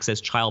can access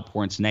child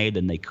porn today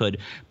than they could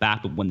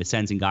back when the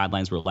sentencing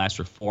guidelines were last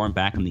reformed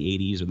back in the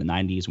 80s or the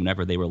 90s,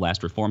 whenever they were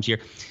last reformed here.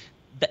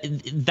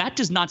 That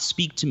does not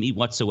speak to me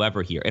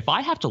whatsoever here. If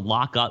I have to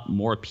lock up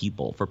more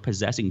people for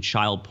possessing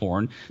child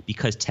porn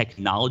because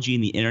technology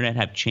and the internet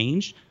have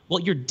changed, Well,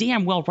 you're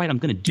damn well right. I'm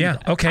going to do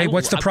that. Yeah. Okay.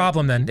 What's the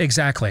problem then?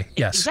 Exactly.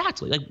 Yes.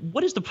 Exactly. Like,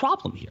 what is the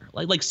problem here?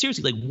 Like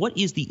seriously, like, what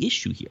is the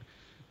issue here?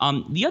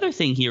 The other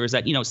thing here is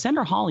that,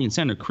 Senator Hawley and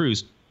Senator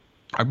Cruz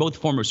are both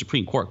former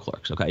Supreme Court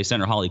clerks. Okay.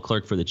 Senator Hawley,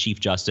 clerk for the Chief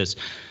Justice,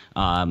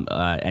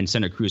 and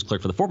Senator Cruz,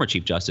 clerk for the former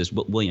Chief Justice,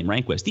 William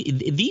Rehnquist.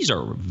 These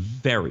are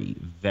very,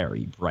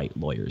 very bright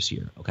lawyers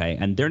here. Okay.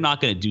 And they're not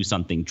going to do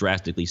something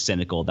drastically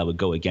cynical that would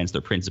go against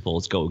their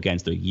principles, go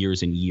against their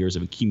years and years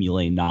of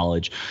accumulating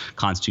knowledge,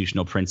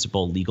 constitutional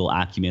principle, legal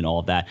acumen, all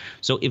of that.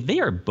 So if they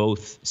are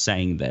both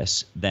saying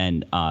this,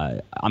 then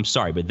I'm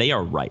sorry, but they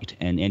are right.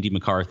 And Andy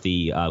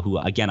McCarthy, who,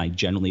 again, I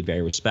genuinely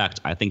very respect,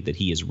 I think that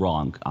he is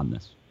wrong on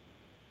this.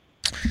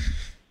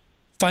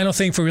 Final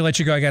thing before we let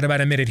you go, I got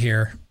about a minute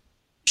here.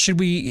 Should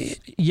we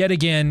yet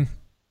again,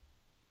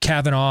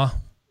 Kavanaugh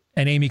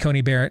and Amy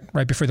Coney Barrett,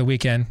 right before the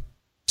weekend,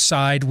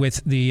 side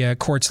with the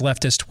court's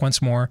leftist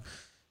once more?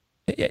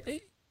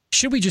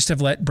 Should we just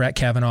have let Brett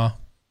Kavanaugh,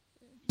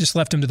 just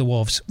left him to the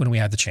wolves when we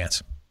had the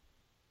chance?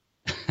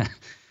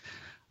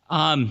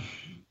 I'm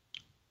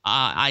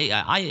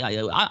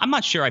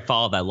not sure I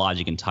follow that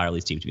logic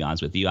entirely, Steve, to be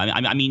honest with you.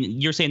 I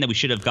mean, you're saying that we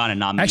should have gone and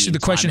nominated. Actually, the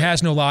question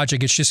has no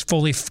logic. It's just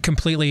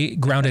completely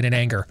grounded in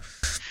anger.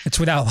 It's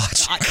without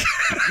logic.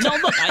 No,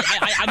 look,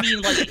 I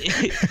mean, like,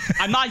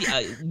 I'm not.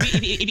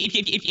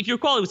 If you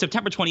recall, it was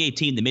September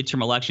 2018. The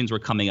midterm elections were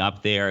coming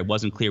up there. It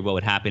wasn't clear what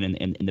would happen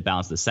in the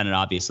balance of the Senate,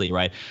 obviously,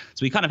 right?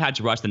 So we kind of had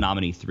to rush the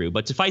nominee through.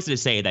 But suffice it to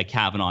say that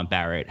Kavanaugh and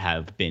Barrett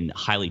have been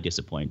highly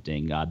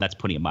disappointing. That's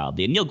putting it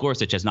mildly. And Neil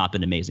Gorsuch has not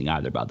been amazing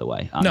either, by the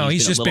way. No,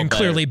 he's just been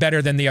clearly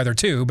better than the other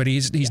two, but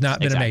he's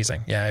not been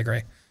amazing. Yeah, I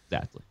agree.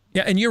 Exactly.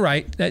 Yeah, and you're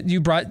right.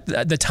 You brought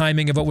the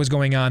timing of what was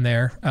going on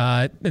there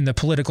in the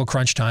political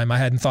crunch time. I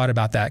hadn't thought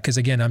about that because,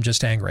 again, I'm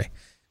just angry.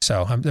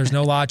 So there's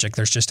no logic.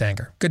 There's just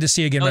anger. Good to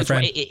see you again, my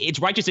friend. It's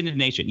righteous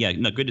indignation. Yeah,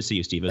 no, good to see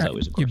you, Steve, as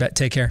always. Of course. You bet.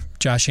 Take care.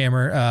 Josh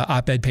Hammer,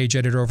 op-ed page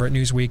editor over at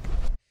Newsweek.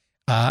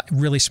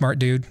 Really smart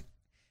dude.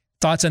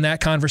 Thoughts on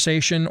that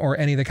conversation or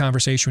any of the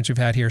conversations we've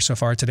had here so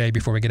far today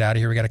before we get out of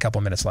here? We got a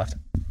couple minutes left.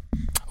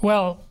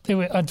 Well,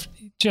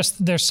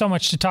 there's so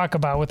much to talk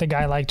about with a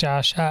guy like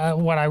Josh.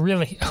 What I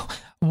really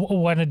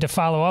wanted to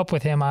follow up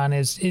with him on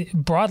is,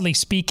 broadly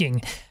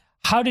speaking,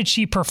 how did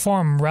she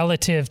perform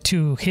relative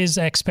to his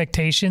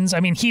expectations? I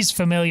mean, he's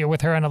familiar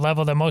with her on a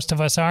level that most of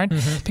us aren't,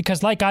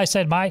 because like I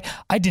said, I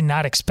did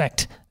not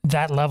expect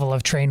that level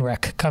of train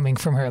wreck coming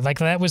from her. Like,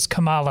 that was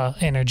Kamala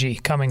energy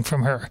coming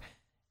from her.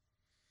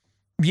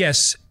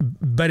 Yes,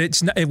 but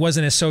it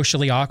wasn't as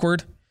socially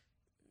awkward.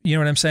 You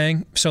know what I'm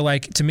saying? So,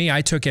 like, to me,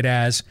 I took it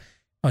as,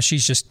 oh,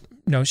 she's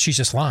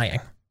just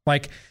lying.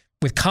 Like,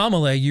 with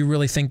Kamala, you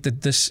really think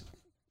that this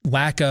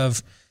lack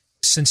of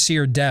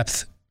sincere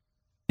depth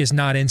is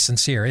not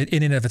insincere.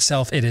 In and of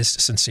itself, it is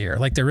sincere.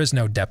 Like, there is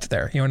no depth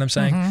there. You know what I'm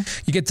saying?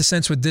 Mm-hmm. You get the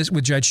sense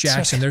with Judge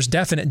Jackson, there's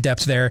definite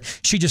depth there.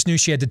 She just knew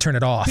she had to turn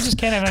it off. We just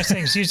can't have nice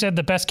things. She said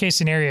the best case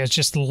scenario is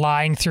just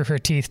lying through her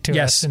teeth to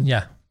us.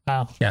 Yes.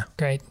 Wow. Yeah.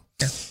 Great.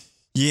 Yeah.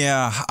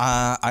 Yeah,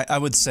 I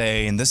would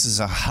say, and this is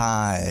a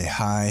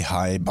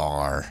high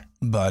bar,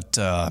 but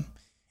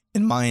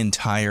in my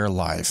entire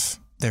life,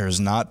 there has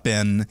not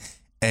been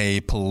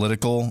a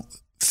political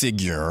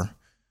figure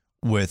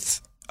with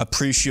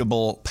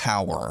appreciable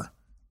power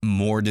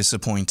more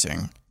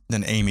disappointing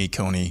than Amy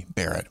Coney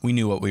Barrett. We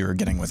knew what we were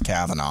getting with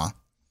Kavanaugh,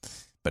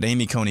 but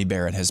Amy Coney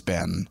Barrett has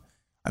been,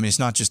 I mean, it's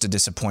not just a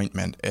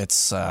disappointment,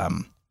 it's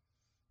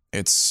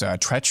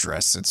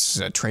treacherous.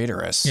 It's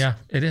traitorous. Yeah,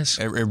 it is.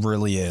 It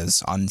really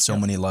is on so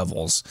many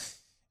levels.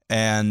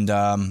 And,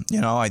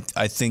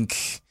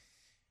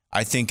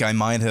 I think I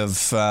might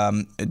have,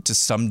 to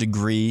some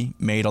degree,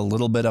 made a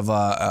little bit of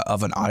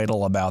an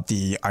idol about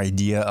the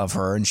idea of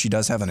her. And she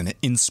does have an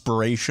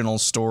inspirational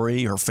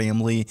story. Her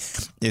family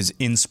is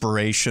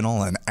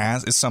inspirational and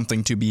is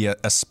something to be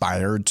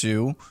aspired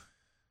to.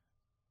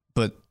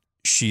 But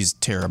she's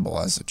terrible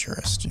as a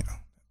jurist,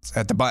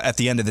 At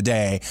the end of the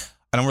day,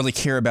 I don't really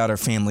care about her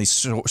family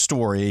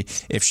story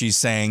if she's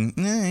saying,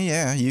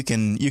 you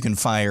can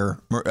fire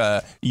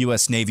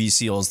U.S. Navy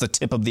SEALs, the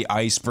tip of the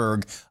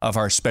iceberg of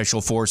our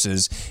special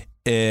forces,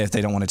 if they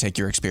don't want to take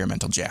your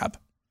experimental jab.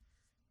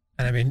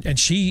 And I mean, and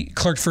she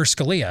clerked for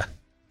Scalia.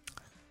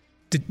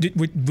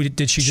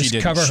 Did she just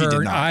cover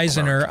her eyes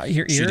and her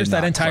ears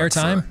that entire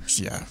time?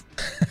 Yeah.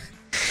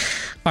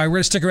 All right, we're going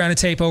to stick around and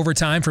tape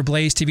overtime for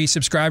Blaze TV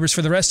subscribers.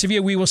 For the rest of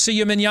you, we will see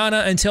you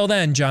mañana. Until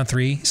then, John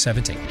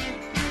 3:17.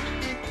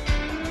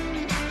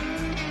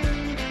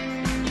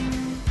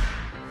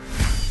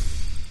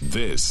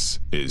 This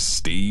is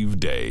Steve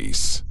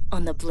Deace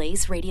on the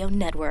Blaze Radio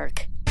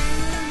Network.